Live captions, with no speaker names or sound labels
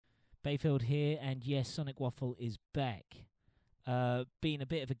Bayfield here, and yes, Sonic Waffle is back. Been a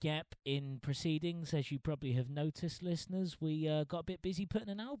bit of a gap in proceedings, as you probably have noticed, listeners. We got a bit busy putting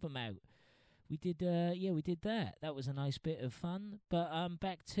an album out. We did that. That was a nice bit of fun. But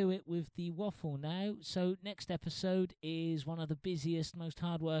back to it with the Waffle now. So next episode is one of the busiest, most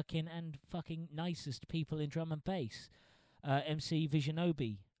hardworking, and fucking nicest people in drum and bass. MC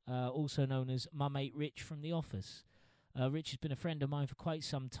Visionobi, also known as my mate Rich from The Office. Rich has been a friend of mine for quite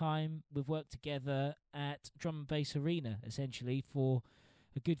some time. We've worked together at Drum and Bass Arena, essentially, for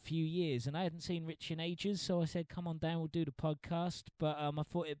a good few years. And I hadn't seen Rich in ages, so I said, come on down, we'll do the podcast. But I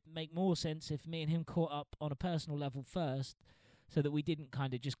thought it'd make more sense if me and him caught up on a personal level first, so that we didn't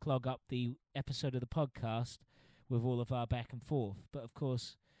kind of just clog up the episode of the podcast with all of our back and forth. But, of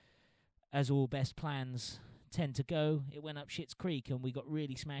course, as all best plans tend to go, it went up Shit's Creek, and we got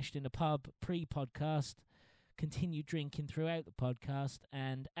really smashed in the pub pre-podcast, continued drinking throughout the podcast,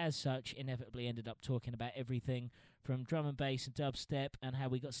 and as such inevitably ended up talking about everything from drum and bass and dubstep and how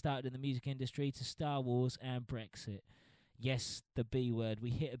we got started in the music industry to Star Wars and Brexit. Yes, the B word. We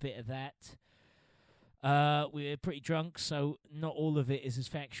hit a bit of that. We were pretty drunk, so not all of it is as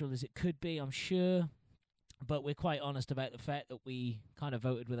factual as it could be, I'm sure, but we're quite honest about the fact that we kind of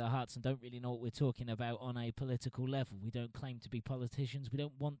voted with our hearts and don't really know what we're talking about on a political level. We don't claim to be politicians. We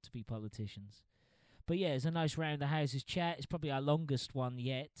don't want to be politicians. But yeah, it's a nice round the houses chat. It's probably our longest one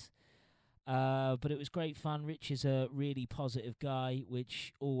yet. But it was great fun. Rich is a really positive guy,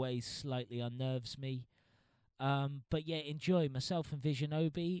 which always slightly unnerves me. But yeah, enjoy. Myself and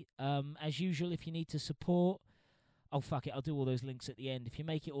Visionobi. As usual, if you need to support, oh fuck it, I'll do all those links at the end. If you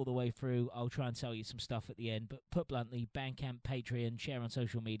make it all the way through, I'll try and sell you some stuff at the end. But put bluntly, Bandcamp, Patreon, share on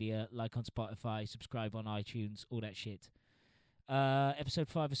social media, like on Spotify, subscribe on iTunes, all that shit. Episode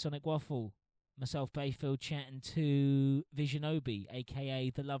 5 of Sonic Waffle. Myself, Bayfield, chatting to Visionobi,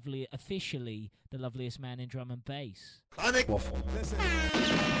 a.k.a. officially the loveliest man in drum and bass. Sonic Waffle. Listen.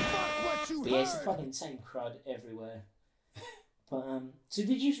 Fuck what you But yeah, it's a heard. fucking insane crud everywhere. But so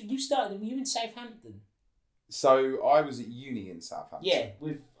did you started? Were you in Southampton? So I was at uni in Southampton. Yeah,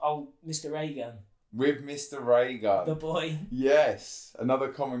 with old Mr. Raygun, With Mr. Raygun. the boy. Yes, another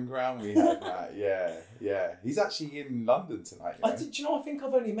common ground we had, Matt. Yeah. He's actually in London tonight. You know? Do you know, I think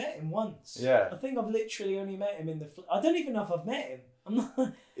I've only met him once. Yeah. I think I've literally only met him in the... I don't even know if I've met him. I'm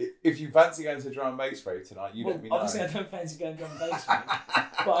not... If you fancy going to drum and bass rave tonight, you well, let me know. obviously I don't fancy going drum and bass, mate.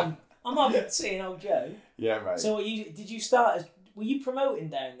 But I'm up seeing old Joe. Yeah, mate. So did you start as... Were you promoting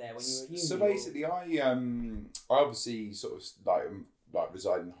down there when you were at uni? So basically, I obviously sort of like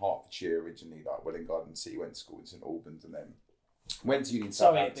reside in Hertfordshire originally, like Welwyn Garden City, went to school in St Albans, and then went to uni in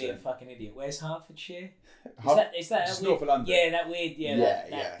Sorry to Southampton. be a fucking idiot. Where's Hertfordshire? Is that It's a north weird, of London. Yeah, that weird,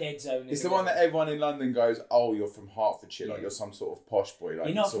 that dead zone. It's isn't the one it? that everyone in London goes, oh, you're from Hertfordshire, like Yeah. you're some sort of posh boy. Like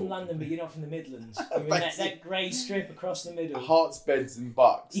You're not it's from all- London, but you're not from the Midlands. You're in that grey strip across the middle. Hearts, beds, and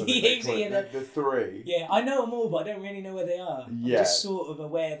bucks. I think they call Yeah, it, the three. Yeah, I know them all, but I don't really know where they are. Yeah. I'm just sort of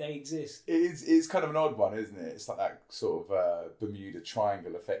aware they exist. It's kind of an odd one, isn't it? It's like that sort of Bermuda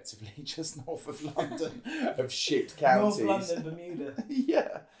Triangle, effectively, just north of London, of shit counties. North London, Bermuda.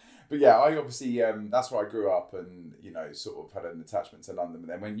 Yeah. But yeah, I obviously, that's where I grew up and, you know, sort of had an attachment to London. But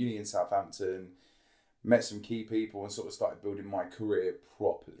then went uni in Southampton, met some key people and sort of started building my career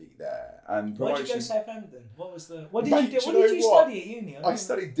properly there. And Why did you go to promotion. Southampton? What was the... What did Mate, you do? do What you did know you what? study at uni? I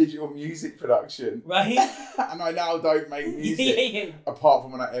studied digital music production. Right? And I now don't make music. yeah. Apart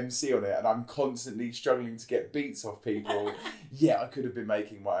from when I MC on it, and I'm constantly struggling to get beats off people. Yeah, I could have been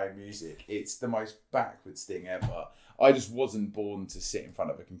making my own music. It's the most backwards thing ever. I just wasn't born to sit in front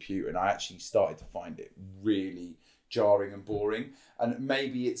of a computer, and I actually started to find it really jarring and boring. And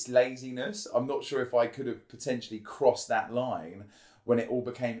maybe it's laziness. I'm not sure if I could have potentially crossed that line when it all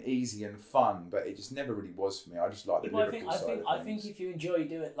became easy and fun, but it just never really was for me. I just like the lyrical side of I things. think if you enjoy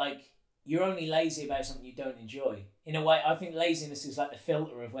doing it, like, you're only lazy about something you don't enjoy. In a way, I think laziness is like the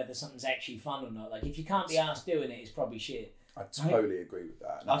filter of whether something's actually fun or not. Like, if you can't be arsed doing it, it's probably shit. I totally agree with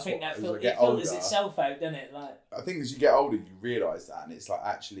that. And I that's think what- that as I it get filters older- itself out, doesn't it? Like, I think as you get older, you realise that, and it's like,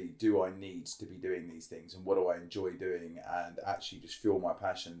 actually, do I need to be doing these things, and what do I enjoy doing, and actually just fuel my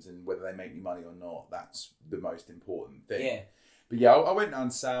passions, and whether they make me money or not, that's the most important thing. yeah. But yeah, I went down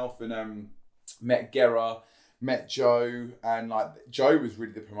south and met Gera, met Joe, and like Joe was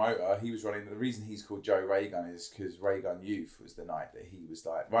really the promoter. He was running. The reason he's called Joe Raygun is because Raygun Youth was the night that he was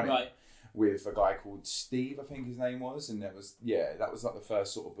like running. Right. With a guy called Steve, I think his name was, and that was like the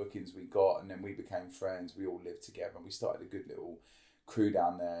first sort of bookings we got, and then we became friends. We all lived together, and we started a good little crew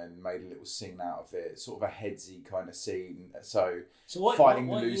down there and made a little scene out of it, sort of a headsy kind of scene. So what, fighting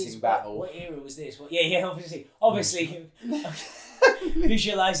what the losing years, battle. What era was this? Yeah, obviously,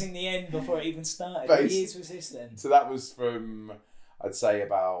 visualizing the end before it even started. What years was this then? So that was from, I'd say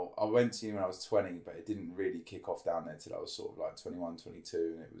I went to uni when I was 20, but it didn't really kick off down there till I was sort of like 21, 22,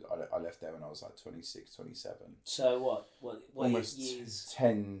 and it was I left there when I was like 26, 27. So what almost years?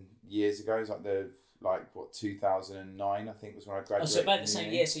 10 years ago. It was 2009, I think, was when I graduated. So about the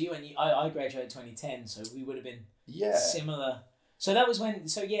same year. So I graduated 2010, so we would have been similar. So that was when.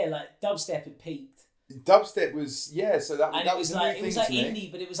 So yeah, like dubstep had peaked. Dubstep was so that and that it was a like new it was thing like to me.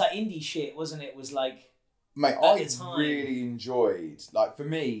 indie, but it was like indie shit, wasn't it? It was like. Mate, I really enjoyed, like, for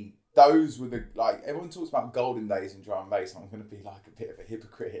me, those were the, like, everyone talks about golden days in drum and bass, and I'm going to be like a bit of a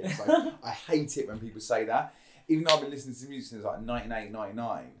hypocrite here. It's like, I hate it when people say that, even though I've been listening to music since like 98,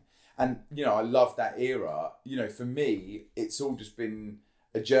 99, and, you know, I love that era. You know, for me, it's all just been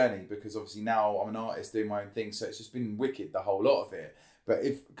a journey, because obviously now I'm an artist doing my own thing, so it's just been wicked, the whole lot of it. But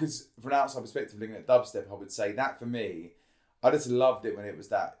because from an outside perspective, looking at dubstep, I would say that for me, I just loved it when it was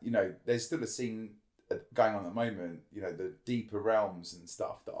that, you know, there's still a scene going on at the moment, you know, the deeper realms and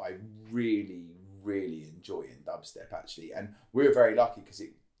stuff that I really, really enjoy in dubstep, actually. And we were very lucky because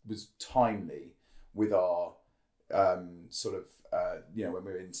it was timely with our you know, when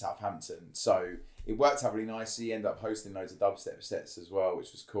we were in Southampton. So it worked out really nicely. Ended up hosting loads of dubstep sets as well,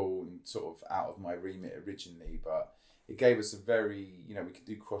 which was cool and sort of out of my remit originally. But it gave us a very, you know, we could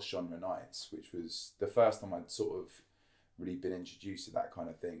do cross-genre nights, which was the first time I'd sort of really been introduced to that kind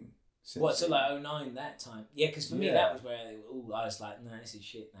of thing. What, so like 09 that time? Yeah, because for me that was where I was like, no, this is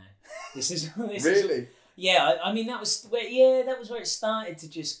shit now. This is this really. Yeah, I mean that was where it started to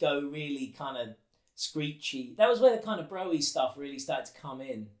just go really kind of screechy. That was where the kind of bro-y stuff really started to come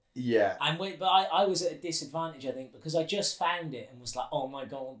in. Yeah. But I was at a disadvantage, I think, because I just found it and was like, oh my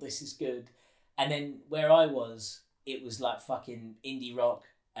god, this is good. And then where I was, it was like fucking indie rock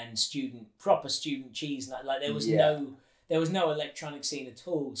and proper student cheese. Like there was no electronic scene at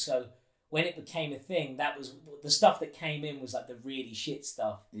all. So when it became a thing, that was the stuff that came in was like the really shit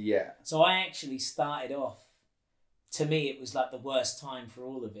stuff. Yeah. So I actually started off, to me, it was like the worst time for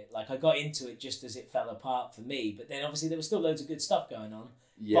all of it. Like I got into it just as it fell apart for me. But then obviously there was still loads of good stuff going on.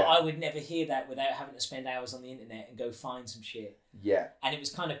 Yeah. But I would never hear that without having to spend hours on the internet and go find some shit. Yeah. And it was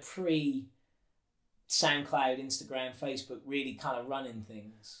kind of pre SoundCloud, Instagram, Facebook really kind of running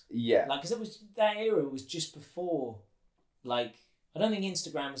things. Yeah. Like, because that era was just before, like, I don't think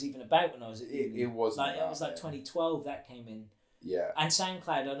Instagram was even about when I was at uni. It wasn't. Like, it was like 2012 that came in. Yeah. And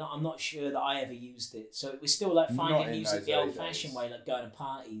SoundCloud, I'm not sure that I ever used it. So it was still like finding music the old-fashioned way, like going to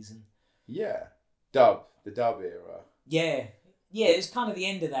parties and. Yeah. The dub era. Yeah. Yeah, it was kind of the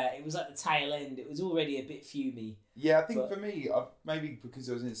end of that. It was like the tail end. It was already a bit fumey. Yeah, I think for me, maybe because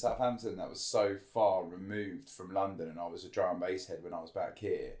I was in Southampton, that was so far removed from London, and I was a drum and bass head when I was back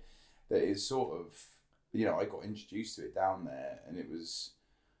here, that it's sort of, you know, I got introduced to it down there, and it was,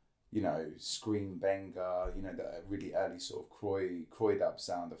 you know, Scream Benga, you know, that really early sort of Croy dub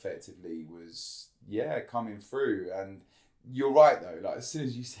sound effectively was, coming through. And you're right though, like as soon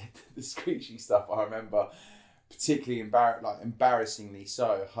as you said the screechy stuff, I remember particularly embarrassingly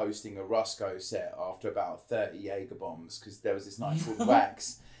so, hosting a Rusco set after about 30 Jaeger bombs, because there was this night called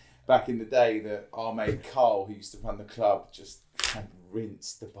Wax back in the day that our mate Carl, who used to run the club, just had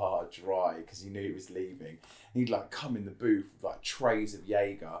rinsed the bar dry because he knew he was leaving. And he'd like come in the booth with like trays of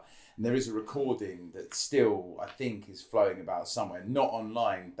Jaeger, and there is a recording that still I think is floating about somewhere, not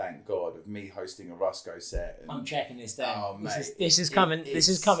online, thank God, of me hosting a Rusco set. And, I'm checking this down. Oh, mate, this is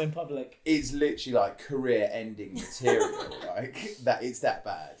coming public. It's literally like career-ending material. Like that, it's that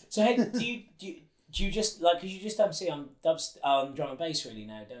bad. So hey, do you just like, because you just MC on drum and bass really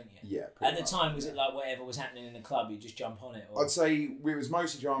now, don't you? Yeah. At the time, was it like whatever was happening in the club, you just jump on it? Or? I'd say it was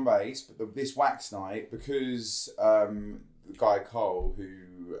mostly drum and bass, but this Wax night, because the guy Cole, who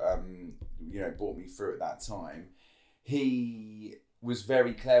brought me through at that time, he was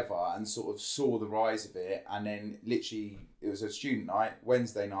very clever and sort of saw the rise of it, and then literally it was a student night,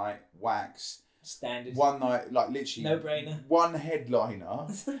 Wednesday night, Wax. Standard. One night, like literally no brainer. One headliner.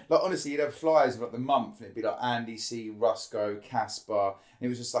 Like honestly, you'd have flyers of like the month, and it'd be like Andy C, Rusco, Casper, and it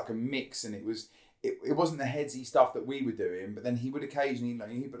was just like a mix, and it wasn't the headsy stuff that we were doing, but then he would occasionally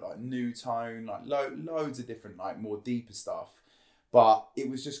he'd put like New Tone, like loads of different like more deeper stuff, but it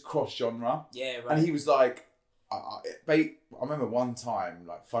was just cross genre. Yeah, right. And he was like, I remember one time,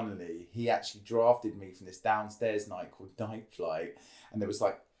 like funnily, he actually drafted me from this downstairs night called Night Flight, and there was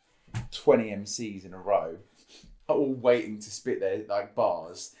like 20 MCs in a row, all waiting to spit their like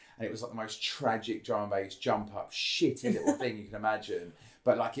bars, and it was like the most tragic drum and bass jump up shitty little thing you can imagine.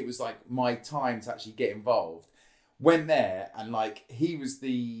 But like it was like my time to actually get involved. Went there, and like he was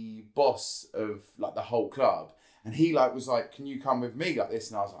the boss of like the whole club, and he like was like, "Can you come with me like this?"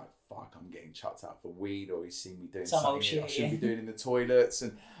 And I was like, "Fuck, I'm getting chucked out for weed, or he's seen me doing something I shouldn't be doing in the toilets."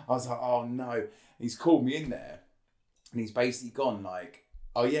 And I was like, "Oh no!" He's called me in there, and he's basically gone like,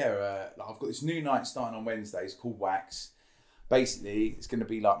 "Oh yeah, like, I've got this new night starting on Wednesdays called Wax. Basically, it's going to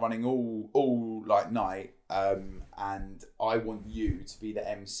be like running all like night, and I want you to be the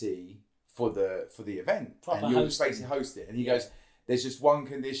MC." For the event, Proper and you'll hosting. basically host it. And he goes, "There's just one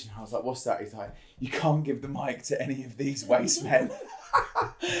condition." I was like, "What's that?" He's like, "You can't give the mic to any of these waste men."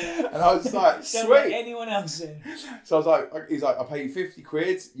 And I was like, Don't let "Sweet." anyone else in. So I was like, he's like, "I'll pay you 50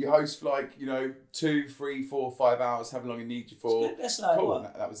 quid. You host for like 2, 3, 4, 5 hours, however long I need you for." That's like Cool.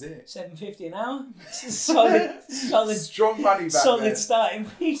 what? That was it. $7.50 an hour. Solid, Strong money back solid then. starting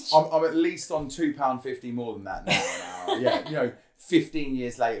wage. I'm at least on £2.50 more than that now. Yeah, 15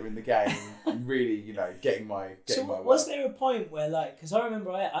 years later in the game, I'm really, getting my work. Was there a point where, like, because I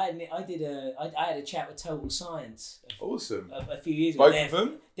remember I had a chat with Total Science. Awesome. A few years ago. Both of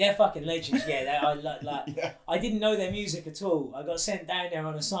them? They're fucking legends. Yeah, Yeah. I didn't know their music at all. I got sent down there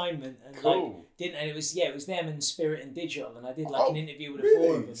on assignment and Cool. it was them and Spirit and Digital, and I did like an interview with really? the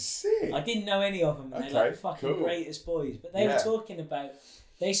four of them. Sick. I didn't know any of them, and they're like fucking cool. greatest boys. But they were talking about.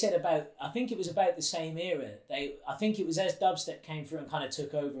 They said about, I think it was about the same era. I think it was as dubstep came through and kind of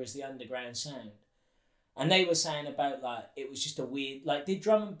took over as the underground sound. And they were saying about, like, it was just a weird, like, did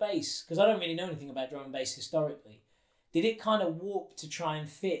drum and bass, because I don't really know anything about drum and bass historically, did it kind of warp to try and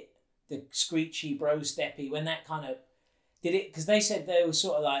fit the screechy, bro steppy, when that kind of, did it, because they said they were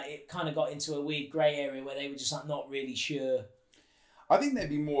sort of like, it kind of got into a weird grey area where they were just like not really sure. I think they'd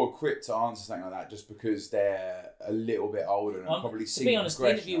be more equipped to answer something like that just because they're a little bit older and probably seen. To be honest, the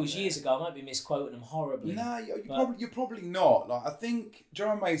progression interview was years ago. I might be misquoting them horribly. No, you're probably not. Like, I think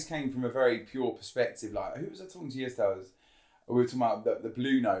drum and bass came from a very pure perspective. Like, who was I talking to yesterday? We were talking about the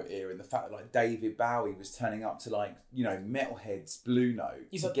Blue Note era and the fact that like David Bowie was turning up to like Metalhead's Blue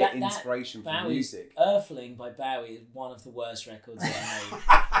Note to get inspiration from music. Earthling by Bowie is one of the worst records that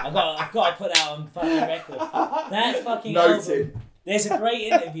I made. I've got to put that on fucking record. That fucking album. There's a great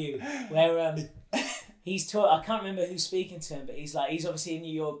interview where he's taught. I can't remember who's speaking to him, but he's obviously in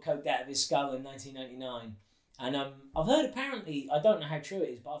New York, coked out of his skull in 1999. And I've heard, apparently, I don't know how true it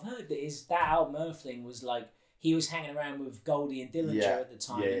is, but I've heard that album Earthling was like, he was hanging around with Goldie and Dillinger at the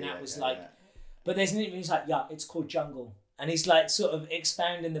time, and that was like. But there's an interview. He's like, "Yeah, it's called Jungle," and he's like sort of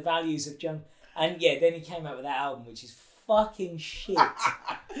expounding the values of jungle. And then he came out with that album, which is fucking shit.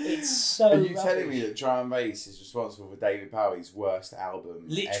 It's so. Are you rubbish. telling me that drum and bass is responsible for David Bowie's worst album?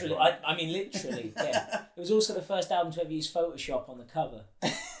 Literally, ever? I mean, literally, yeah. It was also the first album to ever use Photoshop on the cover.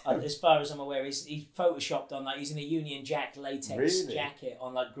 As far as I'm aware, he photoshopped on he's in a Union Jack latex jacket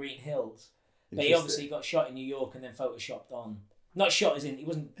on like Green Hills. But he obviously got shot in New York and then photoshopped on. Not shot as in, he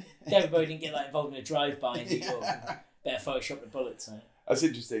wasn't. David Bowie didn't get involved in a drive-by in New York. Better Photoshop the bullets. So. That's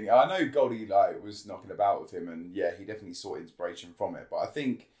interesting. I know Goldie was knocking about with him, and yeah, he definitely sought inspiration from it. But I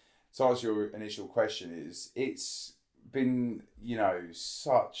think, to answer your initial question, it's been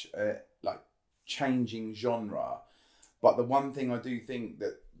such a changing genre. But the one thing I do think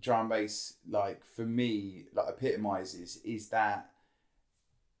that drum and bass for me epitomizes is that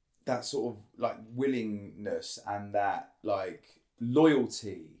sort of willingness and that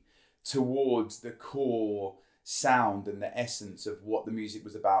loyalty towards the core sound and the essence of what the music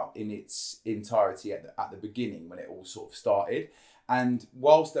was about in its entirety at the beginning when it all sort of started. And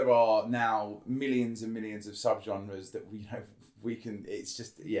whilst there are now millions and millions of subgenres that we can, it's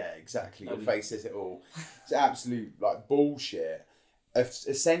just exactly, your face says it all. It's absolute bullshit.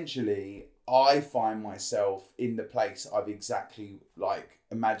 Essentially, I find myself in the place I've exactly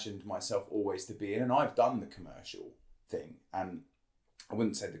imagined myself always to be in, and I've done the commercial thing, and I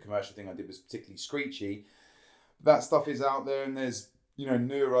wouldn't say the commercial thing I did was particularly screechy. That stuff is out there, and there's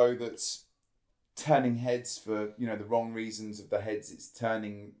neuro that's turning heads for the wrong reasons of the heads it's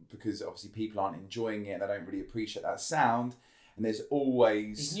turning, because obviously people aren't enjoying it and they don't really appreciate that sound. And there's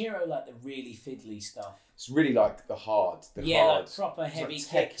always is neuro the really fiddly stuff. It's really the hard, proper heavy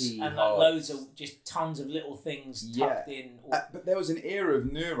kicks and loads of just tons of little things tucked in. But there was an era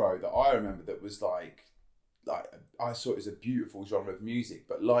of neuro that I remember that was I saw it as a beautiful genre of music,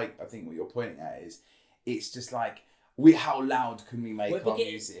 but I think what you're pointing at is it's just how loud can we make our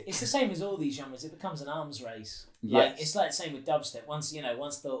music? It's the same as all these genres. It becomes an arms race. Yes. It's the same with dubstep. Once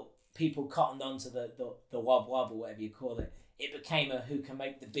the people cottoned onto the wob wob or whatever you call it, it became a who can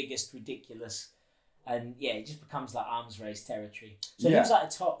make the biggest ridiculous And yeah, it just becomes like arms race territory. So Yeah. who's like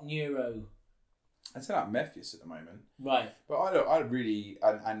a top neuro? I'd say like Mephius at the moment. Right. But I really,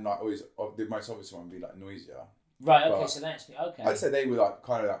 and like always, the most obvious one would be like Noisia. Right, okay, But so that's okay. I'd say they were like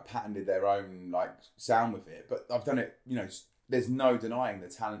kind of like patented their own like sound with it. But I've done it, you know, there's no denying the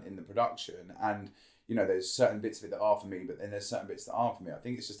talent in the production. And, you know, there's certain bits of it that are for me, but then there's certain bits that aren't for me. I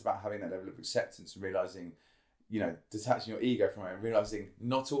think it's just about having that level of acceptance and realising, you know, detaching your ego from it and realising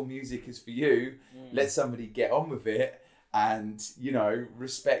not all music is for you. Let somebody get on with it and, you know,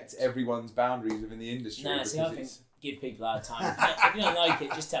 respect everyone's boundaries within the industry. No, see, I think give people our time. If you don't like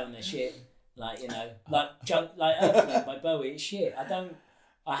it, just tell them they're shit. Like, you know, like Earthling by Bowie, it's shit.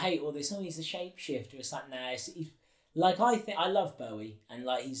 I hate all this. Oh, he's a shapeshifter. It's like, nah. I love Bowie, and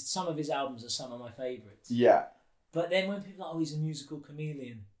like some of his albums are some of my favourites. Yeah. But then when people are like, oh, he's a musical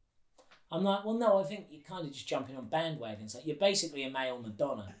chameleon, I'm like, well, no, I think you're kind of just jumping on bandwagons. Like, you're basically a male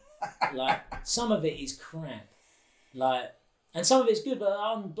Madonna. Like, some of it is crap. Like, and some of it's good, but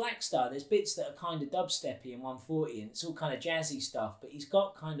on Black Star, there's bits that are kind of dubsteppy and 140, and it's all kind of jazzy stuff, but he's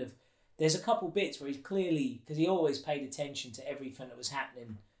got kind of, there's a couple bits where he's clearly, because he always paid attention to everything that was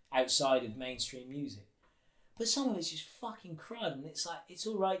happening outside of mainstream music. But some of it's just fucking crud, and it's like, it's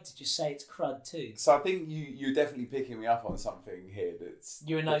all right to just say it's crud too. So I think you're definitely picking me up on something here that's...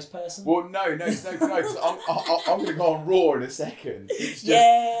 You're a nice person? Well, no, because I'm going to go on Raw in a second. It's just,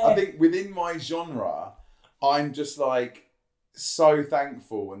 Yeah. I think within my genre, I'm just like so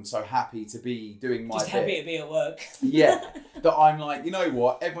thankful and so happy to be doing my just bit. happy to be at work. Yeah, that I'm like, you know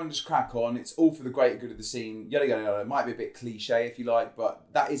what, everyone just crack on, it's all for the greater good of the scene, yada yada yada. It might be a bit cliche if you like, but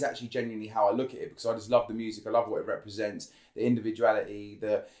that is actually genuinely how I look at it, because I just love the music, I love what it represents, the individuality,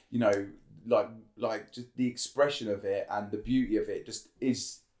 the, you know, like just the expression of it and the beauty of it just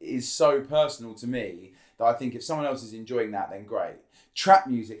is so personal to me that I think if someone else is enjoying that, then great. Trap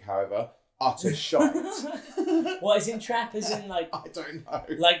music, however, utter shite. What is in trap? As in like I don't know.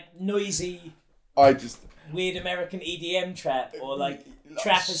 like noisy, weird American EDM trap, or like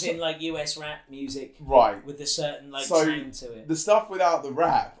trap as in like US rap music, right? With a certain like so sound to it. The stuff without the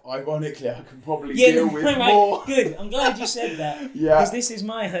rap, ironically, I can probably Yeah, deal with right. more. Good. I'm glad you said that. Yeah. Because this is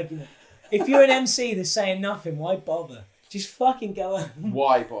my argument. If you're an MC that's saying nothing, why bother? Just fucking go on.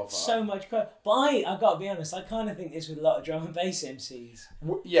 Why bother? So much crap. But I got to be honest, I kind of think this with a lot of drum and bass MCs.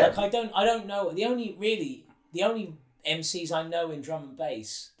 Yeah. Like I don't know. The only MCs I know in drum and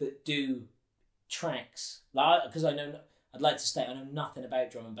bass that do tracks, like, because I'd like to state I know nothing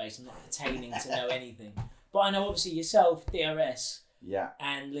about drum and bass. I'm not pretending to know anything. But I know obviously yourself, DRS, yeah,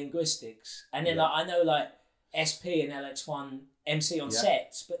 and linguistics, and then like I know like SP and LX1 MC on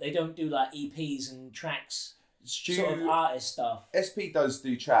sets, but they don't do like EPs and tracks. Sort of artist stuff. SP does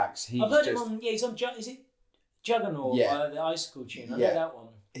do tracks. I've heard him on. Yeah, he's on. Is it Juggernaut? Yeah. The Icicle tune. I know that one.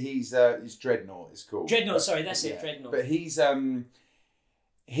 He's Dreadnought. It's called Dreadnought. Sorry, that's it. Dreadnought. But he's I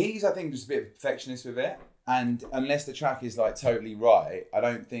think just a bit of a perfectionist with it, and unless the track is like totally right, I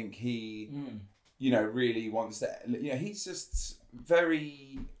don't think he, you know, really wants to. You know, he's just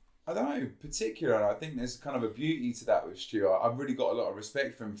very. I don't know, particular, and I think there's kind of a beauty to that with Stuart. I've really got a lot of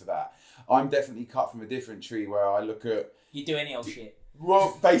respect for him for that. I'm definitely cut from a different tree where I look at... You do any old shit.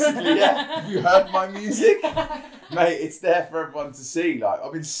 Well, basically, yeah. Have you heard my music? Mate, it's there for everyone to see. Like,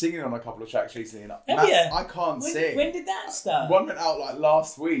 I've been singing on a couple of tracks recently, and I can't sing. When did that start? One went out like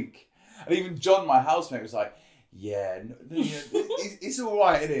last week. And even John, my housemate, was like, yeah, it's all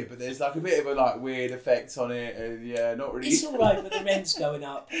right in it, but there's like a bit of a like weird effect on it, and yeah, not really. It's all right, but the rent's going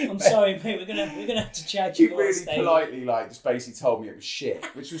up. I'm sorry, mate. We're gonna have to charge you. He really politely like just basically told me it was shit,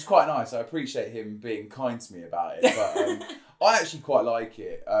 which was quite nice. I appreciate him being kind to me about it, but I actually quite like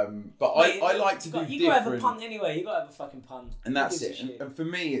it. But mate, I like to do different. You gotta have a pun anyway. You gotta have a fucking pun. And that's it. And for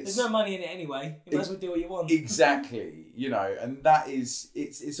me, it's there's no money in it anyway. You might as well do what you want. Exactly, you know, and that is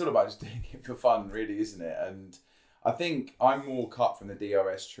it's all about just doing it for fun, really, isn't it? And I think I'm more cut from the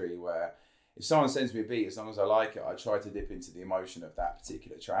DRS tree, where if someone sends me a beat, as long as I like it, I try to dip into the emotion of that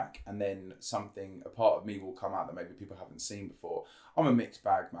particular track, and then a part of me will come out that maybe people haven't seen before. I'm a mixed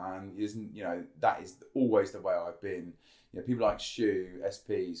bag, man. You know, that is always the way I've been. You know, people like Stu,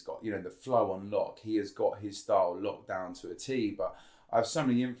 SP's got, you know, the flow on lock. He has got his style locked down to a T, but I have so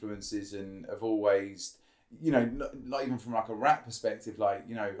many influences and have always, you know, not even from like a rap perspective, like,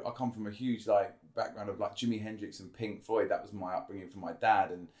 you know, I come from a huge like background of like Jimi Hendrix and Pink Floyd. That was my upbringing from my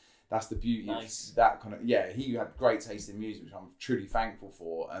dad, and that's the beauty of that kind of, he had great taste in music, which I'm truly thankful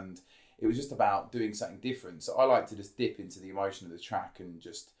for, and it was just about doing something different. So I like to just dip into the emotion of the track and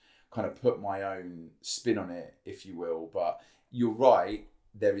just kind of put my own spin on it, if you will. But you're right,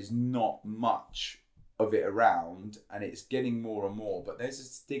 there is not much of it around, and it's getting more and more, but there's a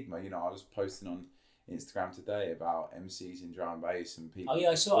stigma. You know, I was posting on Instagram today about MCs in drum and bass and people. Oh yeah,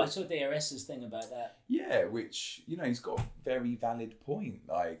 I saw DRS's thing about that. Yeah, which, you know, he's got a very valid point.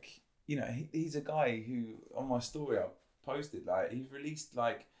 Like, you know, he's a guy who, on my story I posted, like, he's released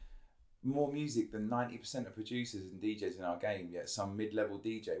like more music than 90% of producers and DJs in our game, yet some mid-level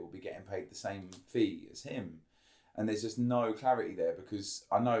DJ will be getting paid the same fee as him. And there's just no clarity there, because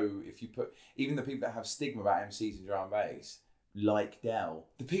I know if you put, even the people that have stigma about MCs in drum and bass, like Dell,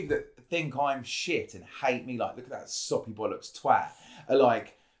 the people that think I'm shit and hate me, like, look at that soppy bollocks twat, are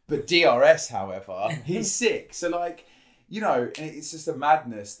like, but DRS, however, he's sick. So like, you know, it's just a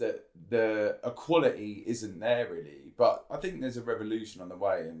madness that the equality isn't there really. But I think there's a revolution on the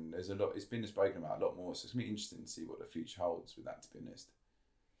way, and there's a lot, it's been spoken about a lot more. So it's going to be interesting to see what the future holds with that, to be honest.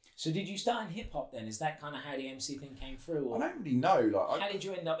 So did you start in hip hop then? Is that kind of how the MC thing came through? Or I don't really know. Like, how did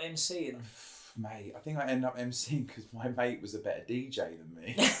you end up MCing? Mate, I think I ended up MCing because my mate was a better DJ than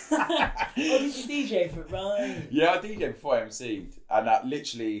me. Oh, did you DJ for right? Yeah, I DJed before I MC'd, and that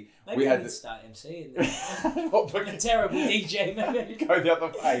literally Maybe we I had need the... to start MCing. What, I'm a terrible DJ. Maybe go the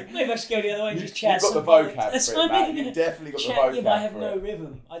other way. Maybe I should go the other way and just You've chat. got the vocab for it, Matt. You definitely got chat, the vocab yeah, but I have for no it.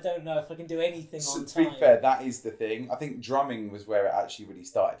 rhythm. I don't know if I can do anything So, on to time. be fair, that is the thing. I think drumming was where it actually really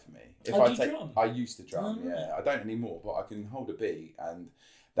started for me. If Oh, I do you drum? I used to drum, Oh, yeah. I don't anymore, but I can hold a beat, and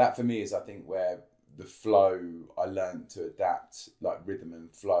that for me is, I think, where the flow, I learned to adapt like rhythm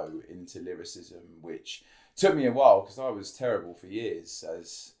and flow into lyricism, which took me a while because I was terrible for years,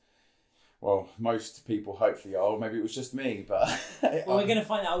 as well most people hopefully are. Or maybe it was just me, but Well, we're gonna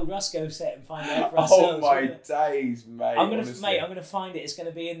find that old Rusco set and find out for oh ourselves. my days, mate! I'm honestly. gonna find it. It's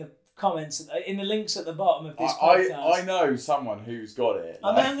gonna be in the comments, in the links at the bottom of this podcast. I know someone who's got it.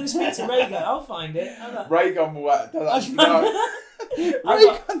 I'm gonna speak to Raygun. I'll find it. Raygun does actually know.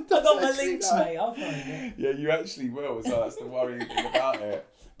 I got my links, mate. I'll find it. Yeah, you actually will. So that's the worrying thing about it.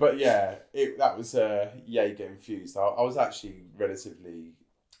 But yeah, that was you getting fused. I was actually relatively.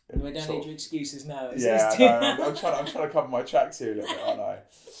 We don't need your excuses now. Yeah, no, I'm trying to cover my tracks here a little bit, aren't I?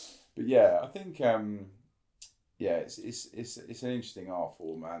 But yeah, I think it's an interesting art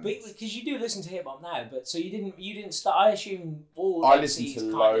form, man. But because you do listen to hip hop now, but so you didn't start. I assume all. I MCs listen to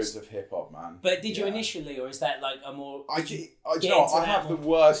kind loads of hip hop, man. But did you initially, or is that like a more? Do you know what? I have the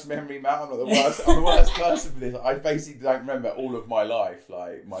worst memory, man. I'm the worst person for this. I basically don't remember all of my life.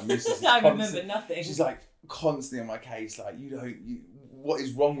 Like my missus is I remember nothing. She's like constantly on my case. Like what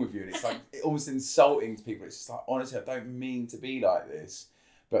is wrong with you? And it's like almost insulting to people. It's just like, honestly, I don't mean to be like this,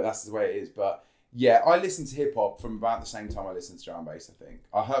 but that's the way it is. But yeah, I listened to hip hop from about the same time I listened to drum and bass. I think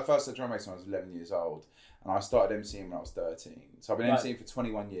I first heard drum and bass when I was 11 years old, and I started MCing when I was 13. So I've been MCing for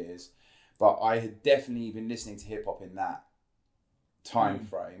 21 years, but I had definitely been listening to hip hop in that time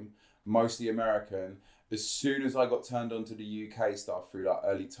frame, mostly American. As soon as I got turned on to the UK stuff through like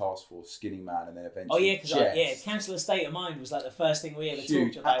early Task Force, Skinny Man, and then eventually Oh yeah, because Council of State of Mind was like the first thing we ever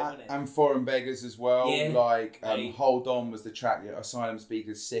talked about, wasn't it? And Foreign Beggars as well. Yeah. Like Hold On was the track. Asylum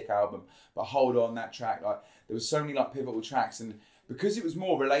Speakers, sick album, but Hold On, that track, like there was so many like pivotal tracks, and because it was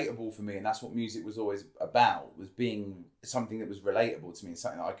more relatable for me, and that's what music was always about, was being something that was relatable to me, and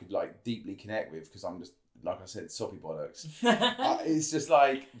something that I could like deeply connect with, because I'm just, like I said, soppy bollocks. It's just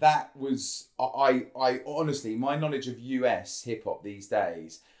like, that was, I honestly, my knowledge of US hip hop these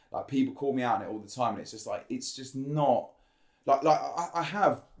days, like people call me out on it all the time, and it's just like, it's just not, like I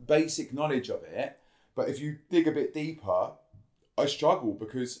have basic knowledge of it, but if you dig a bit deeper, I struggle,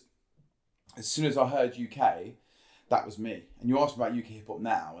 because as soon as I heard UK, that was me. And you asked me about UK hip hop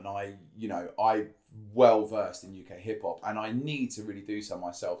now, and I'm well versed in UK hip hop, and I need to really do so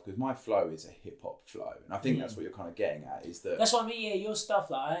myself, because my flow is a hip hop flow, and I think that's what you're kind of getting at, is that. That's what I mean. Yeah, your stuff.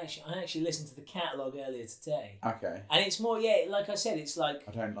 Like I actually listened to the catalogue earlier today. Okay. And it's more, like I said, it's like.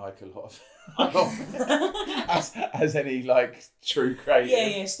 I don't like a lot of. as any like true creative.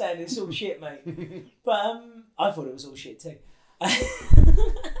 Yeah, Stan, it's all shit, mate. But I thought it was all shit too. No,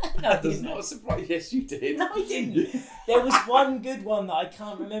 I That's didn't. not a surprise. Yes, you did. No, I didn't. There was one good one that I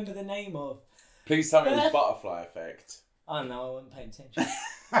can't remember the name of. Please tell me it was Butterfly Effect. I don't know, I wasn't paying attention.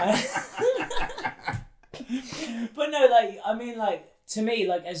 But no, like, I mean, like, to me,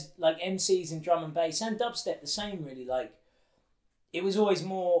 like, as like MCs and drum and bass and dubstep, the same, really. Like, it was always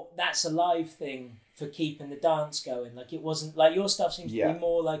more, that's a live thing for keeping the dance going. Like, it wasn't, like, your stuff seems to be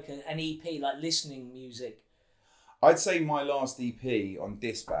more like an EP, like listening music. I'd say my last EP on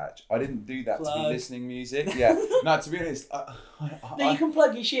Dispatch, I didn't do that to be listening music. Yeah. No, to be honest, No, you can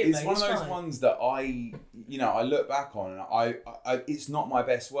plug your shit, it's mate. one of those fine. ones that I look back on, and I it's not my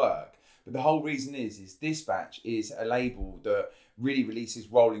best work. But the whole reason is Dispatch is a label that really releases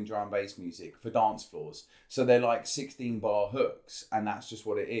rolling drum and bass music for dance floors. So they're like 16-bar hooks, and that's just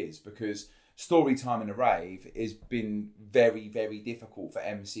what it is, because story time in a rave has been very, very difficult for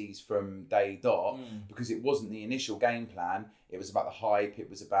MCs from day dot because it wasn't the initial game plan. It was about the hype. It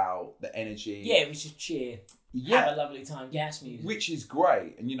was about the energy. Yeah, it was just cheer. Yeah. Have a lovely time, gas music. Which is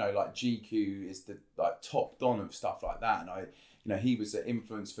great. And, you know, like GQ is the like top don of stuff like that. And he was an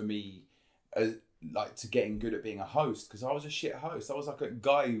influence for me like to getting good at being a host, because I was a shit host. I was like a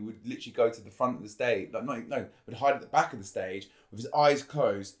guy who would literally go to the front of the stage, would hide at the back of the stage with his eyes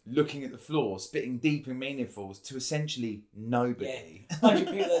closed, looking at the floor, spitting deep and meaningfuls to essentially nobody. Yeah.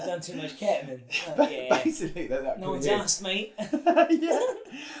 100 people that have done too much ketamine. Basically, that no one's asked, mate. Yeah.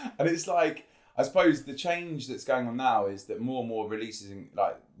 And it's like, I suppose the change that's going on now is that more and more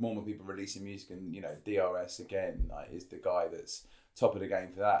people releasing music, and DRS again is the guy that's top of the game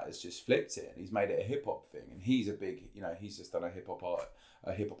for that, has just flipped it and he's made it a hip hop thing, and he's a big he's just done a hip hop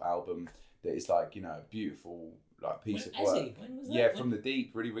album that is like a beautiful piece of work. When was that? Yeah, From the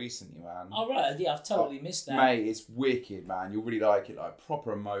Deep, really recently, man. Oh right, yeah, I've totally missed that. Mate, it's wicked, man. You'll really like it, like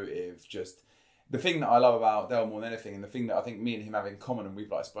proper emotive. Just the thing that I love about Del more than anything, and the thing that I think me and him have in common, and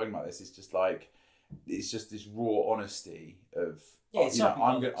we've spoken about this, is just it's just this raw honesty of I'm gonna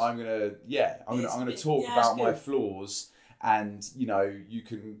talk about my flaws. And you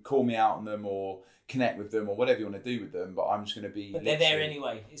can call me out on them or connect with them or whatever you want to do with them, but I'm just going to be. But they're there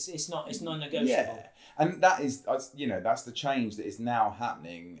anyway. It's non-negotiable. Yeah, and that is that's the change that is now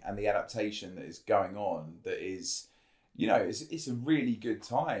happening, and the adaptation that is going on. That is, it's a really good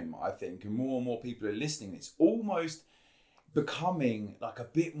time, I think, and more people are listening. It's almost becoming like a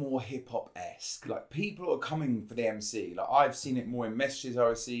bit more hip hop esque. Like people are coming for the MC. Like I've seen it more in messages I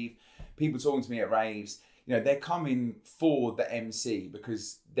receive. People talking to me at raves. They're coming for the MC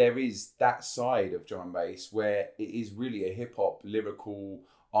because there is that side of drum and bass where it is really a hip hop lyrical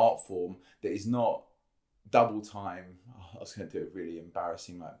art form that is not double time. I was going to do a really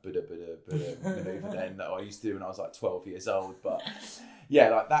embarrassing Buddha maneuver then that I used to do when I was 12 years old. But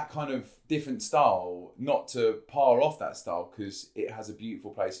yeah, that kind of different style, not to par off that style, because it has a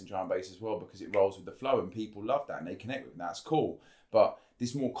beautiful place in drum and bass as well, because it rolls with the flow and people love that and they connect with it, and that's cool. But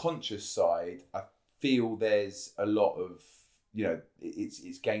this more conscious side, I feel there's a lot of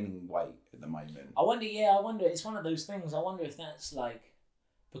it's gaining weight at the moment. I wonder it's one of those things. I wonder if that's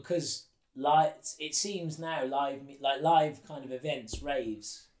because it seems now live kind of events,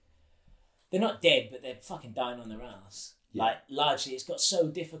 raves, they're not dead, but they're fucking dying on their ass. Yeah. Largely it's got so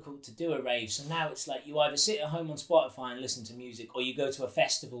difficult to do a rave, so now it's you either sit at home on Spotify and listen to music, or you go to a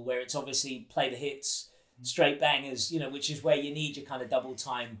festival where it's obviously play the hits, straight bangers, which is where you need your kind of double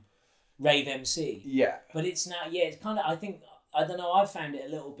time rave MC. Yeah. But it's now, it's kind of, I don't know, I've found it a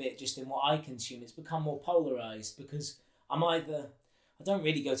little bit just in what I consume. It's become more polarised because I don't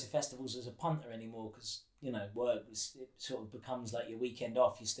really go to festivals as a punter anymore because, work, it sort of becomes like your weekend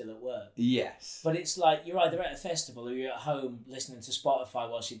off, you're still at work. Yes. But it's you're either at a festival or you're at home listening to Spotify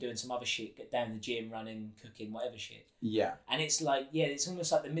whilst you're doing some other shit, get down the gym, running, cooking, whatever shit. Yeah. And it's it's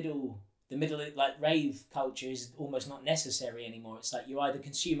almost like the middle rave culture is almost not necessary anymore. It's you either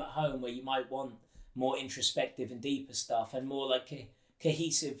consume at home where you might want more introspective and deeper stuff and more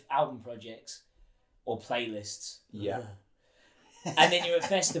cohesive album projects or playlists. Yeah. And then you're at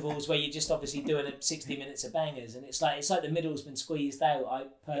festivals where you're just obviously doing 60 minutes of bangers, and it's like the middle's been squeezed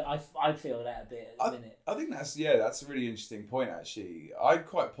out. I feel that a bit at the minute. I think that's a really interesting point actually. I'm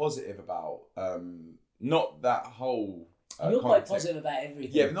quite positive about not that whole. You're quite positive about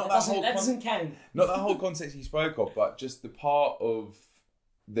everything. Yeah, but that doesn't count. Not that whole context you spoke of, but just the part of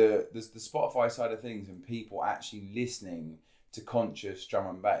the Spotify side of things and people actually listening to conscious drum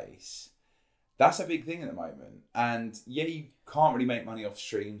and bass. That's a big thing at the moment. And yeah, you can't really make money off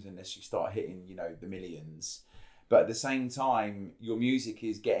streams unless you start hitting, the millions. But at the same time, your music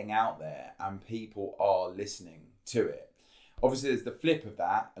is getting out there and people are listening to it. Obviously, there's the flip of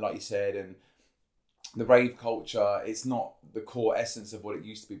that, like you said, and the rave culture, it's not the core essence of what it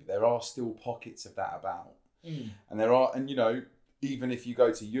used to be, but there are still pockets of that about. And even if you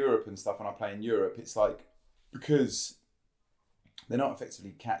go to Europe and stuff, and I play in Europe, it's because they're not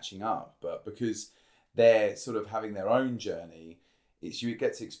effectively catching up, but because they're sort of having their own journey, you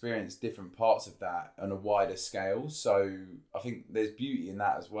get to experience different parts of that on a wider scale. So I think there's beauty in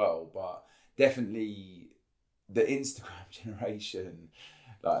that as well, but definitely the Instagram generation,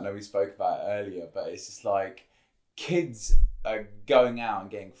 I know we spoke about it earlier, but it's just kids are going out and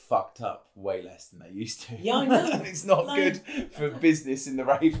getting fucked up way less than they used to. Yeah, I know. And it's not good for business in the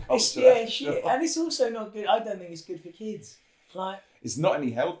rave culture. Shit. And it's also not good. I don't think it's good for kids. It's not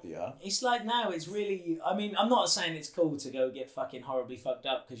any healthier. It's now it's really, I'm not saying it's cool to go get fucking horribly fucked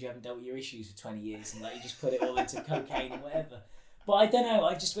up because you haven't dealt with your issues for 20 years and you just put it all into cocaine or whatever. But I don't know.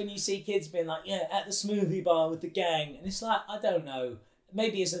 I just when you see kids being like, yeah, at the smoothie bar with the gang, and it's like I don't know.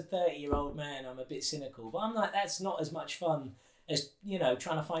 Maybe as a 30-year-old man, I'm a bit cynical, but I'm like that's not as much fun as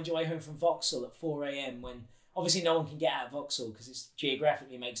trying to find your way home from Vauxhall at 4 a.m. when obviously no one can get out of Vauxhall because it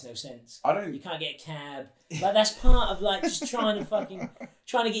geographically makes no sense. You can't get a cab. Like that's part of like just trying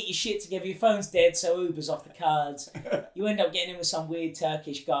to get your shit together. Your phone's dead, so Uber's off the cards. You end up getting in with some weird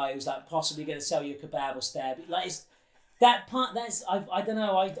Turkish guy who's like possibly going to sell you a kebab or stab. Like it's that part. That's I don't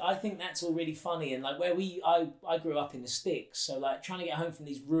know. I think that's all really funny and like where I grew up in the sticks, so like trying to get home from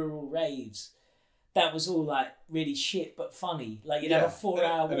these rural raves. That was all like really shit but funny. Like you'd have a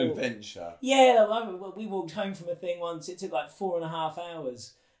 4-hour walk. An adventure. Yeah, like, we walked home from a thing once. It took like 4.5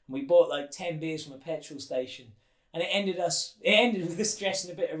 hours, and we bought like 10 beers from a petrol station, and it ended with us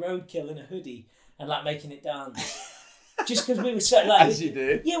dressing a bit of roadkill in a hoodie and like making it dance. Just because we were so like, as you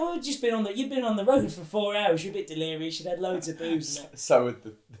do. Yeah, we've just been you've been on the road for 4 hours. You're a bit delirious. You'd had loads of booze. And so with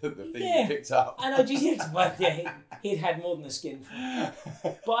the thing you picked up. And I just he'd had more than a skin.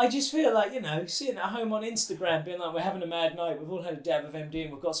 But I just feel like sitting at home on Instagram, being like, we're having a mad night. We've all had a dab of MD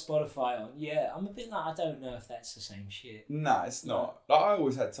and we've got Spotify on. Yeah, I'm a bit like I don't know if that's the same shit. No, it's not. Like I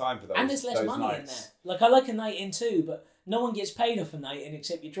always had time for those. And there's less money nights. in that. Like I like a night in too, but no one gets paid off a night in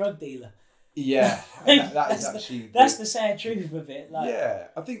except your drug dealer. Yeah, that's the sad truth of it. Like, yeah,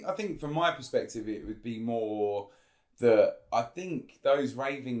 I think from my perspective, it would be more that I think those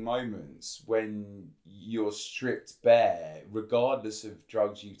raving moments when you're stripped bare, regardless of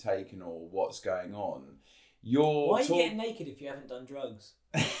drugs you've taken or what's going on, why are you getting naked if you haven't done drugs?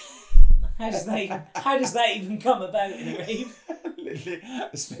 How does that even come about in a rave? Literally,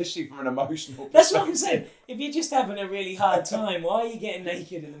 especially from an emotional perspective. That's what I'm saying. If you're just having a really hard time, why are you getting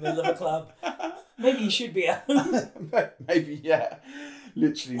naked in the middle of a club? Maybe you should be at home. Maybe, yeah.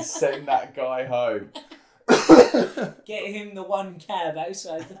 Literally send that guy home. Get him the one cab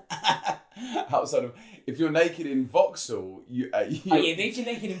outside. Outside of, if you're naked in Vauxhall, if you're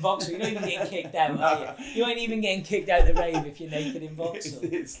naked in Vauxhall, you're not even getting kicked out, are you? You ain't even getting kicked out the rave if you're naked in Vauxhall.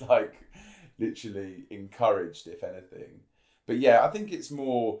 It's like literally encouraged, if anything. But yeah, I think it's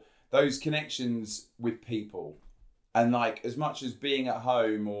more those connections with people, and like as much as being at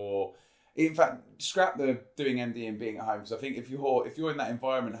home, or in fact, scrap the doing MD and being at home, because I think if you're in that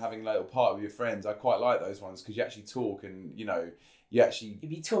environment having a little part with your friends, I quite like those ones because you actually talk and you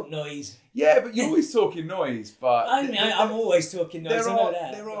talk noise. Yeah, but you're always talking noise. But I'm always talking noise.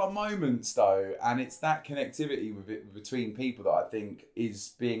 There are moments though, and it's that connectivity between people that I think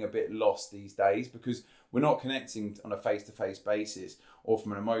is being a bit lost these days because we're not connecting on a face-to-face basis or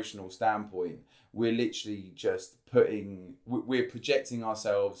from an emotional standpoint. We're literally just we're projecting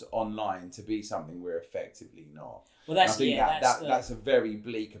ourselves online to be something we're effectively not. Well, that's a very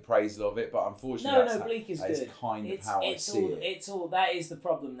bleak appraisal of it, but unfortunately, bleak is that's good. Kind of how I see it. It's all that is the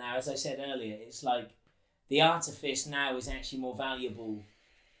problem now. As I said earlier, it's like the artifice now is actually more valuable,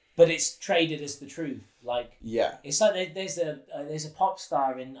 but it's traded as the truth. Like it's like there's a pop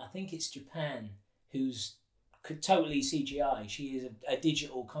star in I think it's Japan who's totally CGI. She is a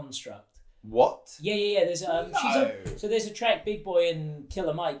digital construct. What? Yeah. There's there's a track Big Boy and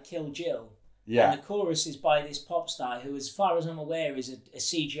Killer Mike Kill Jill. Yeah. And the chorus is by this pop star who, as far as I'm aware, is a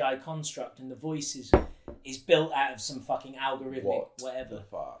CGI construct, and the voice is built out of some fucking algorithmic whatever. The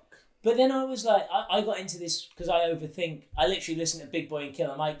fuck? But then I was like, I got into this because I overthink. I literally listen to Big Boy and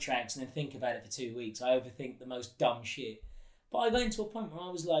Killer Mike tracks and then think about it for 2 weeks. I overthink the most dumb shit. But I got into a point where I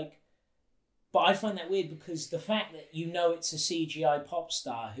was like, but I find that weird because the fact that it's a CGI pop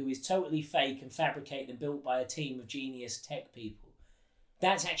star who is totally fake and fabricated and built by a team of genius tech people,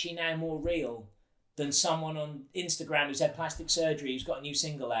 that's actually now more real than someone on Instagram who's had plastic surgery who's got a new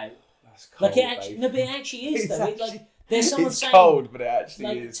single out. That's cold, but it actually is though. There's someone saying, cold, but it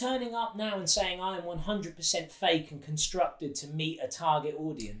actually is. Turning up now and saying I am 100% fake and constructed to meet a target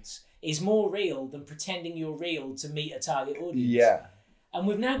audience is more real than pretending you're real to meet a target audience. Yeah. And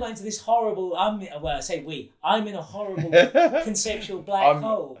we've now got into this horrible, I'm in a horrible conceptual black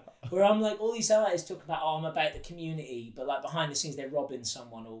hole where I'm like, all these artists talk about, I'm about the community, but like behind the scenes they're robbing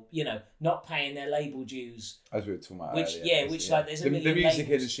someone or, not paying their label dues. As we were talking about earlier. Like there's a million the music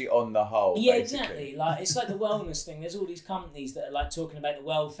labels. industry on the whole. Yeah, basically. exactly. Like it's like the wellness thing. There's all these companies that are like talking about the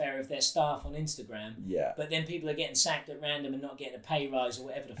welfare of their staff on Instagram. Yeah. But then people are getting sacked at random and not getting a pay rise or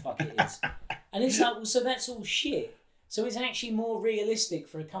whatever the fuck it is. And it's like, well, so that's all shit. So it's actually more realistic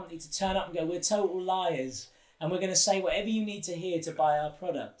for a company to turn up and go, we're total liars and we're going to say whatever you need to hear to buy our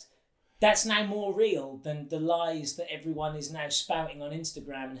product. that's now more real than the lies that everyone is now spouting on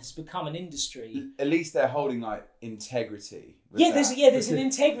Instagram and has become an industry. At least they're holding like integrity. With Yeah, that. there's an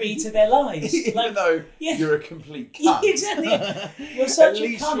integrity to their lies. Even though you're a complete Yeah, cunt. exactly. You're such At a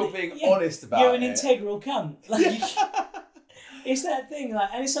least cunt. you're being honest about it. You're an integral cunt. Like, it's that thing, like,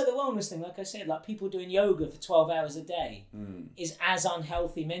 and it's like the wellness thing. Like I said, like people doing yoga for 12 hours a day is as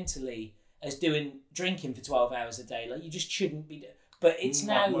unhealthy mentally as drinking for 12 hours a day. Like, you just shouldn't be. But it's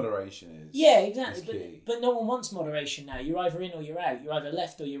now moderation is. Yeah, exactly. Key. But no one wants moderation now. You're either in or you're out. You're either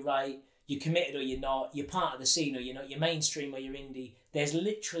left or you're right. You're committed or you're not. You're part of the scene or you're not. You're mainstream or you're indie. There's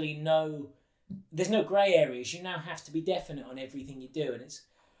literally there's no grey areas. You now have to be definite on everything you do, and it's.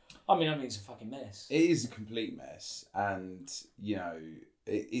 I mean, it's a fucking mess. It is a complete mess, and you know,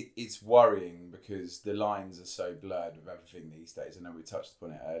 it's worrying because the lines are so blurred with everything these days. I know we touched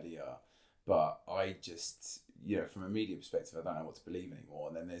upon it earlier, but I just, you know, from a media perspective, I don't know what to believe anymore.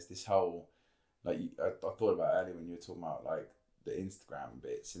 And then there's this whole, like, I thought about earlier when you were talking about like the Instagram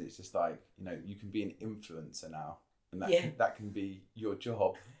bits, and it's just like, you know, you can be an influencer now, and that can be your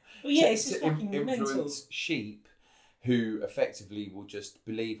job. Well, yeah, it's just fucking influence mental. Sheep who effectively will just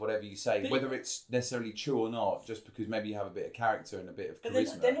believe whatever you say, whether it's necessarily true or not, just because maybe you have a bit of character and a bit of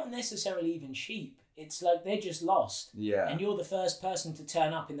charisma. But they're not necessarily even sheep. It's like they're just lost. Yeah. And you're the first person to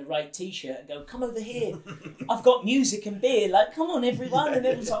turn up in the right t-shirt and go, come over here. I've got music and beer. Like, come on, everyone. And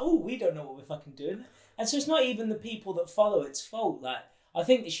everyone's like, oh, we don't know what we're fucking doing. And so it's not even the people that follow it's fault. Like, I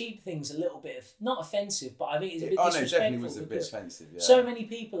think the sheep thing's a little bit not offensive, but I think it's a bit disrespectful. No, definitely was a bit offensive, yeah. So many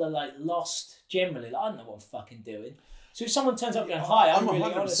people are like lost generally. Like, I don't know what I'm fucking doing. So if someone turns up going, hi, I'm really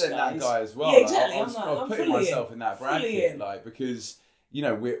 100% honest, that guy as well. Yeah, exactly. I was putting myself in that bracket, like, because, you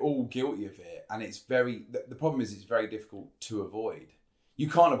know, we're all guilty of it, and it's very. The problem is, it's very difficult to avoid. You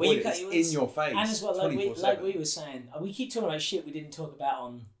can't avoid it. It's in your face. And as well, like we were saying, we keep talking about shit we didn't talk about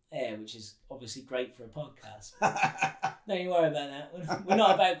on air, which is obviously great for a podcast. Don't you worry about that. We're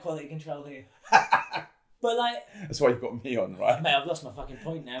not about quality control here. But like, that's why you've got me on, right? Mate, I've lost my fucking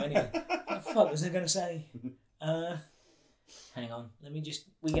point now. Anyway, what the fuck was I going to say? Hang on,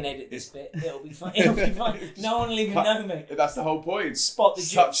 we can edit this bit. It'll be fine. No one will even know me. That's the whole point. Spot the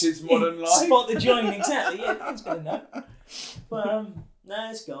Such is modern life. Spot the joint, exactly. Yeah, no one's going to know. But no,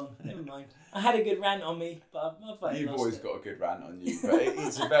 it's gone. Never mind. I had a good rant on me, but I've You've always got a good rant on you, but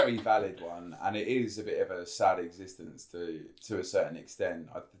it's a very valid one, and it is a bit of a sad existence to a certain extent.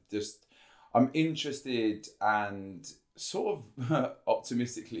 I'm interested and sort of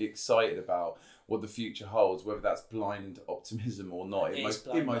optimistically excited about what the future holds, whether that's blind optimism or not. It most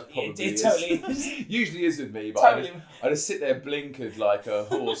probably is. Totally is. Usually is with me, but Totally. I just sit there blinkered like a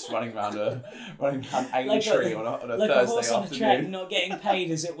horse running around an Aintree on a like Thursday a horse on a track afternoon. not getting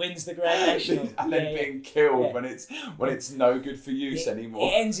paid as it wins the Grand National. And then being killed when it's no good for use anymore.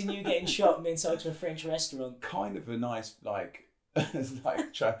 It ends in you getting shot and being sold to a French restaurant. Kind of a nice, like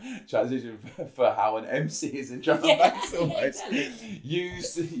transition for how an MC is in drum and bass almost.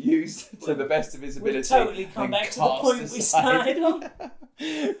 Used to the best of his ability. We've totally come back to the point we started on.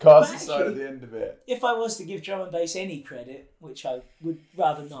 Cast aside at the end of it. If I was to give drum and bass any credit, which I would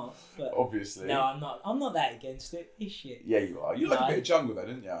rather not, but obviously. No, I'm not. I'm not that against it. It's shit. Yeah, you are. You like a bit of jungle though,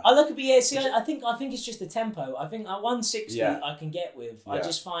 didn't you? I like a bit. Yeah, see, I think it's just the tempo. I think at 160 I can get with. Yeah. I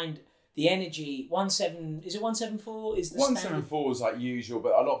just find the energy. 174 is the 174 is like usual,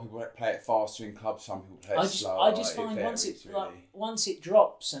 but a lot of people play it faster in clubs. Some people play it slower. I just find once it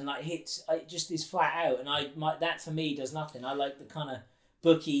drops and like hits, it just is flat out, and that for me does nothing. I like the kind of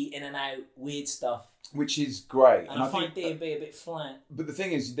booky in and out weird stuff, which is great. And I find D&B a bit flat. But the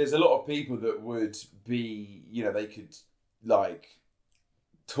thing is, there's a lot of people that would be, you know, they could like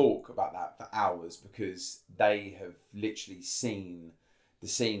talk about that for hours because they have literally seen the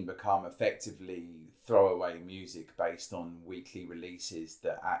scene become effectively throwaway music based on weekly releases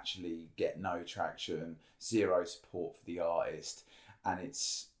that actually get no traction, zero support for the artist. And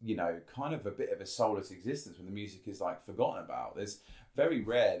it's, you know, kind of a bit of a soulless existence when the music is like forgotten about. There's very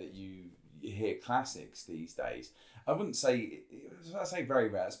rare that you hear classics these days. I wouldn't say, I say very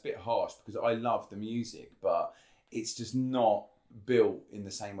rare, it's a bit harsh because I love the music, but it's just not built in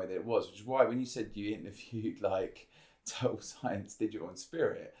the same way that it was, which is why when you said you interviewed like Total Science, Digital and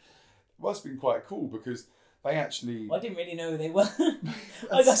Spirit, it must have been quite cool because they actually... Well, I didn't really know who they were.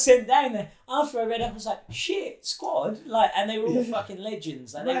 I got sent down there. After I read up, I was like, shit, Squad. Like, and they were all fucking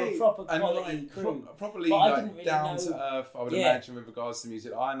legends. Like, they were proper quality crew. Probably like really down to earth, I would imagine, with regards to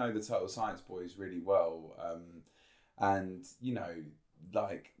music. I know the Total Science boys really well. And, you know,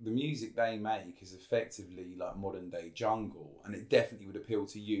 like, the music they make is effectively like modern day jungle. And it definitely would appeal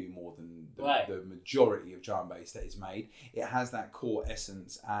to you more than the majority of drum and bass that is made. It has that core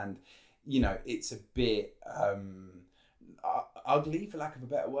essence and it's a bit ugly, for lack of a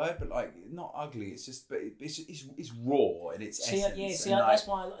better word, but like not ugly. It's just, but it's raw in its essence. That's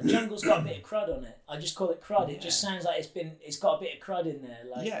why Jungle's got a bit of crud on it. I just call it crud. It just sounds like it's got a bit of crud in there.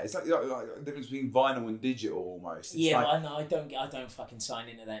 Like, it's like the difference between vinyl and digital almost. It's but I know I don't fucking sign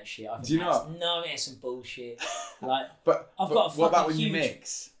into that shit. Do you not? No, it's some bullshit. Like, but I've got a what about fucking when you huge...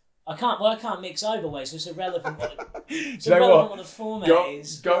 mix? I can't mix either way, so it's irrelevant. It's you know irrelevant what the format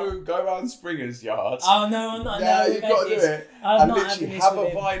is. Go around Springer's yard. Oh no, I'm not. Yeah, no, you've got to do it. I'm And not literally have a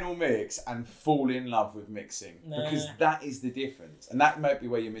vinyl mix and fall in love with mixing, because that is the difference, and that might be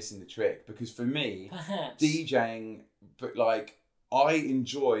where you're missing the trick. Because for me, perhaps DJing, but like I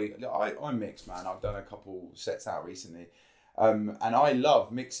enjoy. I mix, man. I've done a couple sets out recently. And I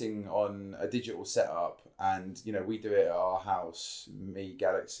love mixing on a digital setup, and we do it at our house. Me,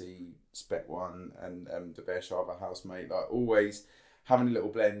 Galaxy, Spec One, and the Visionobi housemate. Like always having a little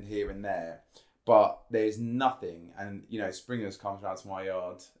blend here and there, but there's nothing. And Springer's comes round to my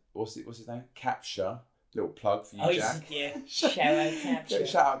yard. What's his name? Capture. Little plug for you, Jack. Yeah. Shout out Capture.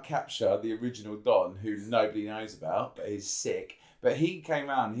 Shout out Capture, the original Don, who nobody knows about, but he's sick. But he came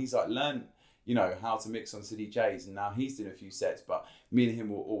round. He's like learned how to mix on CDJs, and now he's doing a few sets, but me and him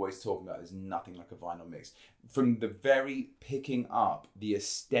were always talking about there's nothing like a vinyl mix. From the very picking up the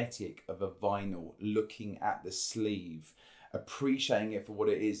aesthetic of a vinyl, looking at the sleeve, appreciating it for what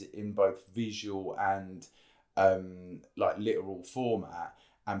it is in both visual and like literal format,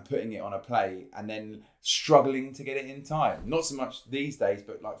 and putting it on a plate, and then struggling to get it in time. Not so much these days,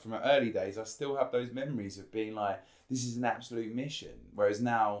 but like from early days, I still have those memories of being like, this is an absolute mission. Whereas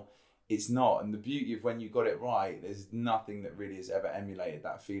now, it's not. And the beauty of when you got it right, there's nothing that really has ever emulated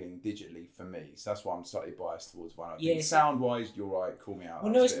that feeling digitally for me. So that's why I'm slightly biased towards vinyl. Yeah, sound-wise, you're right. Call me out.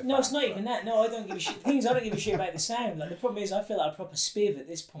 Well, it's not even that. No, I don't give a shit. The thing is, I don't give a shit about the sound. Like, the problem is, I feel like a proper spiv at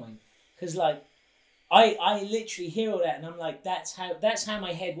this point, because like, I literally hear all that, and I'm like, that's how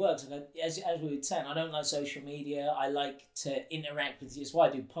my head works. Like, as we were saying, I don't like social media. I like to interact with you. That's why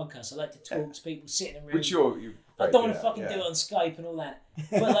I do podcasts. I like to talk to people, sit in a room. Which you I don't want to fucking do it on Skype and all that.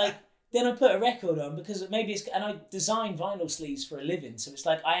 But like, then I put a record on, because maybe it's, and I design vinyl sleeves for a living, so it's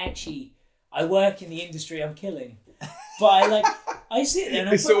like I work in the industry I'm killing. But I sit there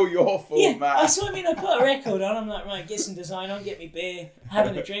and it's all your fault, man. I put a record on, I'm like, right, get some design on, get me beer,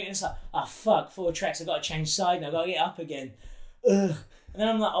 having a drink, and it's like, fuck, 4 tracks, I've got to change side and I've got to get up again. Ugh. And then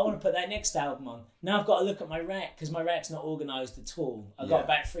I'm like, I want to put that next album on. Now I've got to look at my rack, because my rack's not organised at all. I've got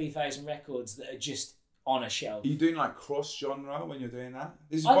about 3,000 records that are just on a shelf. Are you doing like cross genre when you're doing that?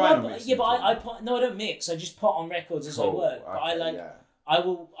 This is vinyl mixing. Yeah, but I don't mix. I just put on records as I work. But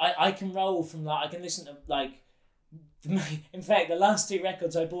I can roll from like, I can listen to like, in fact, the last 2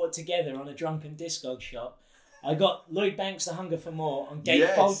 records I bought together on a drunken Discog shop, I got Lloyd Banks' The Hunger for More on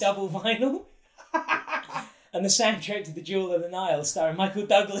gatefold double vinyl. And the soundtrack to The Jewel of the Nile, starring Michael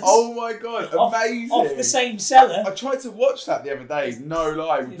Douglas. Oh my god, amazing! Off the same seller. I tried to watch that the other day, no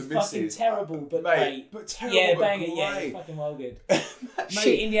lie, with the missus. Fucking terrible, but mate, great. But terrible, yeah, but bang great. Yeah, fucking well good. Mate,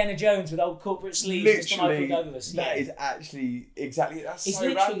 Shit, Indiana Jones with old corporate sleeves, Mr. Michael Douglas. That is actually exactly. That's it's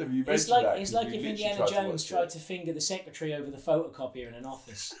so random. You mentioned that. It's like if Indiana Jones tried to finger the secretary over the photocopier in an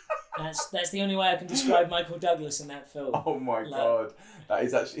office. That's the only way I can describe Michael Douglas in that film. Oh my god, that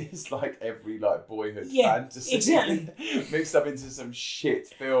is actually, it's like every like boyhood fantasy, exactly, mixed up into some shit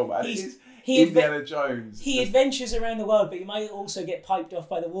film, and Indiana Jones. He adventures around the world, but he might also get piped off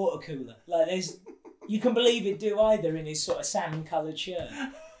by the water cooler. Like you can believe it do either in his sort of salmon coloured shirt.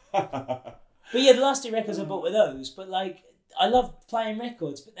 But yeah, the last 2 records I bought were those. But like, I love playing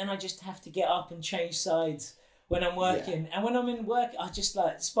records, but then I just have to get up and change sides when I'm working. And when I'm in work, I just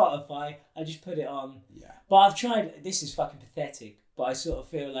like Spotify, I just put it on. Yeah. But I've tried, this is fucking pathetic, but I sort of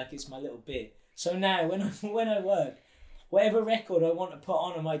feel like it's my little bit. So now when I work, whatever record I want to put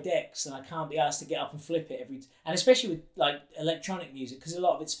on my decks, and I can't be asked to get up and flip it and especially with like electronic music, because a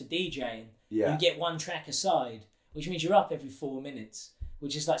lot of it's for DJing. Yeah. You get 1 track aside, which means you're up every 4 minutes,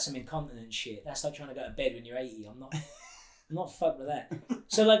 which is like some incontinent shit. That's like trying to go to bed when you're 80. I'm not fucked with that.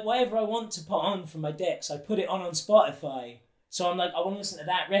 So like whatever I want to put on from my decks, I put it on Spotify. So I'm like, I want to listen to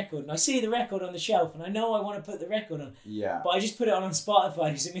that record, and I see the record on the shelf, and I know I want to put the record on. Yeah. But I just put it on Spotify,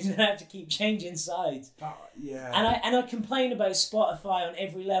 because it means I don't have to keep changing sides. Yeah. And I complain about Spotify on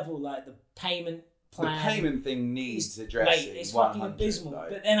every level, like the payment plan. The payment thing needs addressing. Mate, it's fucking abysmal. Like.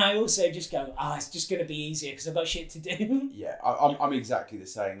 But then I also just go, it's just going to be easier because I've got shit to do. Yeah, I'm exactly the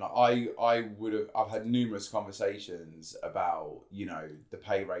same. Like I've had numerous conversations about, the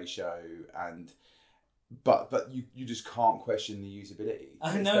pay ratio and but you just can't question the usability.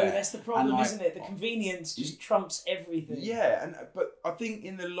 I It's know, there. that's the problem, And, like, isn't it? The convenience just trumps everything. Yeah, but I think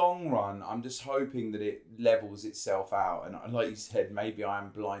in the long run, I'm just hoping that it levels itself out. And like you said, maybe I am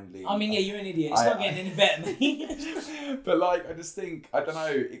blindly. I mean, yeah, you're an idiot. It's not getting any better, mate. But like, I just think, I don't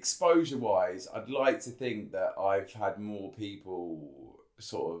know, exposure-wise, I'd like to think that I've had more people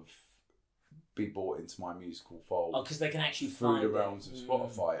sort of be brought into my musical fold. Oh, because they can actually through find the realms of it.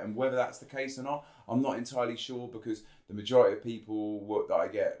 Spotify. And whether that's the case or not, I'm not entirely sure, because the majority of people that I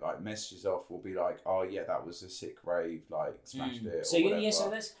get like messages off will be like, oh yeah, that was a sick rave, like smashed it. So or whatever. yeah, so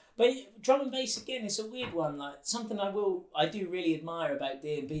that's. But drum and bass again, it's a weird one. Like something I do really admire about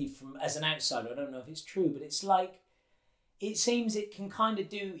D&B from as an outsider. I don't know if it's true, but it's like, it seems it can kind of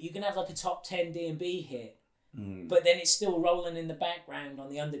do. You can have like a top 10 D&B hit, but then it's still rolling in the background on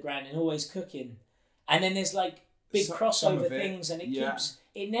the underground and always cooking. And then there's like big Some crossover of it, things, and it yeah. keeps.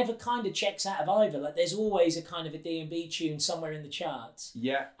 It never kind of checks out of either. Like there's always a kind of a D&B tune somewhere in the charts.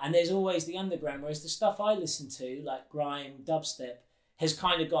 Yeah. And there's always the underground, whereas the stuff I listen to, like grime, dubstep, has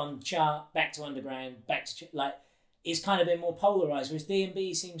kind of gone chart, back to underground, back to... like, it's kind of been more polarised, whereas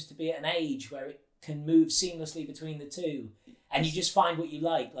D&B seems to be at an age where it can move seamlessly between the two. And you just find what you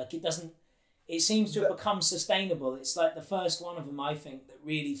like. Like, it doesn't... It seems to have become sustainable. It's like the first one of them, I think, that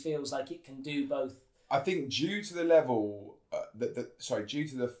really feels like it can do both. I think due to the level... due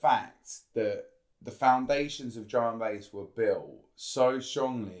to the fact that the foundations of drum and bass were built so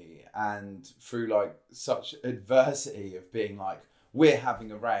strongly and through like such adversity of being like, we're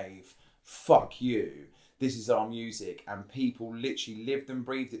having a rave, fuck you, this is our music, and people literally lived and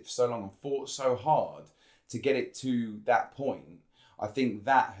breathed it for so long and fought so hard to get it to that point, I think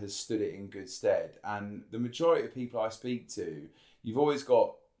that has stood it in good stead. And the majority of people I speak to, you've always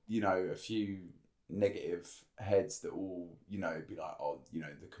got, a few negative heads that will, be like, oh,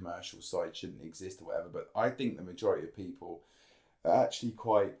 the commercial side shouldn't exist or whatever. But I think the majority of people are actually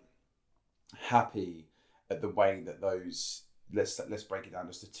quite happy at the way that those, let's break it down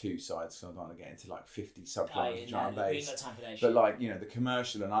just to two sides, so I don't want to get into like 50 subgenres of drum and bass. But like, the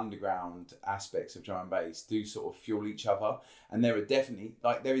commercial and underground aspects of drum and bass do sort of fuel each other. And there are definitely,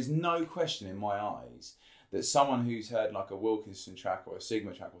 like, there is no question in my eyes that someone who's heard like a Wilkinson track or a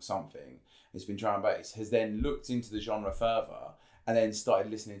Sigma track or something, has been drum and bass, has then looked into the genre further and then started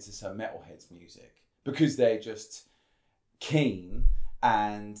listening to some metalheads music because they're just keen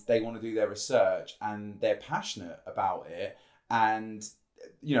and they want to do their research and they're passionate about it, and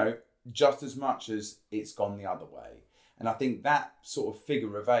just as much as it's gone the other way. And I think that sort of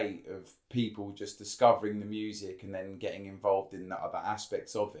figure of eight of people just discovering the music and then getting involved in the other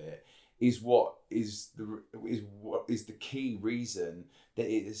aspects of it is what is the key reason that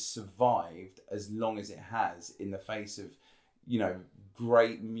it has survived as long as it has in the face of,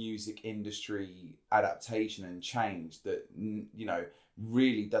 great music industry adaptation and change that,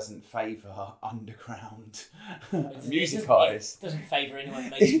 really doesn't favour underground music artists. It doesn't favour anyone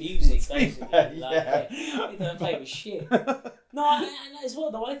that makes music, basically. It doesn't favour shit. No, and as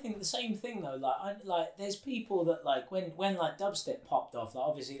well though, I think the same thing though. Like there's people that like when like dubstep popped off. Like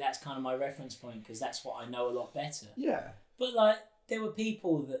obviously that's kind of my reference point because that's what I know a lot better. Yeah. But like there were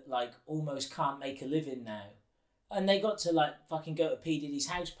people that like almost can't make a living now, and they got to like fucking go to P Diddy's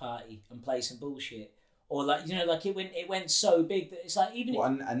house party and play some bullshit. Or like like it went so big that it's like even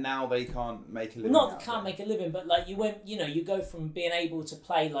and now they can't make a living. Not that can't make a living, but like you go from being able to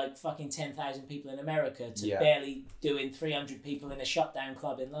play like fucking 10,000 people in America to barely doing 300 people in a shutdown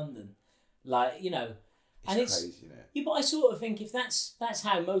club in London, and it's crazy, isn't it? Yeah, but I sort of think if that's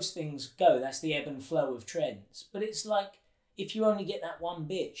how most things go, that's the ebb and flow of trends. But it's like if you only get that one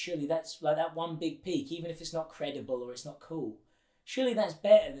bit, surely that's like that one big peak, even if it's not credible or it's not cool. Surely that's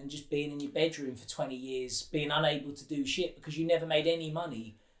better than just being in your bedroom for 20 years, being unable to do shit because you never made any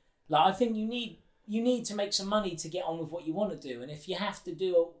money. Like, I think you need to make some money to get on with what you want to do. And if you have to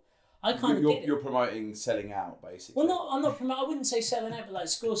do I kind of get it. You're promoting selling out, basically. Well, I'm not promoting. I wouldn't say selling out, but like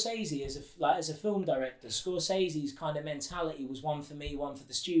Scorsese as a film director, Scorsese's kind of mentality was one for me, one for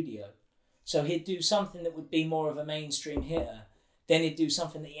the studio. So he'd do something that would be more of a mainstream hitter. Then he'd do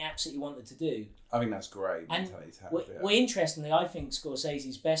something that he absolutely wanted to do. I think that's great. And interestingly, I think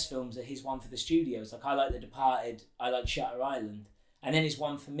Scorsese's best films are his one for the studios. Like I like The Departed, I like Shutter Island, and then his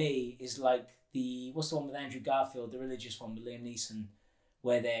one for me is like what's the one with Andrew Garfield, the religious one with Liam Neeson,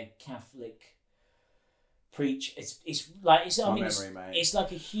 where they're Catholic preach. It's like it's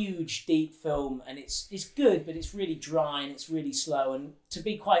like a huge deep film, and it's good, but it's really dry and it's really slow. And to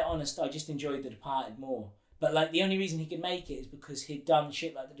be quite honest, I just enjoyed The Departed more. But like the only reason he could make it is because he'd done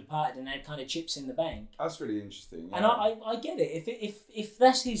shit like The Departed and had kind of chips in the bank. That's really interesting. Yeah. And I get it. If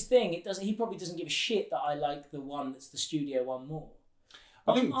that's his thing, it doesn't. He probably doesn't give a shit that I like the one that's the studio one more.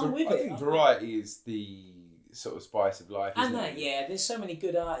 I think variety is the sort of spice of life. And isn't it? there's so many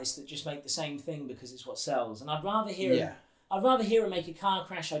good artists that just make the same thing because it's what sells. And I'd rather hear Yeah. I'd rather hear him make a car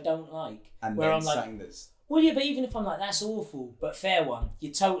crash I don't like, And where then I'm like, saying that's well, yeah, but even if I'm like, that's awful, but fair one,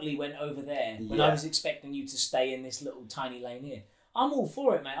 you totally went over there when I Yeah. was expecting you to stay in this little tiny lane here. I'm all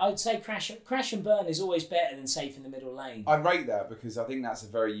for it, mate. I'd say crash and burn is always better than safe in the middle lane. I rate that because I think that's a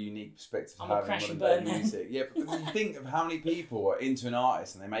very unique perspective to I'm a have crash in and modern burn day man. music. Yeah, but when you think of how many people are into an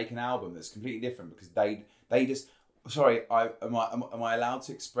artist and they make an album that's completely different because they just. Sorry, am I allowed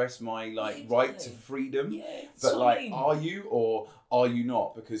to express my right to freedom? Yeah, that's But what I mean. are you or are you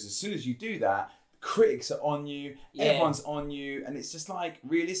not? Because as soon as you do that, critics are on you, everyone's on you, and it's just like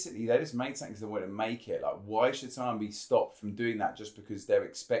realistically, they just made something because they want to make it. Like, why should someone be stopped from doing that just because they're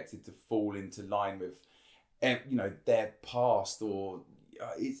expected to fall into line with, their past or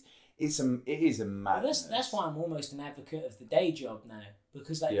it is a madness. Well, that's why I'm almost an advocate of the day job now.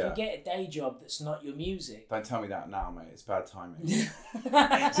 Because if you get a day job that's not your music... Don't tell me that now, mate. It's bad timing.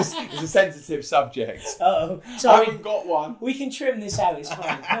 It's a sensitive subject. Uh-oh. I Sorry. haven't got one. We can trim this out, it's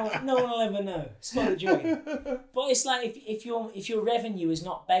fine. No one will ever know. It's got a joy. But it's like if your revenue is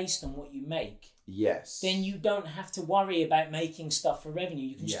not based on what you make, Yes. then you don't have to worry about making stuff for revenue.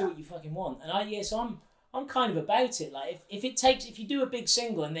 You can just do what you fucking want. And so I'm kind of about it. Like if you do a big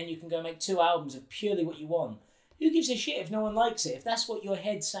single and then you can go make 2 albums of purely what you want, who gives a shit if no one likes it? If that's what your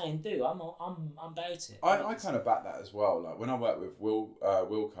head's saying, do. I'm about it. I kind of back that as well. Like when I worked with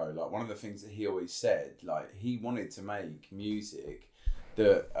Wilco, like one of the things that he always said, like he wanted to make music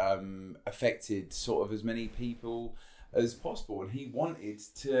that affected sort of as many people as possible, and he wanted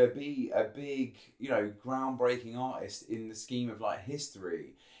to be a big, groundbreaking artist in the scheme of like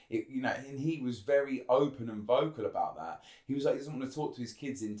history. And he was very open and vocal about that. He was like, he doesn't want to talk to his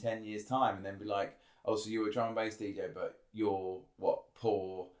kids in 10 years' time and then be like, oh, so you were a drum and bass DJ, but you're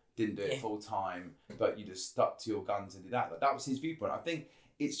poor, didn't do it full time, but you just stuck to your guns and did that. Like, that was his viewpoint. I think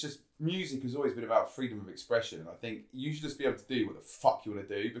it's just music has always been about freedom of expression. And I think you should just be able to do what the fuck you want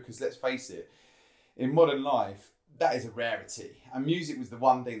to do, because let's face it, in modern life, that is a rarity. And music was the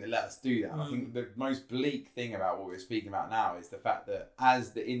one thing that let us do that. And I think the most bleak thing about what we're speaking about now is the fact that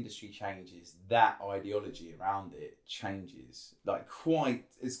as the industry changes, that ideology around it changes.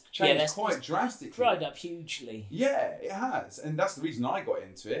 It's changed quite drastically. Dried up hugely. Yeah, it has. And that's the reason I got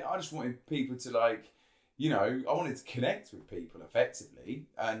into it. I just wanted people to I wanted to connect with people effectively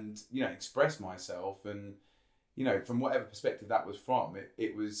and, express myself and, from whatever perspective that was from,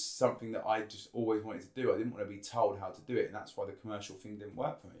 it was something that I just always wanted to do. I didn't want to be told how to do it, and that's why the commercial thing didn't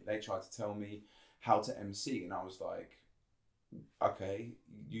work for me. They tried to tell me how to MC, and I was like, okay,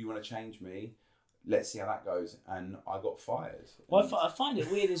 you want to change me? Let's see how that goes. And I got fired. Well, I find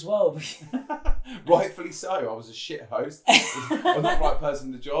it weird as well. Rightfully so. I was a shit host. I was not the right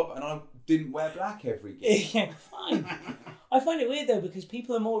person for the job, and I didn't wear black every gig. Yeah, fine. I find it weird though, because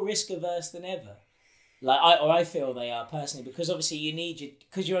people are more risk averse than ever. I feel they are personally, because obviously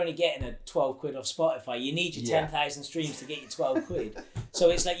because you're only getting a 12 quid off Spotify, you need your 10,000 streams to get your 12 quid.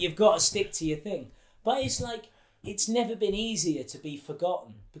 So it's like you've got to stick to your thing. But it's like, it's never been easier to be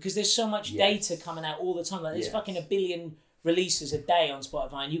forgotten, because there's so much data coming out all the time. Like there's fucking 1 billion releases a day on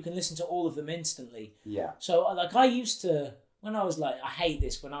Spotify, and you can listen to all of them instantly. Yeah. So I used to, when I was I hate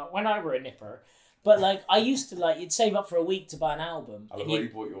this, when I were a nipper, but I used to you'd save up for a week to buy an album. I've already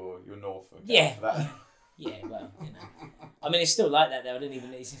bought your Norfolk. Yeah. For that. Yeah, well, I mean, it's still like that though.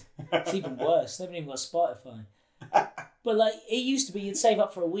 It's even worse. They haven't even got Spotify. But it used to be you'd save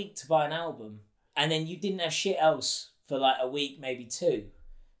up for a week to buy an album, and then you didn't have shit else for a week, maybe 2.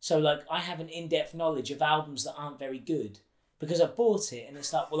 So I have an in-depth knowledge of albums that aren't very good because I bought it, and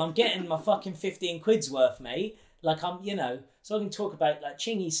it's well, I'm getting my fucking 15 quid's worth, mate. So I can talk about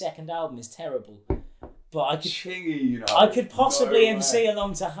Chingy's second album is terrible. But I could possibly MC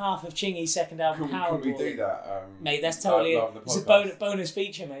along to half of Chingy's second album. Can we do that? Mate, that's totally it's a bonus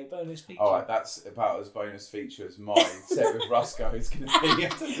feature, mate. Bonus feature. Alright, that's about as bonus feature as my set with Roscoe is going to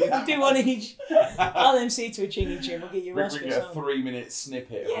be. We'll do one each. I'll MC to a Chingy tune. We'll get you Roscoe. We get a 3-minute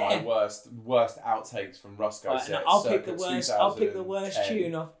snippet of my worst outtakes from Roscoe's set. I'll pick the worst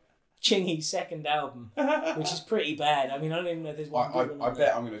tune off Chingy's second album, which is pretty bad. I mean, I don't even know if there's one. I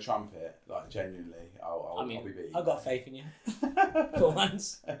bet I'm going to trump it, genuinely. I'll be beaten. I've got faith in you. For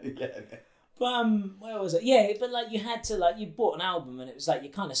once. Yeah. But where was it? Yeah, but you had to you bought an album, and it was you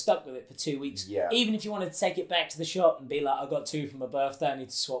kind of stuck with it for 2 weeks. Yeah. Even if you wanted to take it back to the shop and be I got 2 for my birthday, I need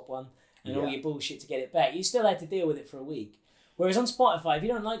to swap one. and all your bullshit to get it back. You still had to deal with it for a week. Whereas on Spotify, if you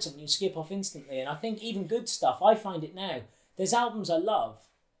don't like something, you skip off instantly. And I think even good stuff, I find it now. There's albums I love,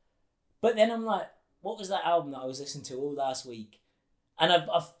 but then I'm like, what was that album that I was listening to all last week? And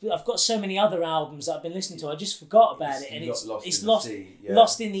I've got so many other albums that I've been listening to, I just forgot about it, and it's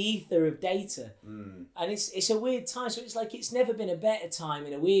lost in the ether of data. And it's a weird time. So it's like it's never been a better time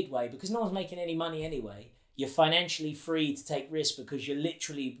in a weird way, because no one's making any money anyway. You're financially free to take risks because you're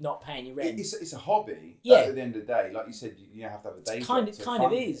literally not paying your rent. It's a hobby. Yeah. At the end of the day, like you said, you have to have a day job. It kind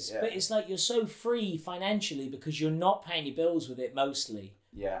of is, but it's like you're so free financially because you're not paying your bills with it mostly.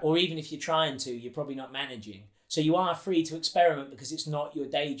 Yeah. Or even if you're trying to, you're probably not managing. So you are free to experiment because it's not your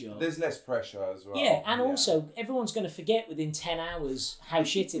day job. There's less pressure as well. Yeah, and also everyone's going to forget within 10 hours how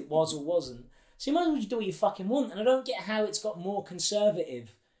shit it was or wasn't. So you might as well just do what you fucking want. And I don't get how it's got more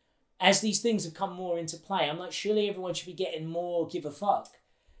conservative as these things have come more into play. I'm like, surely everyone should be getting more give a fuck.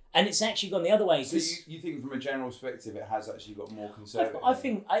 And it's actually gone the other way. So you think from a general perspective it has actually got more conservative? I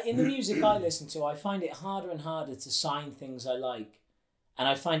think in the music I listen to, I find it harder and harder to sign things I like. And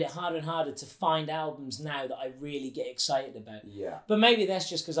I find it harder and harder to find albums now that I really get excited about. Yeah. But maybe that's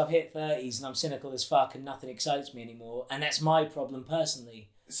just because I've hit 30s and I'm cynical as fuck and nothing excites me anymore. And that's my problem personally.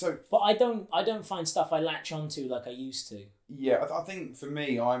 But I don't find stuff I latch onto like I used to. Yeah, I think for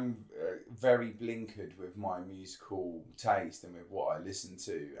me, I'm very blinkered with my musical taste and with what I listen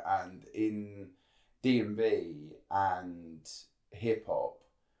to. And in D&B and hip hop,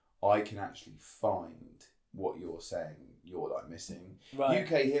 I can actually find what you're saying you're like missing. Right.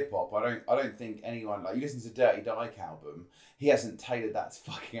 UK hip hop, I don't think anyone, like, you listen to Dirty Dyke album, he hasn't tailored that to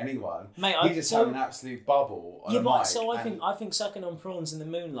fucking anyone. Mate, he just had an absolute bubble on a mic. So I think Sucking on Prawns in the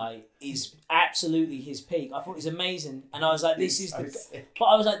Moonlight is absolutely his peak. I thought it was amazing, and I was like, this is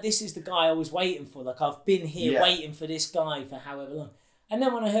the guy I was waiting for. Like, I've been here waiting for this guy for however long. And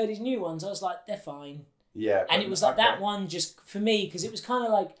then when I heard his new ones, I was like, they're fine. Yeah. And it was like that one just for me, because it was kind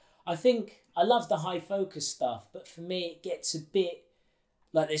of like, I think I love the high focus stuff, but for me it gets a bit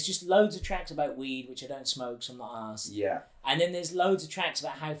like there's just loads of tracks about weed, which I don't smoke, so I'm not asked. Yeah. And then there's loads of tracks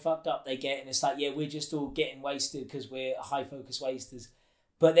about how fucked up they get, and it's like, yeah, we're just all getting wasted because we're high focus wasters.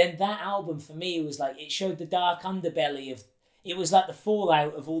 But then that album for me was like, it showed the dark underbelly of, it was like the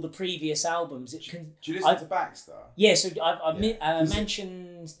fallout of all the previous albums. Do you listen to Baxter? Yeah, so I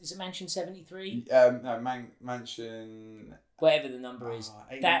mentioned, is it Mansion 73? No, Mansion... Whatever the number is.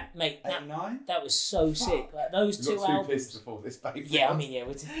 89? That was so sick. Like those two albums. Pissed before this baby. Yeah, I mean, yeah,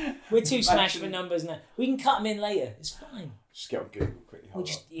 we're too smashed for numbers now. We can cut them in later. It's fine. Just get on Google quickly.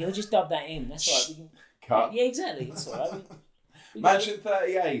 You'll just dub that in. That's all right. We can, cut. Yeah, exactly. It's all right. Mansion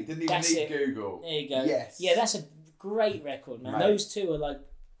 38. Didn't even need Google. There you go. Yes. Yeah, that's a great record, man. Mate. Those two are like,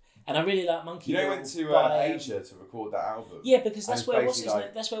 and I really like Monkey. You know, went to Asia to record that album. Yeah, because that's where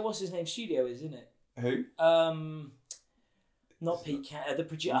what's his name studio is, isn't it? Who? Not Pete Cat, the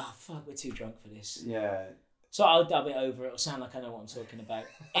producer. Oh, fuck, we're too drunk for this. Yeah. So I'll dub it over. It'll sound like I know what I'm talking about.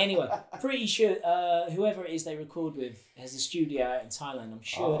 Anyway, pretty sure whoever it is they record with has a studio out in Thailand. I'm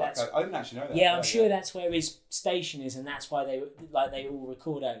sure that's... Okay. I didn't actually know that. Yeah, I'm sure that's where his station is, and that's why they all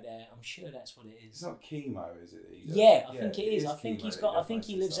record out there. I'm sure that's what it is. It's not chemo, is it? Yeah, I think it is. I think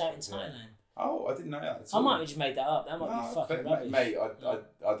he lives out in Thailand. Oh, I didn't know that. I might have just made that up. That might be fucking rubbish. Mate,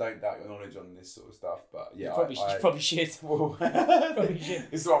 I don't doubt your knowledge on this sort of stuff, but yeah, you probably should. Probably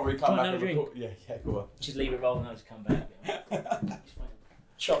should. This is what we come back and record. Yeah, go on. Just leave it rolling. I'll just come back.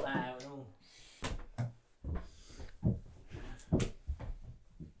 Chop that out and all.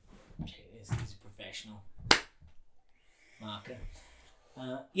 This is professional. Marker.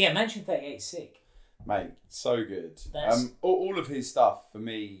 Yeah, Mansion 38 is sick. Mate, so good. All of his stuff for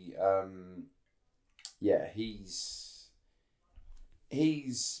me, yeah, he's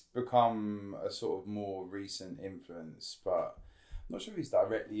become a sort of more recent influence, but I'm not sure if he's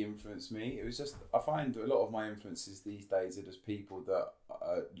directly influenced me. It was just, I find a lot of my influences these days are just people that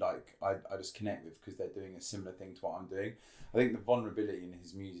I just connect with because they're doing a similar thing to what I'm doing. I think the vulnerability in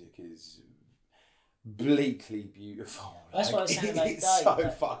his music is bleakly beautiful. That's what I was saying about it's so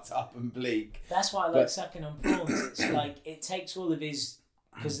fucked up and bleak. That's why I like Sucking on Prawns. It's like it takes all of his,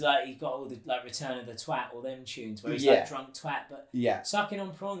 because like he's got all the like Return of the Twat, all them tunes where he's like drunk twat, but Sucking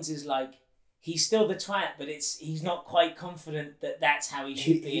on Prawns is like he's still the twat, but he's not quite confident that that's how he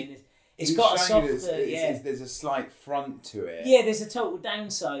should be. And it's got a softer, there's a slight front to it. Yeah, there's a total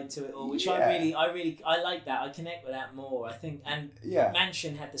downside to it all, which I like that. I connect with that more, I think. And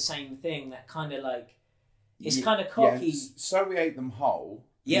Mansion had the same thing, that kind of like, it's kind of cocky. Yeah, So We Ate Them Whole.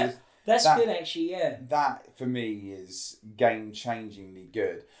 Yeah, that's good actually, yeah. That, for me, is game-changingly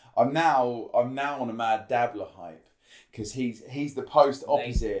good. I'm now on a Mad Dabbler hype, because he's the post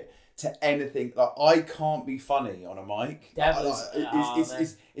opposite to anything. Like, I can't be funny on a mic.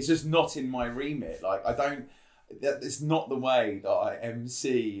 It's just not in my remit. Like, I don't. It's not the way that I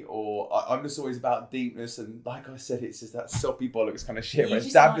MC, or I'm just always about deepness, and like I said, it's just that soppy bollocks kind of shit. Where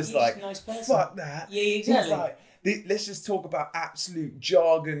Dab is like, nice fuck that. Yeah, exactly. He's like, let's just talk about absolute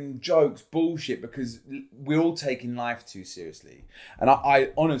jargon, jokes, bullshit, because we're all taking life too seriously. And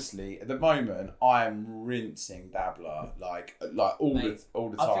I honestly, at the moment, I am rinsing Dabbler like all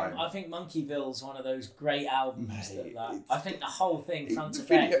the time. I think Monkeyville's one of those great albums. Mate, I think the whole thing, front to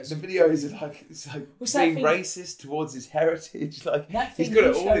video, back. the videos are like, it's like being racist towards his heritage. Like, he's got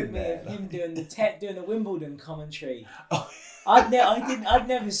it all in there. Of him doing the Wimbledon commentary. I'd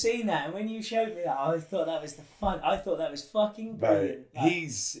never seen that, and when you showed me that, I thought that was fucking brilliant. Like,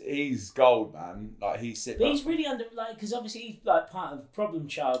 he's gold, man. Like, he's really under, like, because obviously he's like part of Problem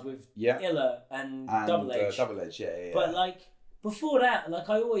Child with Illa and Double Edge. Double Edge, yeah. But like before that, like,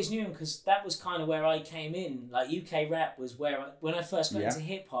 I always knew him because that was kind of where I came in. Like, UK rap was where when I first got into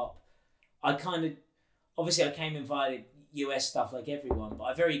hip hop, I kind of obviously I came in via US stuff like everyone, but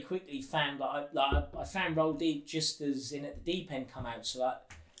I very quickly found I found Roll Deep just as In at the Deep End come out. So like,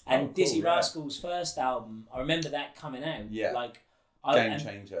 and Dizzy Rascal's first album, I remember that coming out. Yeah. Like, Game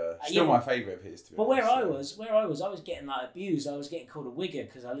Changer. Still my favourite of his, to be but honest. I was getting like abused. I was getting called a wigger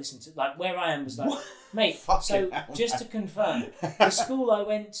because I listened to, like, where I am was like, What? mate. So just to confirm, the school I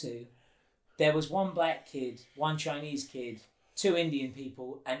went to, there was one black kid, one Chinese kid, 2 Indian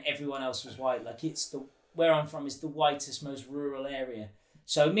people, and everyone else was white. Like, where I'm from is the whitest, most rural area.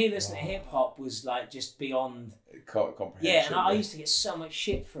 So me listening to hip hop was like just beyond comprehension. Yeah, and I used to get so much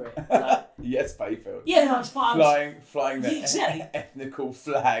shit for it. Like, yes, Bayfield. Yeah, no, it's fine. Flying the ethnical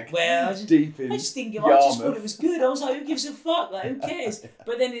flag. Well, I just didn't give. I just thought it was good. I was like, who gives a fuck? Like, who cares?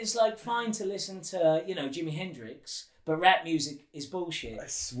 But then it's like fine to listen to, you know, Jimi Hendrix, but rap music is bullshit.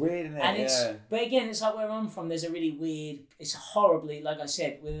 It's weird, isn't it? And but again, it's like where I'm from. There's a really weird. It's horribly, like I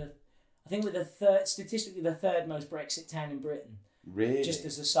said, statistically the third most Brexit town in Britain. Really? Just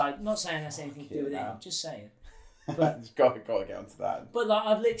as a side, not saying that's anything to do with it. Just saying. But got to get onto that. But like,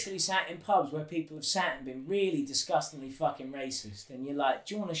 I've literally sat in pubs where people have sat and been really disgustingly fucking racist, and you're like,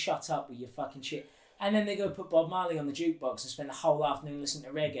 do you want to shut up with your fucking shit? And then they go put Bob Marley on the jukebox and spend the whole afternoon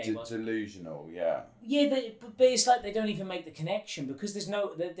listening to reggae. Delusional, yeah. Yeah, but it's like they don't even make the connection because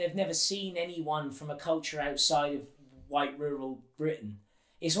they've never seen anyone from a culture outside of white rural Britain.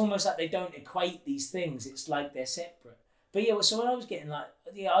 It's almost like they don't equate these things. It's like they're separate. But yeah, so when I was getting like,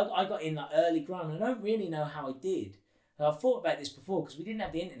 I got in like early grime, and I don't really know how I did. And I've thought about this before because we didn't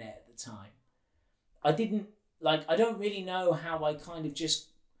have the internet at the time. I don't really know how I kind of just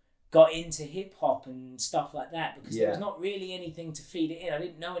got into hip hop and stuff like that because there was not really anything to feed it in. I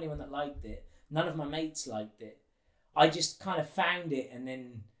didn't know anyone that liked it. None of my mates liked it. I just kind of found it, and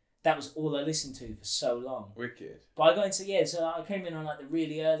then that was all I listened to for so long. Wicked. But I got into, so I came in on like the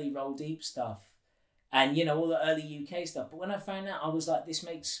really early Roll Deep stuff. And, you know, all the early UK stuff. But when I found out, I was like, this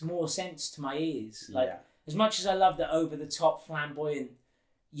makes more sense to my ears. Like, as much as I love the over-the-top, flamboyant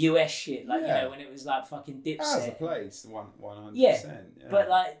US shit, like, you know, when it was like fucking Dipset. That has a place, 100%. Yeah, but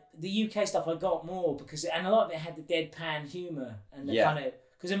like, the UK stuff I got more because, and a lot of it had the deadpan humour and the kind of,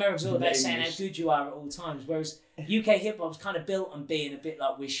 because America's all about saying how good you are at all times, whereas UK hip hop's kind of built on being a bit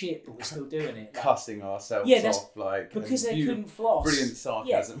like we're shit, but we're still doing it. Like, cussing ourselves off, like, because they couldn't floss. Brilliant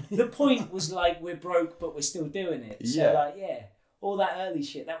sarcasm. Yeah, the point was like we're broke, but we're still doing it. So like, all that early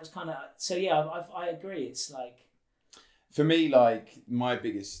shit. That was kind of I agree. It's like, for me, like, my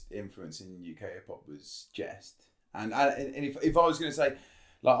biggest influence in UK hip hop was Jest, and if I was going to say.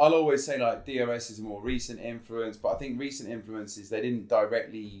 Like, I'll always say, like, DOS is a more recent influence, but I think recent influences, they didn't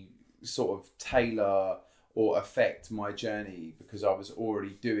directly sort of tailor or affect my journey because I was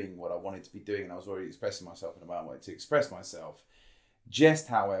already doing what I wanted to be doing and I was already expressing myself in the way I wanted to express myself. Just,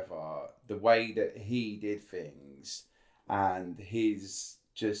 however, the way that he did things and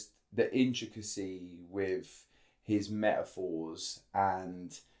just the intricacy with his metaphors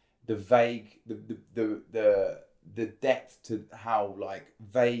and the vague, the depth to how like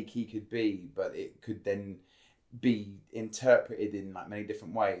vague he could be, but it could then be interpreted in like many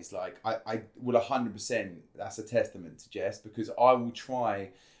different ways. Like I will 100%, that's a testament to Jess, because I will try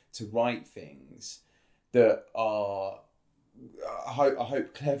to write things that are I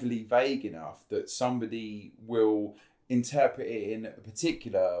hope cleverly vague enough that somebody will interpret it in a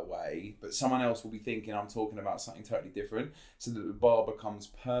particular way, but someone else will be thinking I'm talking about something totally different, so that the bar becomes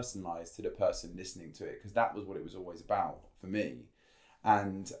personalised to the person listening to it, because that was what it was always about for me.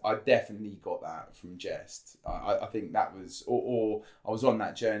 And I definitely got that from Jest. I think that was, or I was on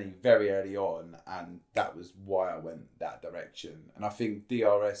that journey very early on, and that was why I went that direction. And I think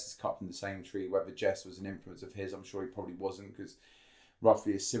DRS is cut from the same tree. Whether Jest was an influence of his, I'm sure he probably wasn't, because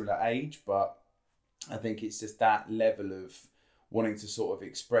roughly a similar age. But I think it's just that level of wanting to sort of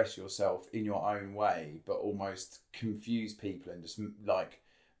express yourself in your own way, but almost confuse people and just like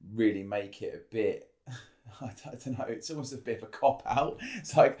really make it a bit, I don't know, it's almost a bit of a cop-out.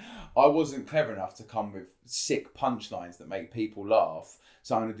 It's like, I wasn't clever enough to come with sick punchlines that make people laugh,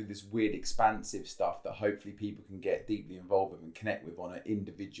 so I'm going to do this weird expansive stuff that hopefully people can get deeply involved with and connect with on an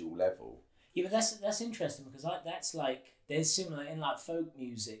individual level. Yeah, but that's interesting, because that's like, there's similar in like folk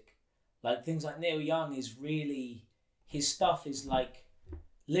music. Like things like Neil Young is really, his stuff is like,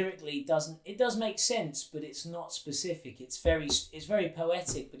 lyrically it does make sense, but it's not specific. It's very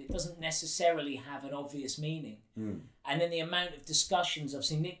poetic, but it doesn't necessarily have an obvious meaning. And then the amount of discussions I've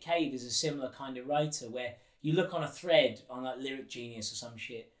seen, Nick Cave is a similar kind of writer, where you look on a thread on like Lyric Genius or some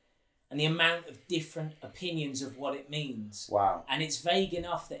shit, and the amount of different opinions of what it means. Wow. And it's vague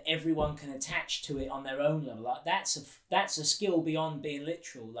enough that everyone can attach to it on their own level. Like that's a skill beyond being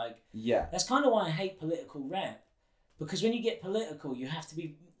literal. Like, yeah, that's kind of why I hate political rap. Because when you get political, you have to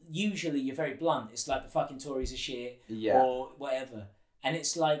be, usually you're very blunt. It's like the fucking Tories are shit, or whatever. And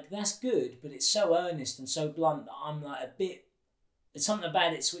it's like, that's good, but it's so earnest and so blunt that I'm like it's something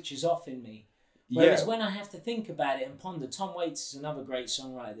about it switches off in me. Whereas when I have to think about it and ponder, Tom Waits is another great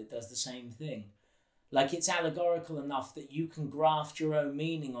songwriter that does the same thing. Like, it's allegorical enough that you can graft your own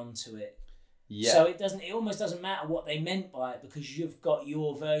meaning onto it. Yeah. So it almost doesn't matter what they meant by it, because you've got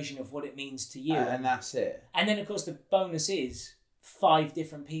your version of what it means to you. And that's it. And then, of course, the bonus is 5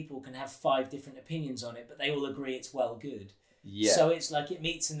 different people can have 5 different opinions on it, but they all agree it's well good. Yeah. So it's like it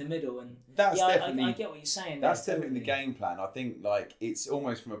meets in the middle, and that's definitely, I get what you're saying. That's definitely the game plan. I think like it's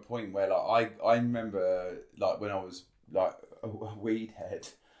almost from a point where like I remember like when I was like a weed head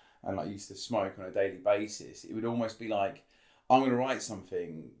and like used to smoke on a daily basis, it would almost be like, I'm going to write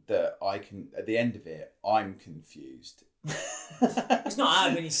something that I can, at the end of it, I'm confused. It's not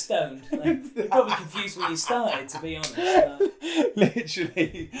hard when you're stoned. Like, you're probably confused when you started, to be honest. Like.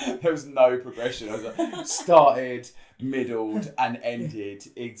 Literally, there was no progression. I was like, started, middled, and ended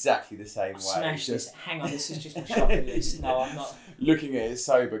exactly the same way. Smash this. Hang on, this is just my shopping list. No, I'm not. Looking at it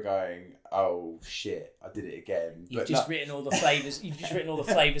sober, going, oh shit, I did it again. You've just written all the flavours. You've just written all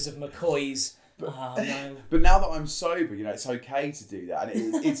the flavours of McCoy's. No. But now that I'm sober, you know, it's okay to do that,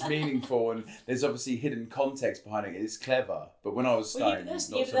 and it's meaningful, and there's obviously hidden context behind it. It's clever. But when I was stoned, that's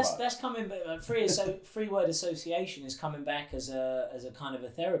coming. But free word association is coming back as a kind of a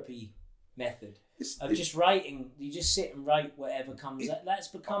therapy method of just writing. You just sit and write whatever comes. That's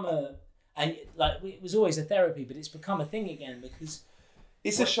become and like it was always a therapy, but it's become a thing again because.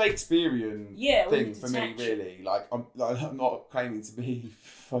 It's a Shakespearean thing for me, really. Like I'm not claiming to be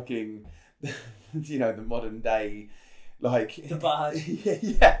fucking. You know, the modern day, like the bard.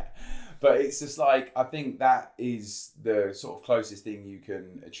 Yeah, but it's just like I think that is the sort of closest thing you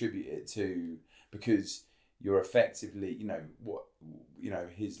can attribute it to, because you're effectively,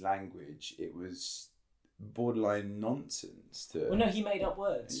 his language, it was borderline nonsense to. Well, no, he made up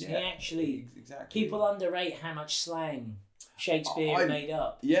words. Yeah, he actually exactly. People underrate how much slang Shakespeare made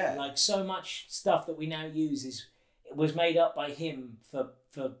up. Yeah, like so much stuff that we now use was made up by him for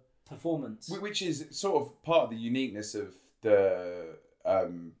performance, which is sort of part of the uniqueness of the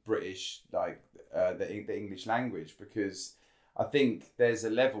British, like the English language, because I think there's a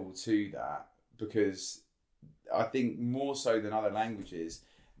level to that, because I think more so than other languages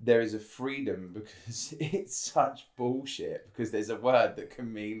there is a freedom, because it's such bullshit, because there's a word that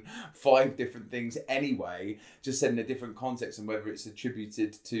can mean 5 different things anyway, just said in a different context, and whether it's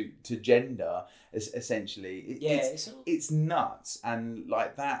attributed to gender essentially it's nuts. And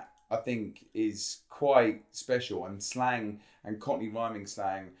like that I think is quite special, and slang and Cockney rhyming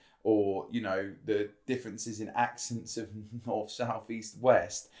slang, or you know the differences in accents of north, south, east,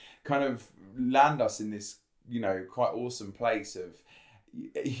 west, kind of land us in this quite awesome place of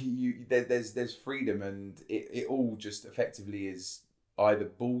there's freedom, and it all just effectively is either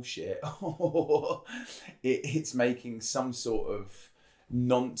bullshit or it's making some sort of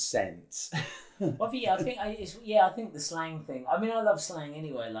nonsense. Well, yeah, I think the slang thing. I mean, I love slang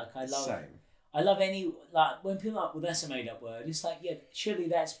anyway. Like, I love any, like when people are like, well, that's a made up word. It's like, yeah, surely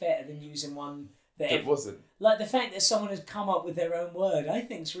that's better than using one that wasn't. Like the fact that someone has come up with their own word, I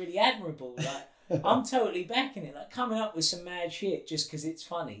think is really admirable. Like, I'm totally backing it. Like coming up with some mad shit just because it's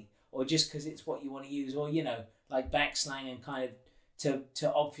funny, or just because it's what you want to use, or like backslang and kind of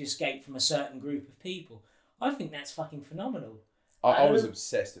to obfuscate from a certain group of people. I think that's fucking phenomenal. I was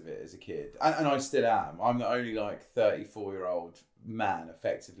obsessed with it as a kid, and I still am. I'm the only like 34-year-old man,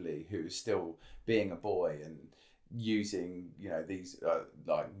 effectively, who is still being a boy and using, you know, these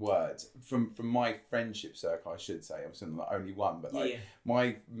like words from my friendship circle. I should say, I'm not the only one, but like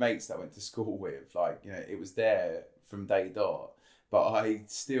my mates that I went to school with, like, you know, it was there from day dot. But I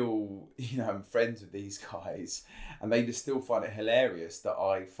still, you know, I'm friends with these guys, and they just still find it hilarious that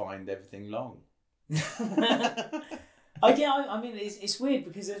I find everything long. I mean, it's weird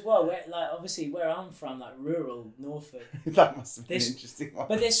because as well, like obviously where I'm from, like rural Norfolk. That must have been an interesting one.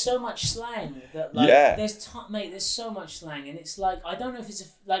 But there's so much slang that like there's so much slang, and it's like I don't know if it's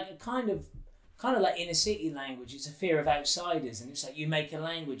a kind of like inner city language. It's a fear of outsiders, and it's like you make a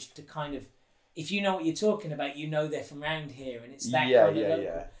language to kind of, if you know what you're talking about, you know they're from around here, and it's that kind of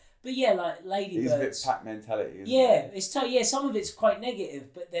local. But yeah, like ladybirds. It's a bit pack mentality, isn't it? It's some of it's quite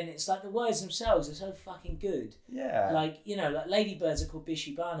negative, but then it's like the words themselves are so fucking good. Yeah. Like, you know, like ladybirds are called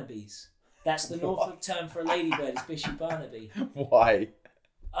Bishy Barnabys. That's the Norfolk term for a ladybird, is Bishy Barnaby. Why?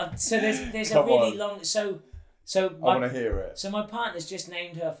 So there's a really long... So I want to hear it. So my partner's just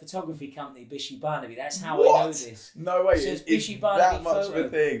named her photography company Bishy Barnaby. That's how I know this. No way. So it's Bishy Barnaby that much photo. Of a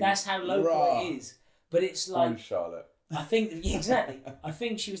thing. That's how local it is. But it's like... Charlotte. I think exactly. I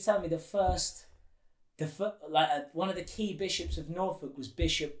think she was telling me one of the key bishops of Norfolk was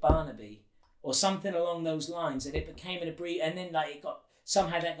Bishop Barnaby, or something along those lines, and it became an and then like it got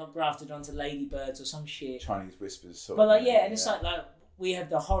somehow that got grafted onto ladybirds or some shit. Chinese whispers, sort but of. Like and it's like we have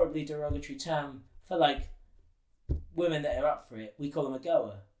the horribly derogatory term for like women that are up for it. We call them a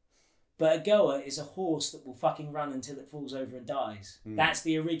goer. But a goer is a horse that will fucking run until it falls over and dies. That's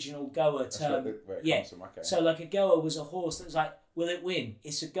the original goer term. Where it comes from, okay. So like a goer was a horse that was like, will it win?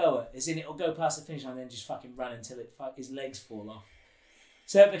 It's a goer. As in it'll go past the finish line and then just fucking run until his legs fall off.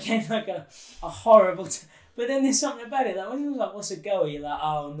 So it became like a horrible... But then there's something about it. Like when you're like, what's a goer? You're like,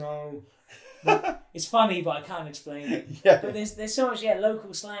 oh no. But it's funny, but I can't explain it. Yeah. But there's so much,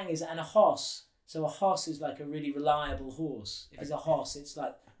 local slang is... And a hoss. So a hoss is like a really reliable horse. If it's a hoss, it's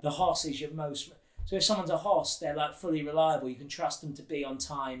like... The hoss is your most... So if someone's a hoss, they're like fully reliable. You can trust them to be on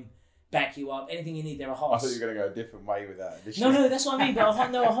time, back you up. Anything you need, they're a hoss. I thought you were going to go a different way with that. No, that's what I mean. But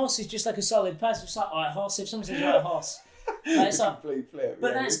a hoss is just like a solid person. It's like, all right, hoss. If someone says you're a hoss... Like, it's like, complete flip.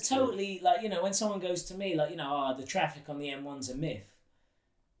 But that's totally like, you know, when someone goes to me like, you know, the traffic on the M1's a myth,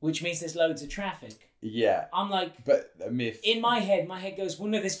 which means there's loads of traffic. Yeah. I'm like... But a myth... In my head goes, well,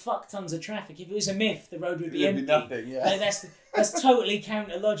 no, there's fuck tons of traffic. If it was a myth, the road would be empty. Nothing, yeah. Like, that's totally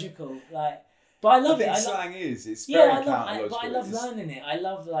counter-logical. Like, but I love it. Slang is. It's very counter-logical. But I love learning it. I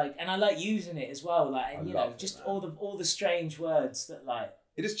love, like... And I like using it as well. Like, and, you know, just all the strange words that, like...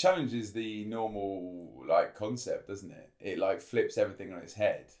 It just challenges the normal, like, concept, doesn't it? It, like, flips everything on its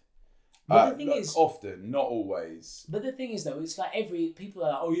head. But the thing is, often, not always. But the thing is, though, it's like people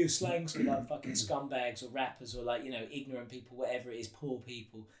are like, oh, yeah, slang's for like fucking scumbags or rappers or like, you know, ignorant people, whatever it is, poor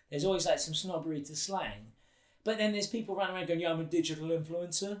people. There's always like some snobbery to slang. But then there's people running around going, yeah, I'm a digital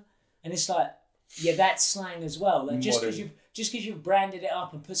influencer. And it's like, yeah, that's slang as well. Like just because you've branded it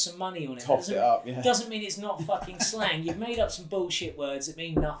up and put some money on it, doesn't mean it's not fucking slang. You've made up some bullshit words that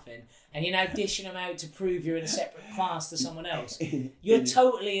mean nothing, and you're now dishing them out to prove you're in a separate class to someone else. You're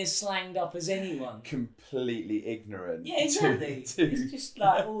totally as slanged up as anyone. Completely ignorant. Yeah, exactly. It's just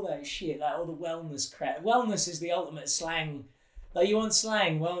like all that shit, like all the wellness crap. Wellness is the ultimate slang. Like you want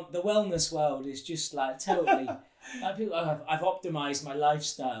slang, well, the wellness world is just like totally... Like people, I've optimised my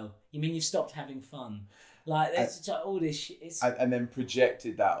lifestyle. You mean you've stopped having fun? Like that's all this shit. And then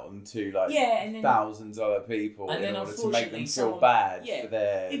projected that onto like thousands of other people in order to make them feel bad for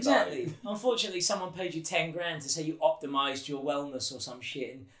their... Exactly. Like... Unfortunately, someone paid you 10 grand to say you optimised your wellness or some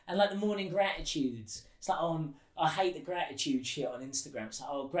shit. And like the morning gratitudes. It's like, I hate the gratitude shit on Instagram. It's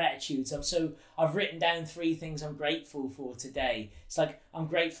like, gratitudes. I've written down 3 things I'm grateful for today. It's like, I'm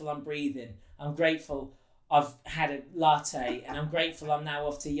grateful I'm breathing. I'm grateful I've had a latte, and I'm grateful I'm now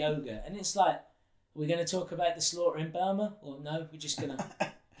off to yoga. And it's like, we're going to talk about the slaughter in Burma, or no? We're just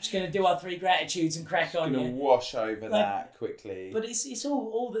gonna do our 3 gratitudes and crack on. Gonna wash over that quickly. But it's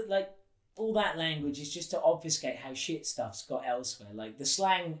all that, like, all that language is just to obfuscate how shit stuff's got elsewhere. Like the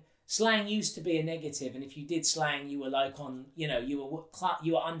slang used to be a negative, and if you did slang, you were like on, you know, you were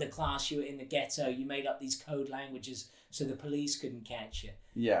underclass, you were in the ghetto, you made up these code languages so the police couldn't catch you.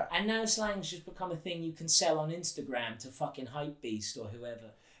 Yeah. And now slang's just become a thing you can sell on Instagram to fucking Hypebeast or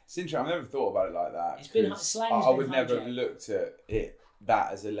whoever. It's interesting. I've never thought about it like that. It's been slang. I would never have looked at it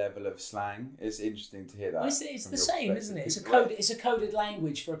that as a level of slang. It's interesting to hear that. Well, it's from the your same, perspective. isn't it? It's a Well, code. It's a coded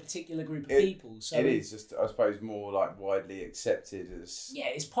language for a particular group of people. So it is just, I suppose, more like widely accepted as. Yeah,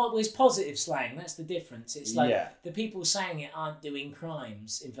 it's positive slang. That's the difference. It's like Yeah. the people saying it aren't doing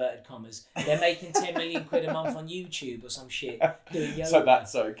crimes, inverted commas. They're making 10 million quid a month on YouTube or some shit doing yoga. So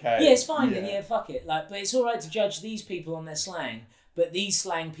that's okay. Yeah, it's fine. Then yeah, fuck it. Like, but it's all right to judge these people on their slang. But these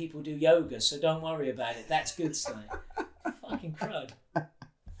slang people do yoga, so don't worry about it. That's good slang. Fucking crud.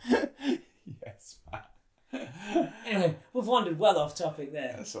 Yes, man. Anyway, we've wandered well off topic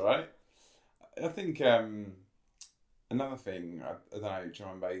there. That's all right. I think another thing, I don't know,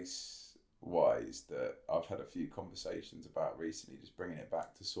 drum and bass wise, that I've had a few conversations about recently, just bringing it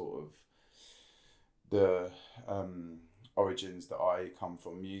back to sort of the origins that I come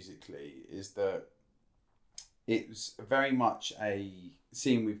from musically, is that it's very much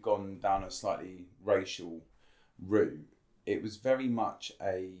seeing we've gone down a slightly racial route, it was very much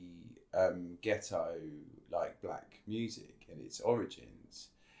a ghetto, like, black music in its origins.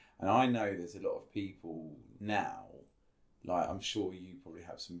 And I know there's a lot of people now, like, I'm sure you probably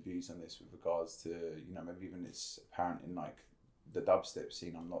have some views on this with regards to, you know, maybe even it's apparent in, like, the dubstep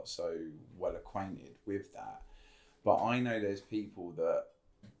scene. I'm not so well acquainted with that. But I know there's people that,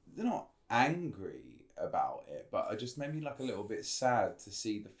 they're not angry about it, but are just maybe, like, a little bit sad to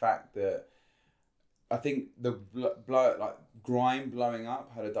see the fact that I think the like grime blowing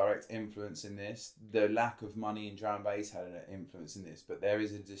up had a direct influence in this. The lack of money in drum and bass had an influence in this, but there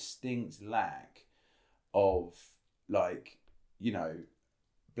is a distinct lack of, like, you know,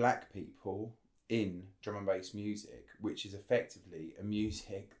 black people in drum and bass music, which is effectively a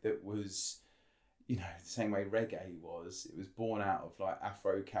music that was, you know, the same way reggae was. It was born out of, like,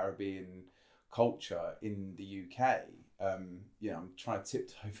 Afro-Caribbean culture in the UK. You know, I'm trying to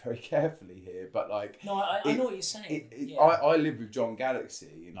tiptoe very carefully here, but, like, No, I know what you're saying. Yeah. I live with John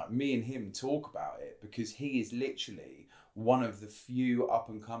Galaxy, and, like, me and him talk about it because he is literally one of the few up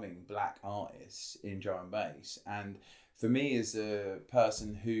and coming black artists in drum and bass. And for me, as a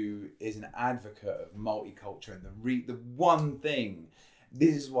person who is an advocate of multicultural, and the one thing,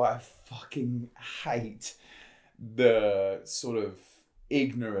 this is why I fucking hate the sort of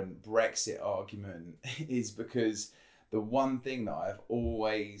ignorant Brexit argument, is because the one thing that I've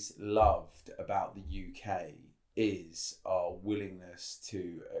always loved about the UK is our willingness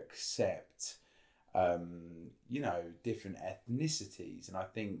to accept, you know, different ethnicities. And I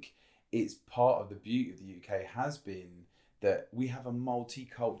think it's part of the beauty of the UK has been that we have a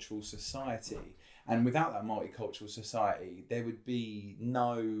multicultural society. And without that multicultural society, there'd be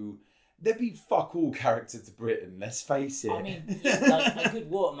fuck all character to Britain, let's face it. I mean, like, a good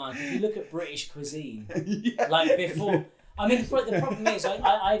watermark, if you look at British cuisine, Yeah. like before, I mean, the problem is,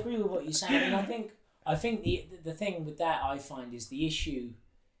 I agree with what you're saying. I mean, I think the thing with that I find is the issue,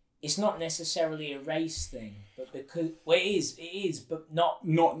 it's not necessarily a race thing, but because, well, it is, but not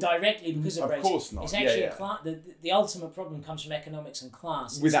directly because of race. Of course not. It's actually yeah. the ultimate problem comes from economics and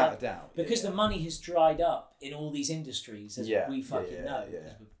class. It's Without like, a doubt. because the money has dried up in all these industries, as we fucking know, yeah.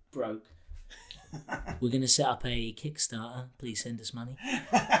 because we're broke. We're going to set up a Kickstarter. Please send us money.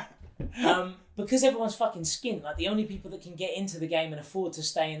 Because everyone's fucking skint. Like, the only people that can get into the game and afford to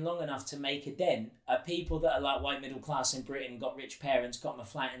stay in long enough to make a dent are people that are, like, white middle class in Britain, got rich parents, got them a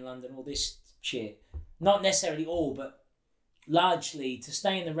flat in London, all this shit. Not necessarily all, but largely, to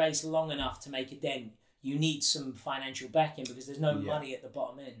stay in the race long enough to make a dent, you need some financial backing because there's no money at the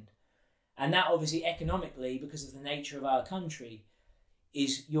bottom end. And that, obviously, economically, because of the nature of our country,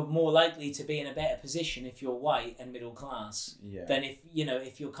 is you're more likely to be in a better position if you're white and middle class than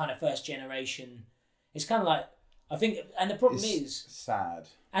if you're kind of first generation. It's kind of like, I think, and the problem is sad.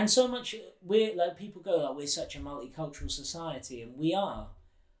 And so much, we're like, people go like, we're such a multicultural society, and we are,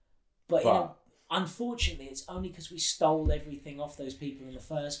 but you know, unfortunately, it's only because we stole everything off those people in the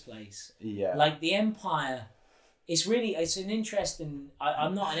first place. Yeah, like the empire. It's an interesting.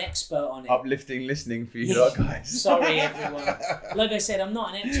 I'm not an expert on it. Uplifting listening for you, guys. Sorry, everyone. Like I said, I'm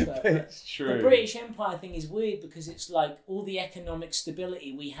not an expert. But it's true. The British Empire thing is weird because it's like all the economic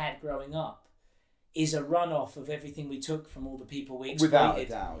stability we had growing up is a runoff of everything we took from all the people we exploited. Without a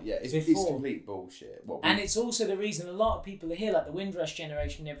doubt, yeah. It's complete bullshit. And it's also the reason a lot of people are here, like the Windrush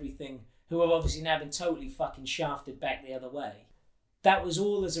generation and everything, who have obviously now been totally fucking shafted back the other way. That was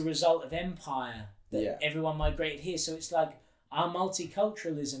all as a result of empire. That everyone migrated here. So it's like our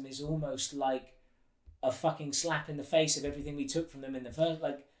multiculturalism is almost like a fucking slap in the face of everything we took from them in the first.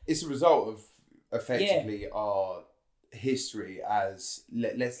 Like, it's a result of effectively our history as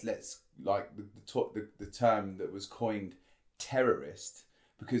let's like the term that was coined terrorist,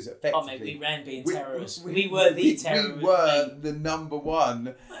 because effectively... Oh, mate, we ran being terrorists. We were the terrorists. We were the number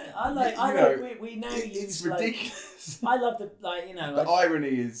one. We now it's use ridiculous. I love the the irony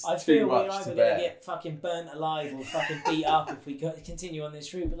is I too feel much we're either to going bear. to get fucking burnt alive or fucking beat up if we continue on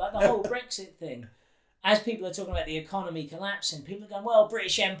this route. But like the whole Brexit thing, as people are talking about the economy collapsing, people are going, well,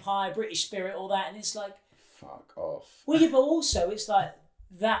 British Empire, British spirit, all that, and it's like, fuck off. well, yeah, but also it's like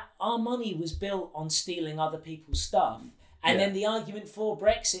that our money was built on stealing other people's stuff, and then the argument for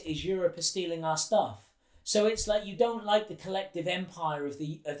Brexit is Europe is stealing our stuff. So it's like you don't like the collective empire of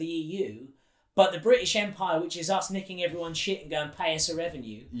the EU. But the British Empire, which is us nicking everyone's shit and going pay us a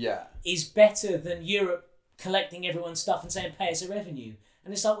revenue, is better than Europe collecting everyone's stuff and saying pay us a revenue.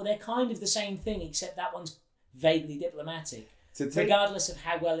 And it's like, well, they're kind of the same thing, except that one's vaguely diplomatic, regardless of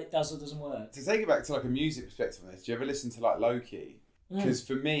how well it does or doesn't work. To take it back to like a music perspective on this, do you ever listen to like Loki? Because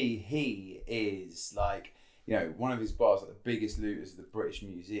for me, he is like, one of his bars, like the biggest looters of the British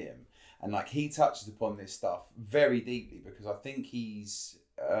Museum. And like he touches upon this stuff very deeply because I think he's...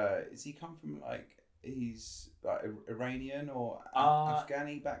 is he come from like he's like Iranian or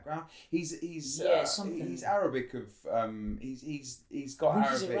Afghani background? He's Arabic of he's got I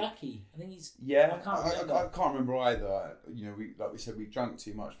think Arabic. He's Iraqi. I think he's I can't remember either. We said we drank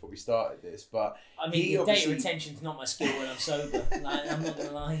too much before we started this, but I mean data retention's not my skill when I'm sober. Like, I'm not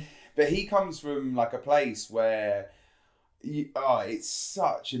gonna lie. But he comes from like a place where. It's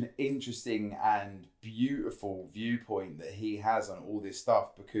such an interesting and beautiful viewpoint that he has on all this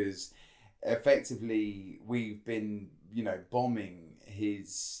stuff because effectively we've been, bombing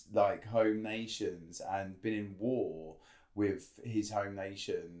his like home nations and been in war with his home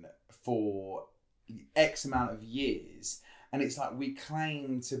nation for X amount of years. And it's like we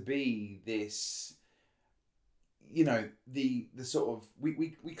claim to be this, the sort of,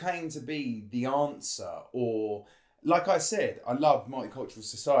 we claim to be the answer or... Like I said, I love multicultural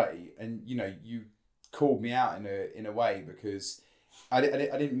society, and you called me out in a way because I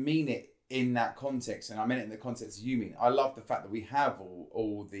didn't mean it in that context, and I meant it in the context you mean. I love the fact that we have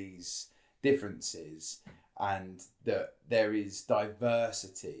all these differences and that there is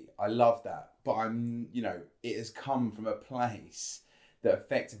diversity. I love that, but it has come from a place that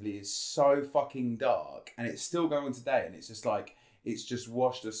effectively is so fucking dark, and it's still going on today, and it's just like it's just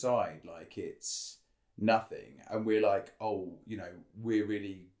washed aside like it's nothing, and we're like, we're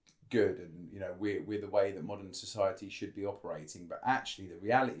really good, and we're the way that modern society should be operating. But actually the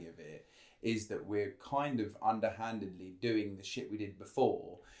reality of it is that we're kind of underhandedly doing the shit we did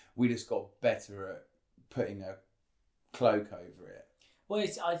before. We just got better at putting a cloak over it. Well,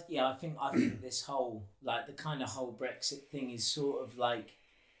 I think this whole like the kind of whole Brexit thing is sort of like,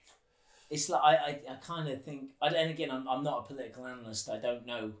 it's like I kind of think, and again, I'm not a political analyst. I don't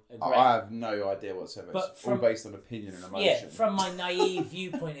know. I have no idea whatsoever. But it's all based on opinion and emotion. Yeah, from my naive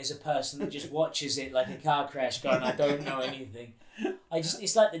viewpoint as a person that just watches it like a car crash, going, I don't know anything.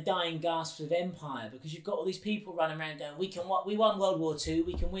 It's like the dying gasps of empire, because you've got all these people running around going, we won World War II,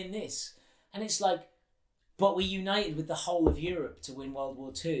 we can win this, and it's like, but we united with the whole of Europe to win World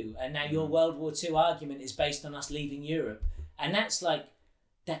War II, and now your World War II argument is based on us leaving Europe, and that's like.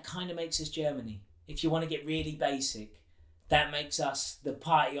 That kind of makes us Germany. If you want to get really basic, that makes us the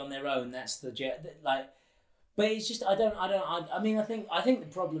party on their own. That's the like. But it's just I think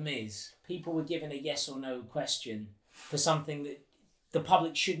the problem is people were given a yes or no question for something that the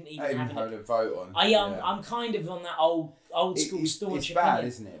public shouldn't even have a vote on. I'm kind of on that old school staunch opinion. It's bad, opinion.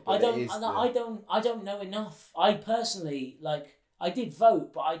 Isn't it? But I don't know enough. I personally I did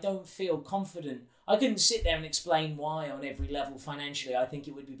vote, but I don't feel confident. I couldn't sit there and explain why on every level financially I think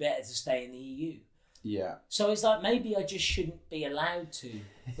it would be better to stay in the EU. Yeah. So it's like maybe I just shouldn't be allowed to.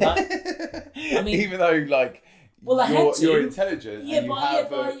 Like, I mean, even though you're intelligent and you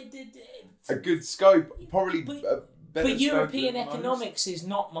have a good scope, probably better. But European economics is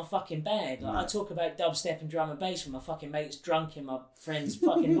not my fucking bag. Like I talk about dubstep and drum and bass when my fucking mate's drunk in my friend's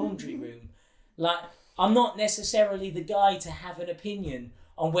fucking laundry room. Like I'm not necessarily the guy to have an opinion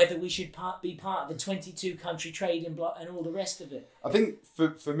on whether we should be part of the 22 country trading bloc and all the rest of it. I think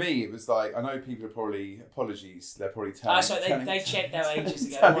for me it was like, I know people are probably, they're probably telling... they checked out ages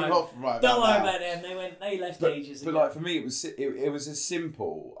ago. Don't worry about them. They left ages ago. But like for me it was as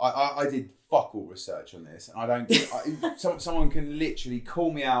simple. I did fuck all research on this, and I don't... someone can literally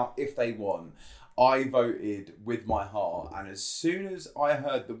call me out if they want. I voted with my heart, and as soon as I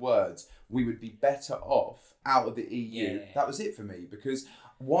heard the words, we would be better off out of the EU, that was it for me, because...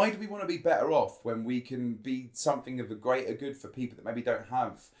 Why do we want to be better off when we can be something of a greater good for people that maybe don't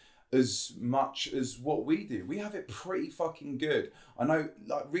have as much as what we do? We have it pretty fucking good. I know,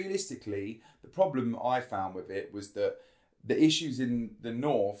 like, realistically, the problem I found with it was that the issues in the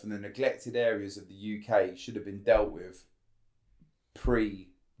north and the neglected areas of the UK should have been dealt with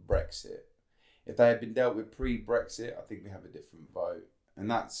pre-Brexit. If they had been dealt with pre-Brexit, I think we have a different vote. And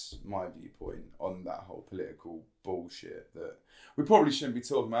that's my viewpoint on that whole political bullshit that we probably shouldn't be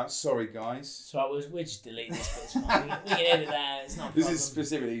talking about. Sorry, guys. So we'll just delete this bit. It's fine. We can edit that. It's not a This problem. is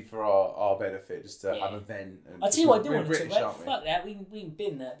specifically for our benefit, just to have a vent. I'll tell you what I do we're want to talk British, about. aren't we? Fuck that. We can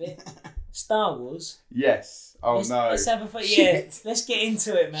bin that bit. Star Wars. Yes. Oh, no. Let's have a fun. Shit. Yeah, let's get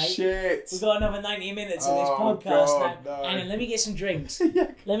into it, mate. Shit. We've got another 90 minutes of this Oh, podcast God, now. no. Hang on, let me get some drinks.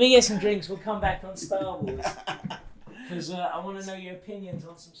 Yeah. Let me get some drinks. We'll come back on Star Wars. Because I want to know your opinions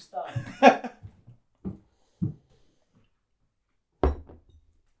on some stuff.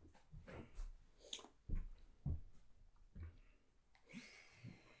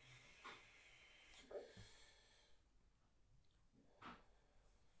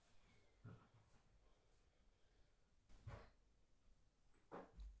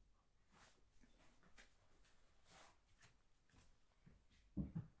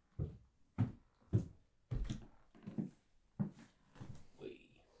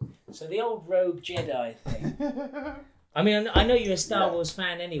 So the old Rogue Jedi thing. I mean, I know you're a Star Wars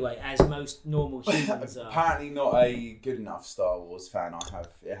fan anyway, as most normal humans are. Apparently not a good enough Star Wars fan.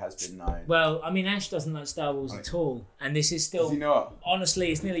 It has been known. Well, I mean, Ash doesn't like Star Wars at all, and this is still. Does he not?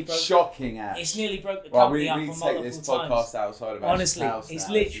 Honestly, it's nearly broke. Shocking, Ash. It's nearly broke the Well, company we up need on to take multiple this times. podcast outside of Honestly, Ash's house it's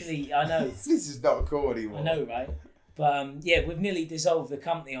now. literally. I know. This is not cool anymore. I know, right? But yeah, we've nearly dissolved the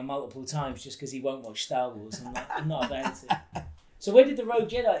company on multiple times just because he won't watch Star Wars. I'm not about it. So where did the Rogue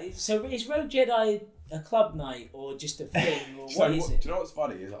Jedi? So is Rogue Jedi a club night or just a thing, or what is it? Do you know what's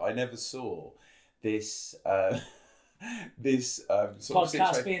funny is I never saw this this sort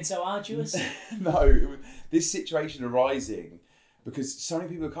Podcast of being so arduous. this situation arising because so many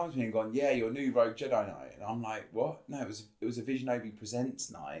people have come to me and gone, yeah, your new Rogue Jedi night, and I'm like, what? No, it was a Visionobi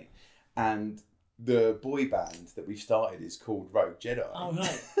Presents night, and the boy band that we've started is called Rogue Jedi. Oh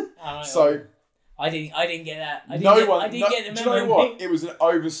right. All right. So. I didn't get that. I didn't get the do memo. you know what? It was an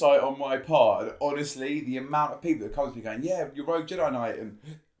oversight on my part. And honestly, the amount of people that come to me going, yeah, your Rogue Jedi night, and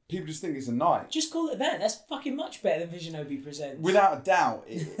people just think it's a night. Just call it that. That's fucking much better than Visionobi Presents. Without a doubt,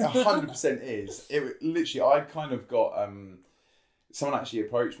 it 100% is. It literally, I kind of got someone actually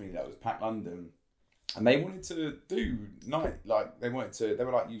approached me that was Pack London, and they wanted to do night. Like they were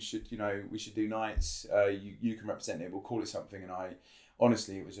like, we should do nights. You can represent it. We'll call it something. And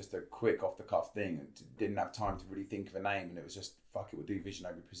honestly, it was just a quick off the cuff thing. Didn't have time to really think of a name, and it was just fuck it. We'll do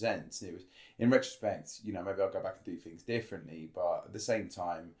Visionobi Presents. And it was, in retrospect, maybe I'll go back and do things differently. But at the same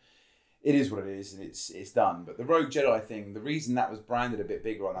time, it is what it is, and it's done. But the Rogue Jedi thing, the reason that was branded a bit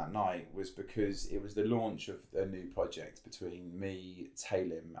bigger on that night was because it was the launch of a new project between me,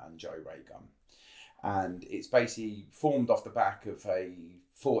 Talim, and Joe Raygun. And it's basically formed off the back of a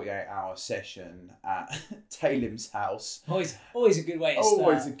 48-hour session at Talim's house. Always a good way to start.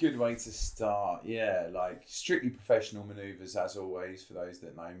 Always a good way to start, yeah. Like, strictly professional manoeuvres, as always, for those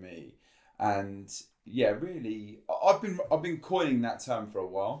that know me. And, yeah, really, I've been coining that term for a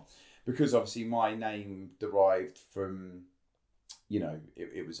while because, obviously, my name derived from...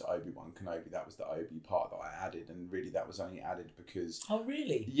 it was Obi-Wan Kenobi. That was the Obi part that I added, and really that was only added because... Oh,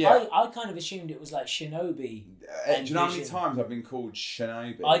 really? Yeah. I kind of assumed it was like Shinobi. Do you know how many times I've been called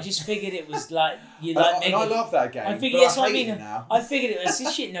Shinobi? I just figured it was like... And I love that game, I figured, but I hate it now. I figured it was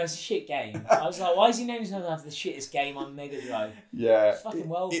a shit. No, it's a shit game. I was like, why is he named himself after the shittest game on Mega Drive? Yeah. It's fucking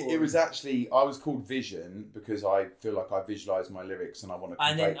well it was actually... I was called Vision because I feel like I visualise my lyrics and I want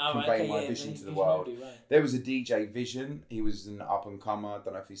to convey my vision to the world. Right. There was a DJ Vision. He was an up-and-comer. I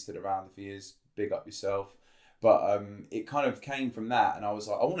don't know if he's still around. If he is, big up yourself. But it kind of came from that, and I was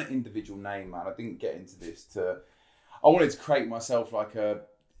like, I want an individual name, man. I didn't get into this I wanted to create myself like a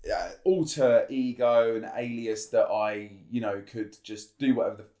alter ego, an alias that I, could just do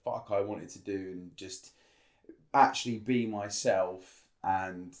whatever the fuck I wanted to do and just actually be myself.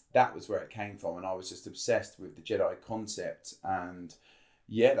 And that was where it came from. And I was just obsessed with the Jedi concept. And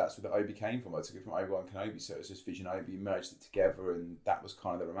yeah, that's where the Obi came from. I took it from Obi-Wan Kenobi, so it was just Visionobi, merged it together, and that was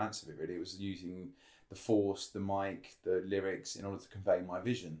kind of the romance of it, really. It was using the Force, the mic, the lyrics in order to convey my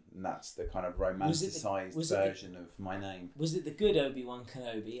vision, and that's the kind of romanticised version of my name. Was it the good Obi-Wan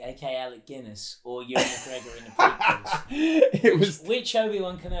Kenobi, aka Alec Guinness, or Ewan McGregor in the prequels? It was which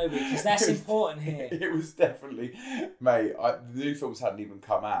Obi-Wan Kenobi? Because that's important here. It was definitely, mate. The new films hadn't even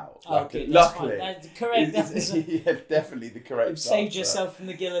come out. Oh, good. Luckily, that's correct. Yeah, definitely the correct. You've saved yourself from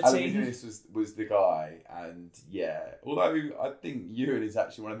the guillotine. Guinness was the guy, and yeah. Although I think Ewan is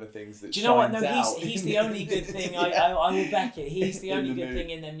actually one of the things that. Do you know what? shines No, out he's the only good thing. I will back it. He's the In only the good thing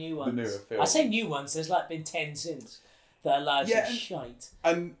in the new ones. newer I films. say new ones. There's like been 10 since. that are largely Yeah, shite.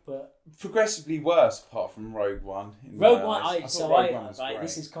 And But progressively worse, apart from Rogue One. Rogue One, I thought so Rogue One was right, great.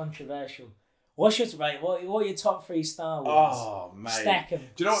 this is controversial. What's your what are your top 3 Star Wars? Oh, mate. Stack them.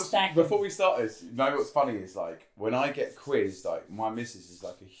 Do you know what? Before we start this, you know what's funny is like when I get quizzed, like my missus is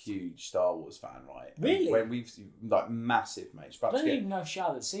like a huge Star Wars fan, right? Really? And when we've like massive, mate. I don't even know if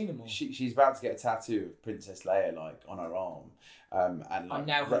Charlotte's seen them all. She's about to get a tattoo of Princess Leia like on her arm, and like, I'm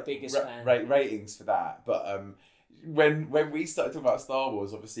now her biggest fan. Ratings for that, but when we started talking about Star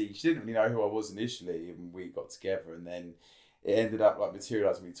Wars, obviously she didn't really know who I was initially, and we got together, and then it ended up like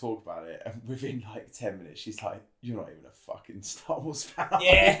materialising. We talk about it, and within like 10 minutes, she's like, "You're not even a fucking Star Wars fan."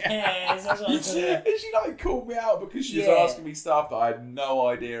 Yeah, that's what I'm talking about. And she like called me out because she was asking me stuff that I had no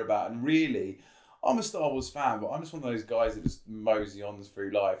idea about, and really, I'm a Star Wars fan, but I'm just one of those guys that just mosey on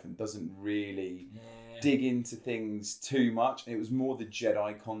through life and doesn't really dig into things too much. And it was more the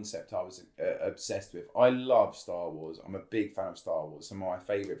Jedi concept I was obsessed with. I love Star Wars. I'm a big fan of Star Wars. Some of my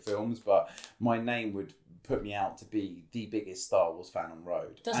favourite films, but my name would put me out to be the biggest Star Wars fan on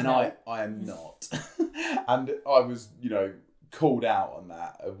road. I am not. And I was, called out on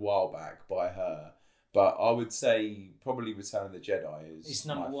that a while back by her. But I would say probably Return of the Jedi is it's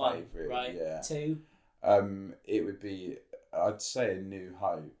number my 1, favourite. right? Yeah. 2. It would be, I'd say, A New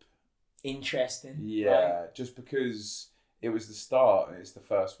Hope. Interesting. Yeah, right? Just because it was the start and it's the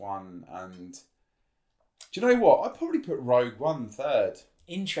first one. And do you know what? I'd probably put Rogue One third.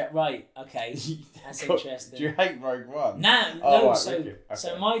 Right, okay. That's interesting. Do you hate Rogue One? No. Right, so okay.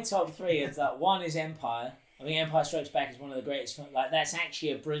 so my top 3 is that 1 is Empire. I think Empire Strikes Back is one of the greatest films. Like, that's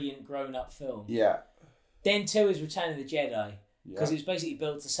actually a brilliant grown-up film. Yeah. Then 2 is Return of the Jedi. Because it's basically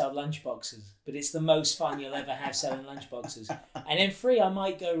built to sell lunchboxes. But it's the most fun you'll ever have selling lunchboxes. And then 3, I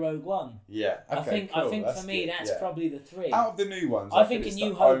might go Rogue One. Yeah. Okay, I think that's for me, good. that's probably the 3. Out of the new ones, I think A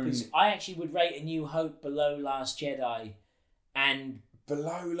New Hope is... I actually would rate A New Hope below Last Jedi. And...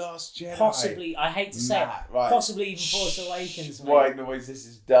 below Last Jedi. Possibly, I hate to say it, right. possibly even Force Awakens. White noise, this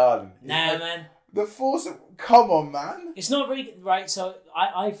is done. Nah, man. The Force, come on, man. It's not really right. So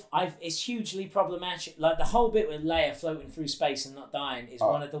I've it's hugely problematic. Like the whole bit with Leia floating through space and not dying is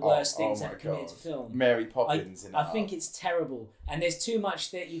one of the worst things ever committed to film. Mary Poppins. I think it's terrible, and there's too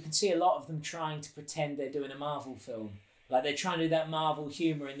much that you can see a lot of them trying to pretend they're doing a Marvel film. Like they're trying to do that Marvel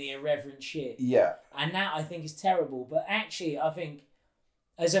humour and the irreverent shit. Yeah. And that I think is terrible. But actually, I think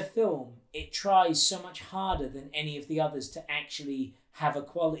as a film, it tries so much harder than any of the others to actually have a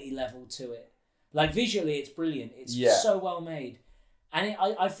quality level to it. Like visually, it's brilliant. It's so well made, and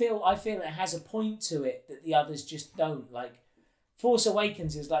I feel it has a point to it that the others just don't. Like Force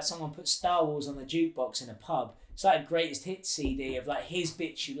Awakens is like someone put Star Wars on the jukebox in a pub. It's like a greatest hits CD of like his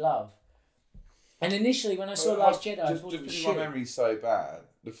bits you love. And initially, when I saw Last Jedi, I thought it was shit. My memory's so bad.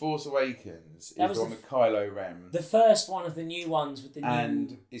 The Force Awakens is on with Kylo Ren. The first one of the new ones with the new...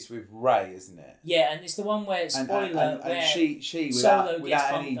 And it's with Rey, isn't it? Yeah, and it's the one where, spoiler, and she without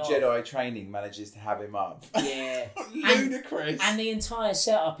any Jedi training, manages to have him up. Yeah. Ludicrous. And the entire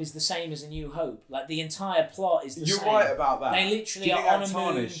setup is the same as A New Hope. Like, the entire plot is the same. You're right about that. They literally Do you think are on that a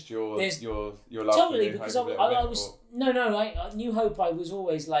moon. tarnished your love totally, for New because Hope I was... No, New Hope, I was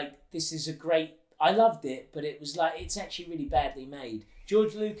always like, this is a great... I loved it, but it was like, it's actually really badly made.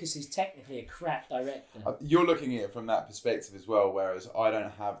 George Lucas is technically a crap director. You're looking at it from that perspective as well, whereas I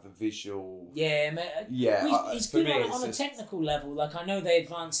don't have the visual... Yeah, mate. Yeah. He's good on a technical level. Like, I know they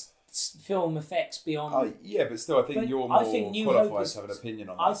advanced film effects beyond... yeah, but still, I think you're more qualified to have an opinion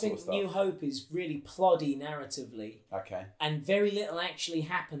on that sort of stuff. I think New Hope is really ploddy narratively. Okay. And very little actually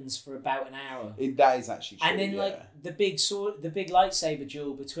happens for about an hour. That is actually true, and then, the big lightsaber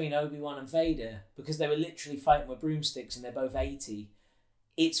duel between Obi-Wan and Vader, because they were literally fighting with broomsticks and they're both 80...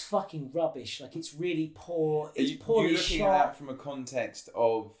 It's fucking rubbish. Like, it's really poor. It's poorly shot. You're looking at that from a context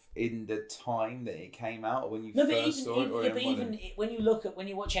of in the time that it came out, or when you first saw it? But even when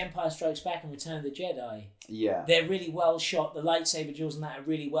you watch Empire Strikes Back and Return of the Jedi, yeah, they're really well shot. The lightsaber duels and that are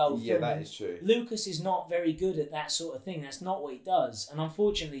really well filmed. Yeah, that is true. Lucas is not very good at that sort of thing. That's not what he does. And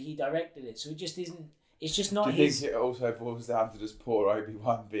unfortunately, he directed it, so it just isn't... It's just not his... Do you think it also boils down to just poor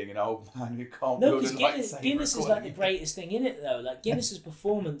Obi-Wan being an old man who can't build a lightsaber? Guinness is like the greatest thing in it, though. Like, Guinness's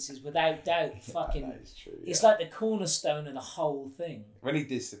performance is without doubt fucking... That is true, It's like the cornerstone of the whole thing. When he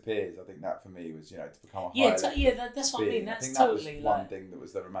disappears, I think that for me was, to become a that's what I mean. That's totally that was one thing that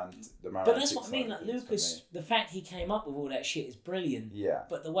was the romantic But that's what I mean. Like, Lucas, the fact he came up with all that shit is brilliant. Yeah.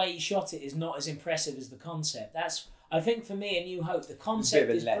 But the way he shot it is not as impressive as the concept. I think for me, A New Hope, the concept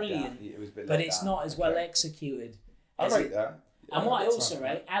is brilliant, but it's not as well executed. I rate that. And what I that's also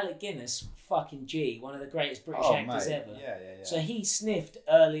right. rate, Alec Guinness, fucking G, one of the greatest British Oh, actors mate. ever. Yeah. So he sniffed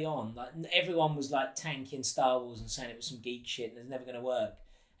early on, like everyone was like tanking Star Wars and saying it was some geek shit and it's never going to work.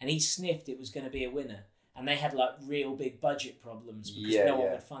 And he sniffed it was going to be a winner. And they had like real big budget problems because no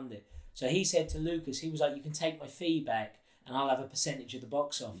one would fund it. So he said to Lucas, he was like, you can take my fee back and I'll have a percentage of the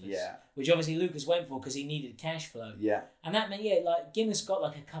box office. Yeah. Which obviously Lucas went for because he needed cash flow. Yeah. And that meant, like Guinness got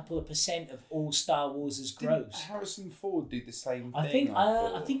like a couple of % of all Star Wars' Didn't gross. Harrison Ford do the same thing?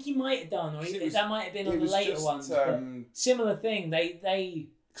 I think he might have done, or that might have been on the later ones. But similar thing. They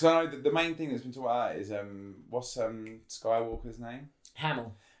because I know that the main thing that's been talked about is what's Skywalker's name?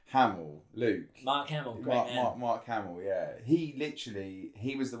 Luke. Mark Hamill, great man. Mark Hamill, yeah.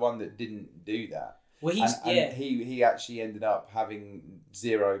 He was the one that didn't do that. Well, and he actually ended up having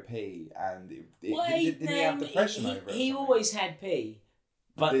 0p, and didn't he have depression over it? He always had P,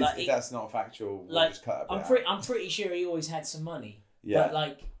 but if that's not factual, we'll just cut a bit I'm pretty sure he always had some money. Yeah.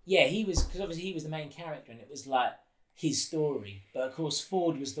 But he was, because obviously he was the main character, and it was like his story. But of course,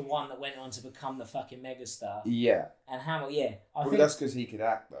 Ford was the one that went on to become the fucking megastar. Yeah. And Hamill, I think that's because he could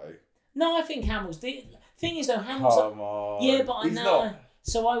act though. No, I think Hamill's. The thing is though, Hamill's. Come on. Yeah, but he's I know. Not.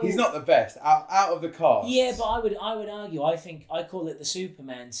 So he's not the best out of the cast. Yeah, but I would argue. I think I call it the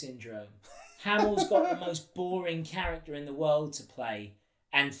Superman syndrome. Hamill's got the most boring character in the world to play,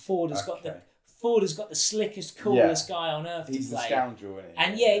 and Ford has got the slickest, coolest guy on earth to play. He's the scoundrel, isn't he?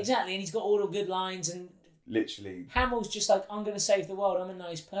 And exactly, and he's got all the good lines. And literally, Hamill's just like, I'm going to save the world. I'm a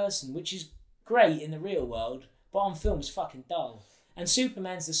nice person, which is great in the real world, but on film it's fucking dull. And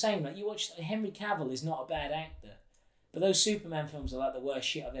Superman's the same. Like you watch, Henry Cavill is not a bad actor. But those Superman films are like the worst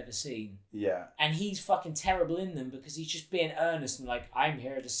shit I've ever seen. Yeah. And he's fucking terrible in them because he's just being earnest and like, I'm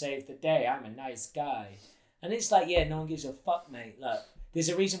here to save the day. I'm a nice guy. And it's like, no one gives a fuck, mate. Like, there's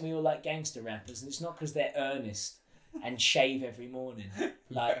a reason we all like gangster rappers, and it's not because they're earnest and shave every morning.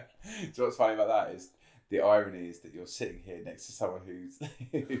 Like, so what's funny about that is the irony is that you're sitting here next to someone who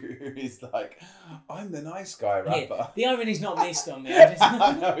is like, I'm the nice guy rapper. Yeah, the irony's not missed on me.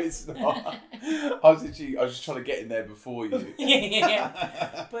 I know it's not. I was just trying to get in there before you.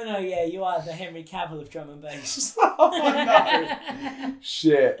 yeah. But no, you are the Henry Cavill of drum and bass. Oh no.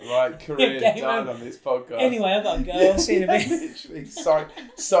 Shit, right, career done on this podcast. Anyway, I've got to go. I'll see you in a bit. Literally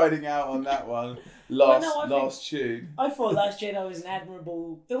signing out on that one. Last tune. I thought Last Jedi was an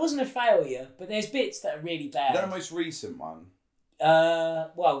admirable. It wasn't a failure, but there's bits that are really bad. Is that the most recent one?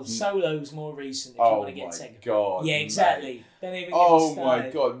 Solo's more recent. If you want to get technical. God. Yeah, exactly. Mate. Don't even. Oh my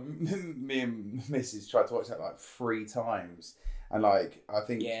god! Me and Mrs. tried to watch that like 3 times, and like I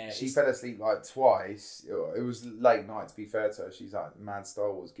think she fell asleep like twice. It was late night, to be fair to her. She's like a mad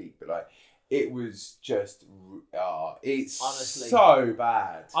Star Wars geek, but like. It was just, it's honestly so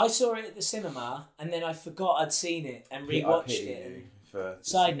bad. I saw it at the cinema and then I forgot I'd seen it and rewatched it.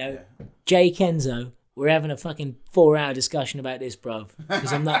 Side note, Jay Kenzo, we're having a fucking 4-hour discussion about this, bruv.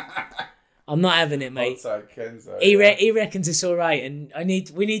 Because I'm not having it, mate. Kenzo, he reckons it's all right, and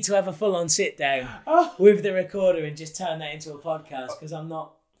we need to have a full on sit down with the recorder and just turn that into a podcast because I'm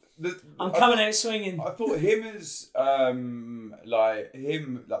not. I'm coming out swinging. I thought him as what's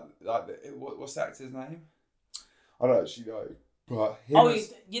the actor's name? I don't actually know. But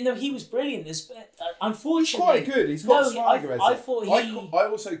he was brilliant. Unfortunately, he's quite good. He's got swagger. I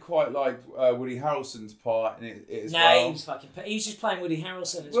also quite liked Woody Harrelson's part in it as well. He was just playing Woody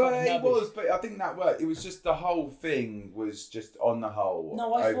Harrelson. He was, but I think that worked. It was just the whole thing was just on the whole.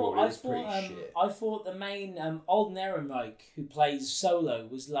 No, I thought the main Alden Ehrenreich, who plays Solo,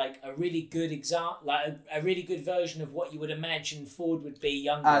 was like a really good example, like a really good version of what you would imagine Ford would be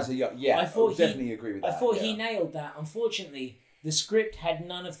younger. I would definitely agree with that. I thought he nailed that. Unfortunately, the script had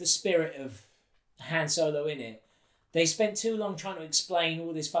none of the spirit of Han Solo in it. They spent too long trying to explain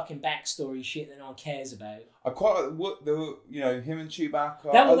all this fucking backstory shit that no one cares about. I quite like him and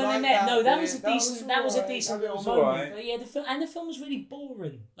Chewbacca. That was when they met. That was a decent little moment. Right. But the film was really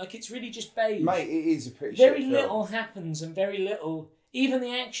boring. Like it's really just beige. Mate, it is a pretty very shit little film. happens and very little. Even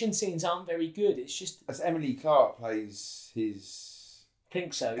the action scenes aren't very good. It's just as Emily Clark plays his.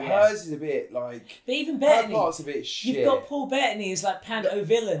 Think so, yeah. Hers is a bit like. But even Bettany. Her part's a bit shit. You've got Paul Bettany as like Panto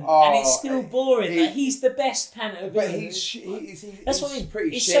villain, and it's still boring. Like, he's the best Panto villain. But that's what I mean.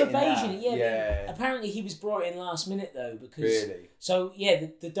 Pretty it's shit so in beige that. in it, yeah. Apparently he was brought in last minute though because. Really. So yeah,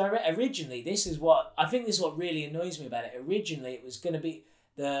 the direct originally this is what really annoys me about it. Originally it was going to be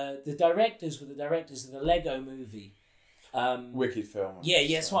the directors were the directors of the Lego Movie. Wicked film. Yeah,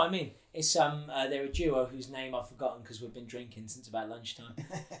 that's what I mean. It's they're a duo whose name I've forgotten because we've been drinking since about lunchtime.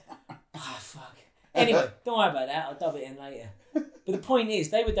 Fuck. Anyway, don't worry about that. I'll dub it in later. But the point is,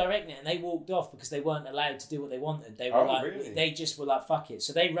 they were directing it and they walked off because they weren't allowed to do what they wanted. They were Really? they just were like, fuck it.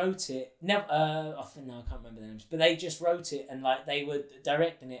 So they wrote it. Never, I can't remember the names, but they just wrote it and like they were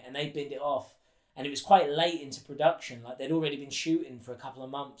directing it and they binned it off. And it was quite late into production. Like they'd already been shooting for a couple of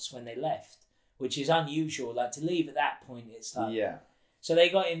months when they left, which is unusual. Like to leave at that point, it's like Yeah. So they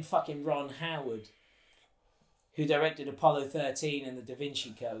got in fucking Ron Howard, who directed Apollo 13 and The Da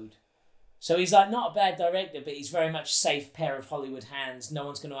Vinci Code. So he's like not a bad director, but he's very much safe pair of Hollywood hands. No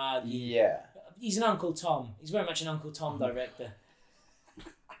one's going to argue. Yeah. He's an Uncle Tom. He's very much an Uncle Tom director.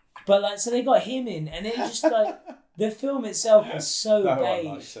 But like, so they got him in, and it just like the film itself is so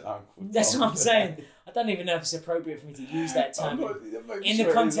beige. That's what I'm saying. I don't even know if it's appropriate for me to use that term in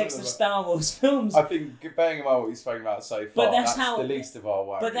the context of Star Wars films. I think bearing in mind what we've spoken about so far, But that's the least of our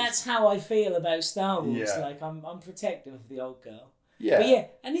worries. But that's how I feel about Star Wars. Yeah. Like I'm protective of the old girl. Yeah. But yeah,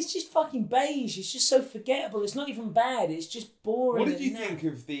 and it's just fucking beige. It's just so forgettable. It's not even bad. It's just boring. What did you think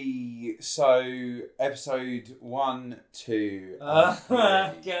of the episode 1, 2, Oh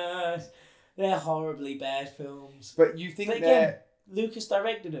and 3? god, they're horribly bad films. But you think But they're... again, Lucas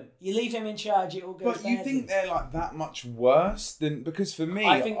directed them. You leave him in charge, it all goes But you badly. think they're like that much worse than... Because for me...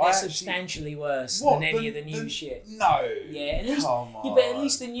 I think they're actually- substantially worse What, than any of the new shit. No. Yeah, at least, Come on. yeah, but at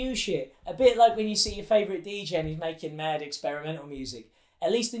least the new shit. A bit like when you see your favourite DJ and he's making mad experimental music.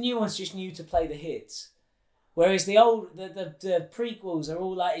 At least the new ones just knew to play the hits. Whereas the old, the prequels are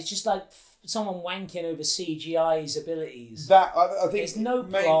all like, it's just like someone wanking over CGI's abilities. That I think There's no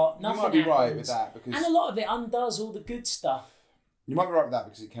mate, plot, you nothing might be right with happens. that because And a lot of it undoes all the good stuff. you might be right with that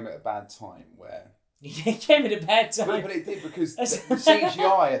because it came at a bad time where. It came at a bad time. But it did because the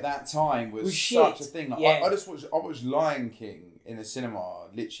CGI at that time was shit. such a thing. Like, Yeah. I watched Lion King in a cinema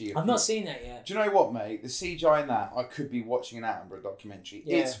literally. I've not seen that yet. Do you know what, mate? The CGI in that, I could be watching an Attenborough documentary.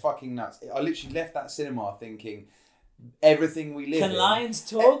 Yeah. It's fucking nuts. I literally left that cinema thinking everything we live in. Can lions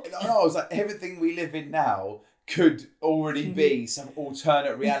talk? No, I was like, everything we live in now could already be some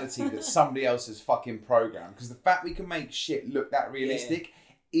alternate reality that somebody else has fucking programmed. Because the fact we can make shit look that realistic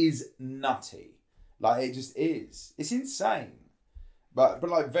is nutty. Like, it just is. It's insane. But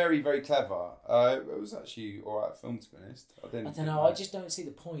like, very, very clever. It was actually alright film, to be honest. I don't know. I just don't see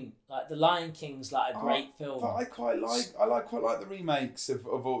the point. Like, The Lion King's like a great film. But I quite like the remakes of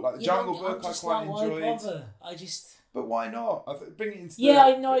all. Like, the Jungle Book, I quite enjoyed. Why bother? But why not? Bring it into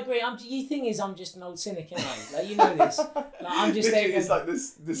I agree. The thing is, I'm just an old cynic, anyway. Like, you know this. Like, I'm just there. It's like the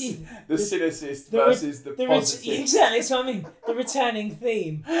cynicist versus the positive. Exactly, that's what I mean. The returning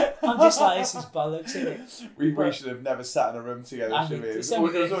theme. I'm just like, this is bollocks, isn't it? We should have never sat in a room together, should we? It was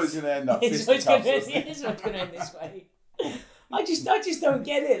always going to end up It's always fisticuffs, going wasn't it? to end this way. I just don't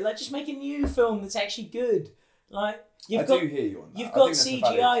get it. Like, just make a new film that's actually good. Like, I do hear you on that. You've I got think that's a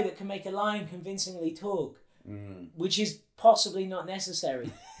CGI valid- that can make a lion convincingly talk, which is possibly not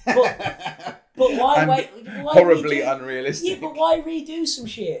necessary. But why And why horribly redo- unrealistic. Yeah, but why redo some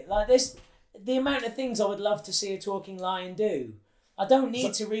shit like this? The amount of things I would love to see a talking lion do. I don't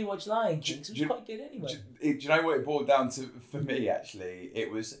need to rewatch Lion King. 'Cause it was quite good anyway. Do you know what it boiled down to for me? Actually,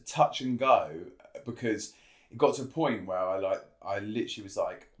 it was touch and go because it got to a point where I literally was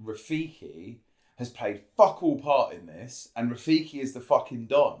like, Rafiki has played fuck all part in this, and Rafiki is the fucking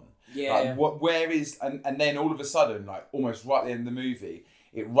Don. Yeah. Like, where is and then all of a sudden, like almost right at the end of the movie,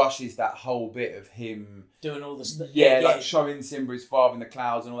 it rushes that whole bit of him doing all the stuff. like showing Simba his father in the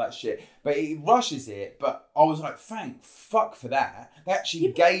clouds and all that shit. But it rushes it. But I was like, thank fuck for that. They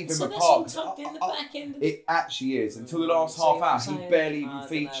actually gave him a that's part. all tucked in the back end. It actually is. Until the last See half what I'm hour, he saying? barely I even don't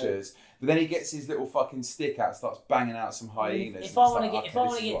features. But then he gets his little fucking stick out, starts banging out some hyenas. If I want to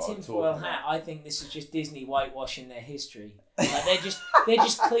get tinfoil hat, I think this is just Disney whitewashing their history. Like they're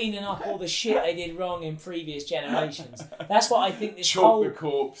just cleaning up all the shit they did wrong in previous generations. That's what I think this Chalk whole the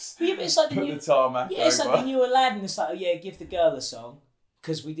corpse. Yeah, but it's like Put the tarmac it's like the over. new Aladdin. It's like, oh yeah, give the girl a song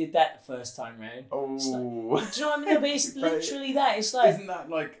because we did that the first time round. Oh, do you know what I mean? No, but it's literally that. It's like, isn't that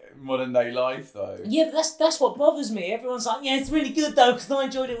like modern day life though? yeah, but that's what bothers me. Everyone's like, yeah, it's really good though because I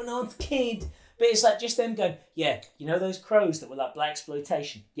enjoyed it when I was a kid. But it's like just them going, yeah, you know those crows that were like black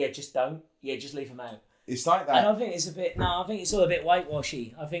exploitation? Yeah, just don't. Yeah, just leave them out. It's like that. And I think it's a bit. No, I think it's all a bit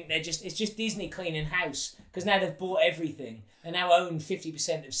whitewashy. I think it's just Disney cleaning house because now they've bought everything. They now own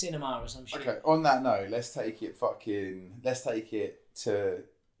 50% of cinema or some shit. Okay. On that note, let's take it to,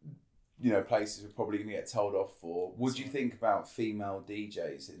 places we're probably going to get told off for. What do you think about female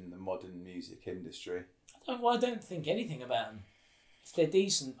DJs in the modern music industry? I don't think anything about them. If they're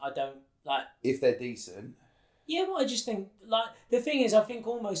decent, I don't like. If they're decent. Yeah, well, I just think, like, the thing is, I think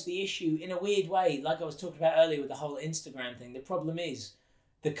almost the issue, in a weird way, like I was talking about earlier with the whole Instagram thing, the problem is,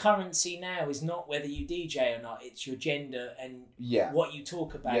 the currency now is not whether you DJ or not; it's your gender and what you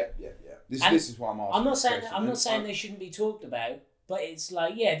talk about. Yeah. This is why I'm asking. I'm not saying they shouldn't be talked about, but it's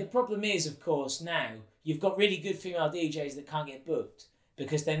like, the problem is, of course, now you've got really good female DJs that can't get booked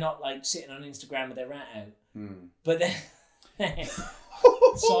because they're not like sitting on Instagram with their rat out. But then.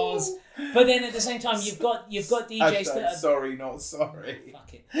 But then at the same time, you've got DJs that are sorry, not sorry.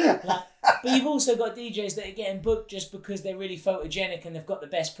 Fuck it. But you've also got DJs that are getting booked just because they're really photogenic and they've got the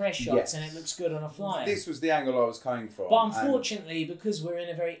best press shots and it looks good on a flyer. This was the angle I was coming from. But unfortunately, because we're in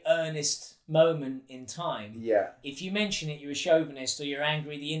a very earnest moment in time, if you mention it, you're a chauvinist or you're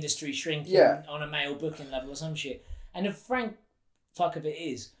angry the industry's shrinking on a male booking level or some shit. And the frank fuck of it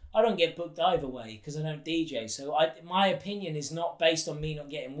is, I don't get booked either way because I don't DJ. So my opinion is not based on me not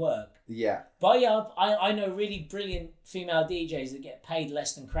getting work. Yeah. But I know really brilliant female DJs that get paid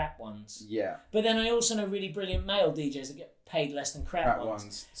less than crap ones. Yeah. But then I also know really brilliant male DJs that get paid less than crap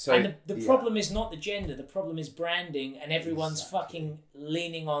ones. So, and the problem is not the gender. The problem is branding and everyone's fucking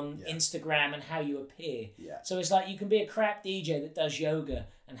leaning on Instagram and how you appear. Yeah. So it's like you can be a crap DJ that does yoga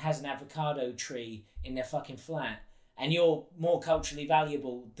and has an avocado tree in their fucking flat. And you're more culturally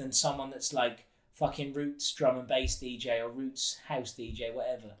valuable than someone that's like fucking roots drum and bass DJ or roots house DJ,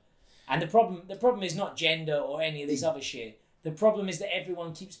 whatever. And the problem is not gender or any of this other shit. The problem is that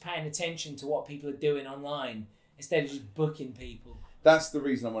everyone keeps paying attention to what people are doing online instead of just booking people. That's the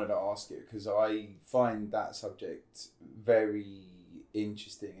reason I wanted to ask it, because I find that subject very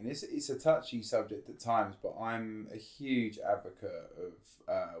interesting, and it's a touchy subject at times, but I'm a huge advocate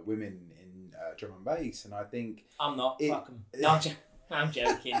of women in drum and bass, and I think I'm not. Fuck them. No, I'm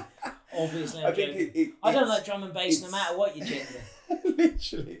joking. Obviously, I'm joking. I don't like drum and bass, no matter what your gender.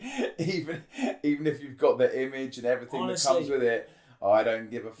 Literally, even if you've got the image and everything that comes with it, I don't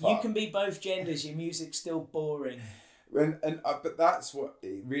give a fuck. You can be both genders. Your music's still boring. But that's what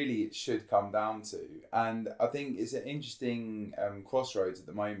it should come down to, and I think it's an interesting crossroads at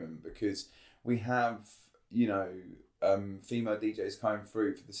the moment, because we have female DJs coming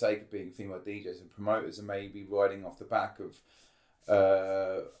through for the sake of being female DJs, and promoters are maybe riding off the back of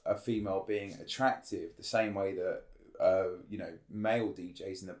a female being attractive, the same way that male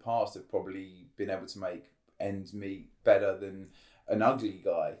DJs in the past have probably been able to make ends meet better than an ugly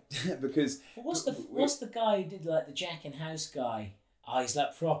guy. Because what's the guy who did like the Jack in House guy? He's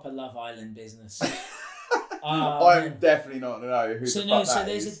like proper Love Island business. I'm definitely not know who the fuck that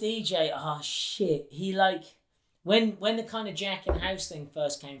there's is. A DJ. Shit, he like when the kind of Jack in House thing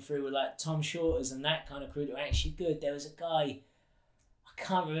first came through with like Tom Shorters and that kind of crew that were actually good. There was a guy, I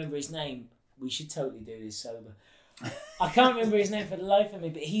can't remember his name. We should totally do this sober. I can't remember his name for the life of me,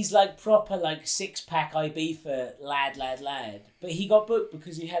 but he's like proper like 6-pack IB for lad. But he got booked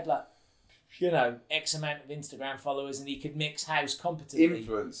because he had like, X amount of Instagram followers and he could mix house competently.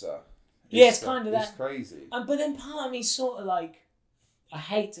 Influencer. Yeah, it's kind of that. It's crazy. But then part of me sort of like, I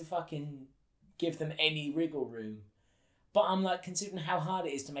hate to fucking give them any wriggle room, but I'm like, considering how hard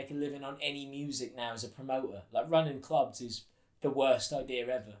it is to make a living on any music now as a promoter, like running clubs is the worst idea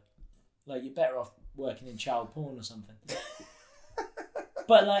ever. Like, you're better off working in child porn or something.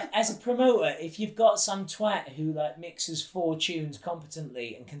 But like, as a promoter, if you've got some twat who like mixes 4 tunes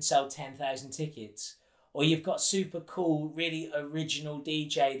competently and can sell 10,000 tickets, or you've got super cool, really original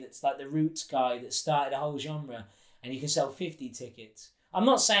DJ that's like the roots guy that started a whole genre and you can sell 50 tickets. I'm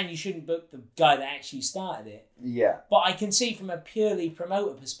not saying you shouldn't book the guy that actually started it. Yeah. But I can see from a purely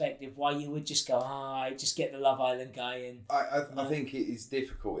promoter perspective why you would just go, just get the Love Island guy in. I think it is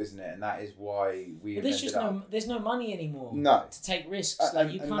difficult, isn't it? And that is why there's no money anymore. No. To take risks.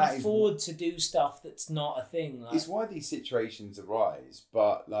 You can't afford to do stuff that's not a thing. It's why these situations arise.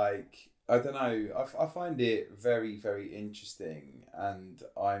 But like, I don't know. I find it very, very interesting, and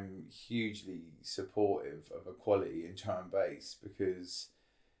I'm hugely supportive of equality in drum and bass because,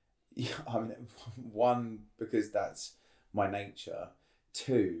 one, because that's my nature.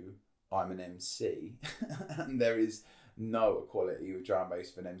 2, I'm an MC, and there is no equality with drum and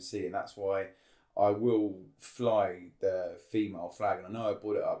bass for an MC, and that's why I will fly the female flag. And I know I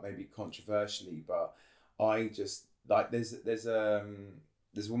brought it up maybe controversially, but I just like there's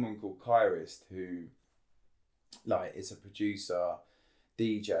a woman called Kyrist who like is a producer,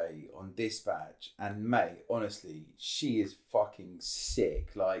 DJ on Dispatch, and mate, honestly, she is fucking sick.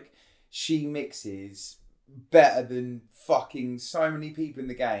 Like, she mixes better than fucking so many people in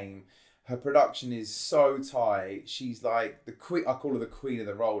the game. Her production is so tight. She's like the queen. I call her the queen of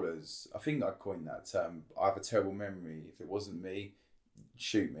the rollers. I think I coined that term. I have a terrible memory. If it wasn't me,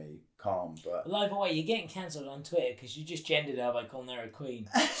 shoot me, calm. But Well, either way, you're getting cancelled on Twitter because you just gendered her by calling her a queen.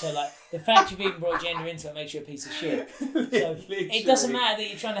 So, like, the fact you've even brought gender into it makes you a piece of shit. So, it doesn't matter that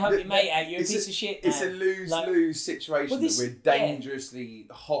you're trying to help your mate out. You're a piece of shit now. It's a lose-lose situation that we're dangerously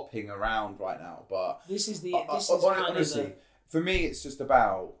hopping around right now. But this is honestly, for me, it's just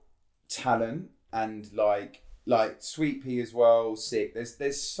about talent and like Sweet Pea as well. Sick.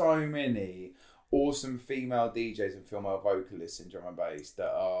 There's so many awesome female DJs and female vocalists in drum and bass that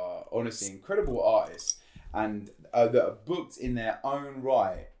are honestly incredible artists and that are booked in their own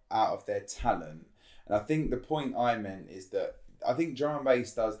right out of their talent. And I think the point I meant is that I think drum and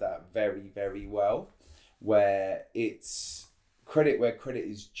bass does that very, very well, where it's credit where credit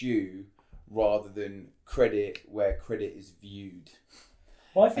is due rather than credit where credit is viewed.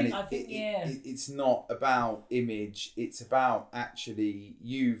 Well, I think it's not about image. It's about actually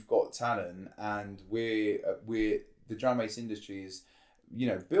you've got talent, and we're the drum bass industry is,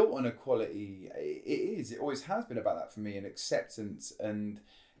 built on equality. It always has been about that for me, and acceptance, and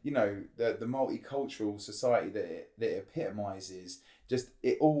the multicultural society that it epitomizes. Just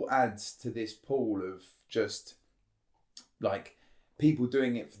it all adds to this pool of just like people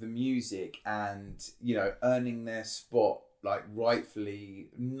doing it for the music and earning their spot, like rightfully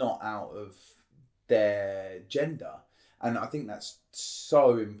not out of their gender. And I think that's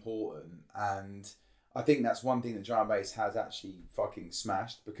so important, and I think that's one thing that drum and bass has actually fucking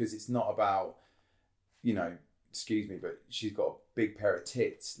smashed, because it's not about excuse me, but she's got a big pair of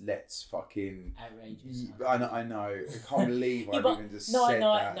tits, let's fucking outrageous. I know I can't believe I've even just said that.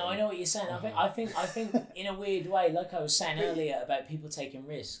 I know what you're saying. I think in a weird way, like I was saying earlier about people taking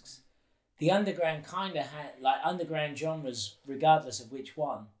risks, the underground kind of had, like, underground genres, regardless of which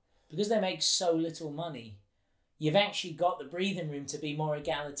one, because they make so little money, you've actually got the breathing room to be more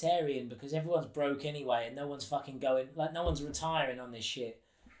egalitarian, because everyone's broke anyway and no one's fucking going, like, no one's retiring on this shit.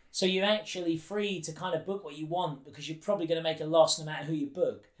 So you're actually free to kind of book what you want, because you're probably going to make a loss no matter who you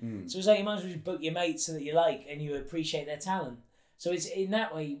book. So it's like you might as well just book your mates so that you like and you appreciate their talent. So it's in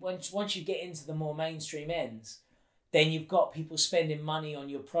that way, once you get into the more mainstream ends, then you've got people spending money on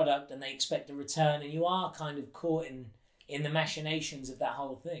your product and they expect a return, and you are kind of caught in the machinations of that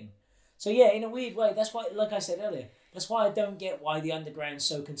whole thing. So yeah, in a weird way, that's why, like I said earlier, that's why I don't get why the underground's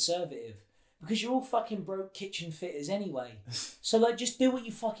so conservative. Because you're all fucking broke kitchen fitters anyway. So like, just do what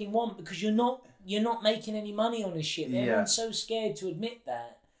you fucking want, because you're not making any money on this shit. Yeah. Everyone's so scared to admit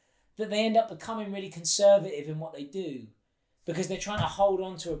that they end up becoming really conservative in what they do, because they're trying to hold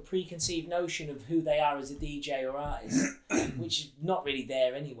on to a preconceived notion of who they are as a DJ or artist, which is not really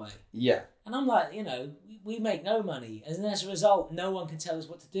there anyway. Yeah. And I'm like, we make no money, and as a result, no one can tell us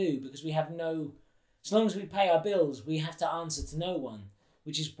what to do, because we have as long as we pay our bills, we have to answer to no one,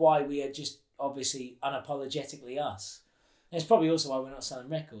 which is why we are just obviously unapologetically us. And it's probably also why we're not selling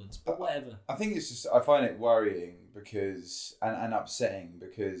records, but whatever. I think it's just, I find it worrying because, and upsetting,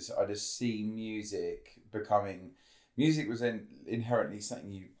 because I just see music was inherently something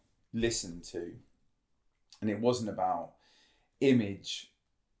you listened to, and it wasn't about image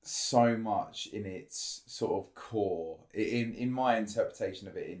so much in its sort of core. In my interpretation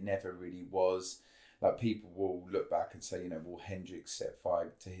of it, it never really was. Like, people will look back and say, Hendrix set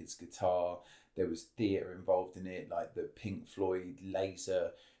fire to his guitar. There was theatre involved in it. Like, the Pink Floyd laser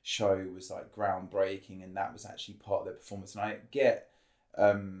show was like groundbreaking, and that was actually part of their performance. And I get,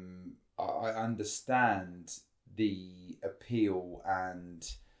 I understand the appeal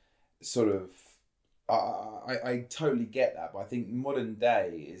and sort of, I totally get that. But I think modern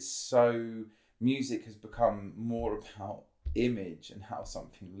day is so, music has become more about image and how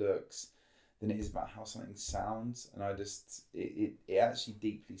something looks than it is about how something sounds, and I just it actually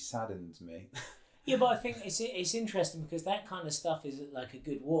deeply saddens me. Yeah, but I think it's interesting, because that kind of stuff is like a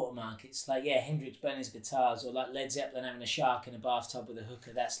good watermark. It's like, Hendrix burning his guitars, or like Led Zeppelin having a shark in a bathtub with a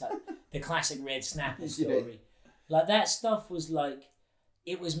hooker. That's like the classic Red Snapper story. Yeah. Like, that stuff was like,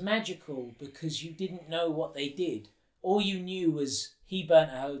 it was magical because you didn't know what they did. All you knew was he burnt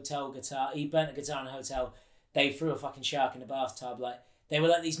a guitar in a hotel. They threw a fucking shark in a bathtub. Like, they were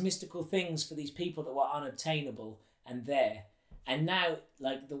like these mystical things for these people that were unobtainable and there. And now,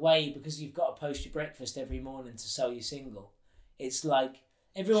 like, the way, because you've got to post your breakfast every morning to sell your single, it's like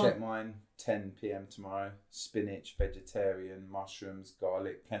everyone... Check mine, 10 p.m. tomorrow. Spinach, vegetarian, mushrooms,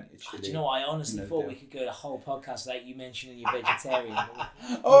 garlic, plenty of chili. Do you know what? I honestly thought we could go the whole podcast without you mentioning you're vegetarian.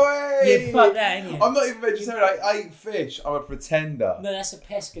 You fucked that, ain't you? I'm not even vegetarian. I eat fish. I'm a pretender. No, that's a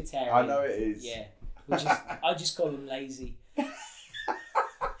pescatarian. I know it is. Yeah. Which is, I just call them lazy.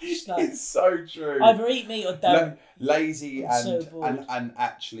 Like, it's so true. Either eat meat or don't. Lazy and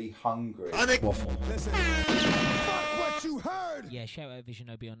actually hungry. Waffle. Listen. Fuck what what you heard. Yeah, shout out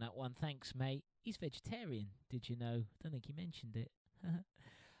Visionobi on that one. Thanks, mate. He's vegetarian. Did you know? Don't think he mentioned it.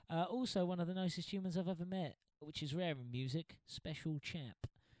 Also, one of the nicest humans I've ever met, which is rare in music. Special chap.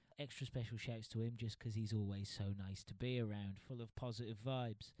 Extra special shouts to him just because he's always so nice to be around, full of positive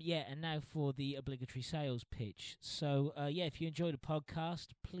vibes. Yeah, and now for the obligatory sales pitch. So, yeah, if you enjoy the podcast,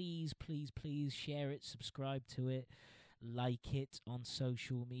 please, please, please share it, subscribe to it, like it on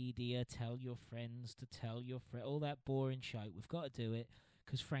social media, tell your friends to tell your friends, all that boring shit. We've got to do it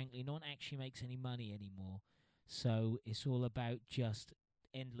because, frankly, no one actually makes any money anymore. So it's all about just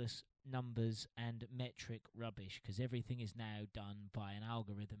endless numbers and metric rubbish because everything is now done by an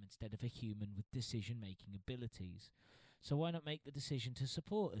algorithm instead of a human with decision-making abilities. So why not make the decision to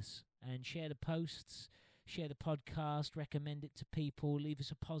support us and share the posts, share the podcast, recommend it to people, leave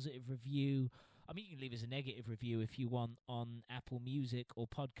us a positive review. I mean, you can leave us a negative review if you want on Apple Music or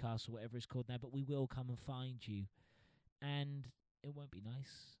podcasts or whatever it's called now, but we will come and find you. And it won't be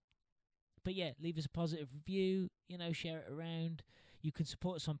nice. But yeah, leave us a positive review, share it around. You can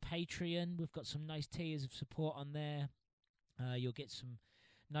support us on Patreon. We've got some nice tiers of support on there. You'll get some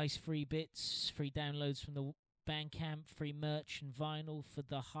nice free bits, free downloads from the Bandcamp, free merch and vinyl for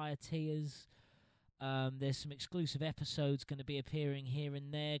the higher tiers. There's some exclusive episodes going to be appearing here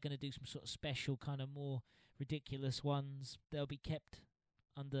and there. Going to do some sort of special kind of more ridiculous ones. They'll be kept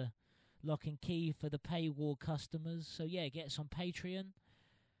under lock and key for the paywall customers. So yeah, get us on Patreon.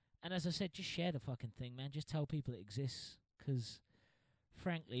 And as I said, just share the fucking thing, man. Just tell people it exists. Because,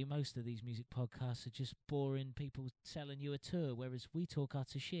 frankly, most of these music podcasts are just boring people selling you a tour, whereas we talk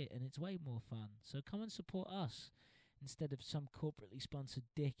utter shit, and it's way more fun. So come and support us instead of some corporately sponsored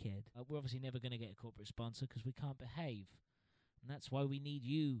dickhead. We're obviously never going to get a corporate sponsor because we can't behave. And that's why we need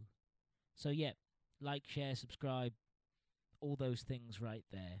you. So, yeah, like, share, subscribe, all those things right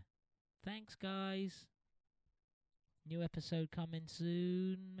there. Thanks, guys. New episode coming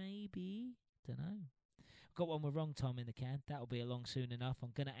soon, maybe. Dunno. Got one with Wrong Tom in the can. That'll be along soon enough.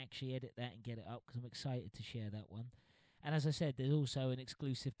 I'm going to actually edit that and get it up because I'm excited to share that one. And as I said, there's also an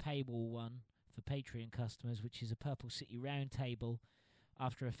exclusive paywall one for Patreon customers, which is a Purple City Roundtable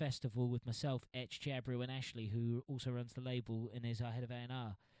after a festival with myself, Etch, Jabru, and Ashley, who also runs the label and is our head of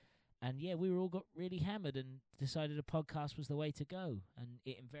A&R. And yeah, we all got really hammered and decided a podcast was the way to go. And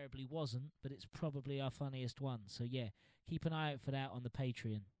it invariably wasn't, but it's probably our funniest one. So yeah, keep an eye out for that on the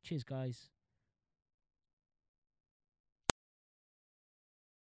Patreon. Cheers, guys.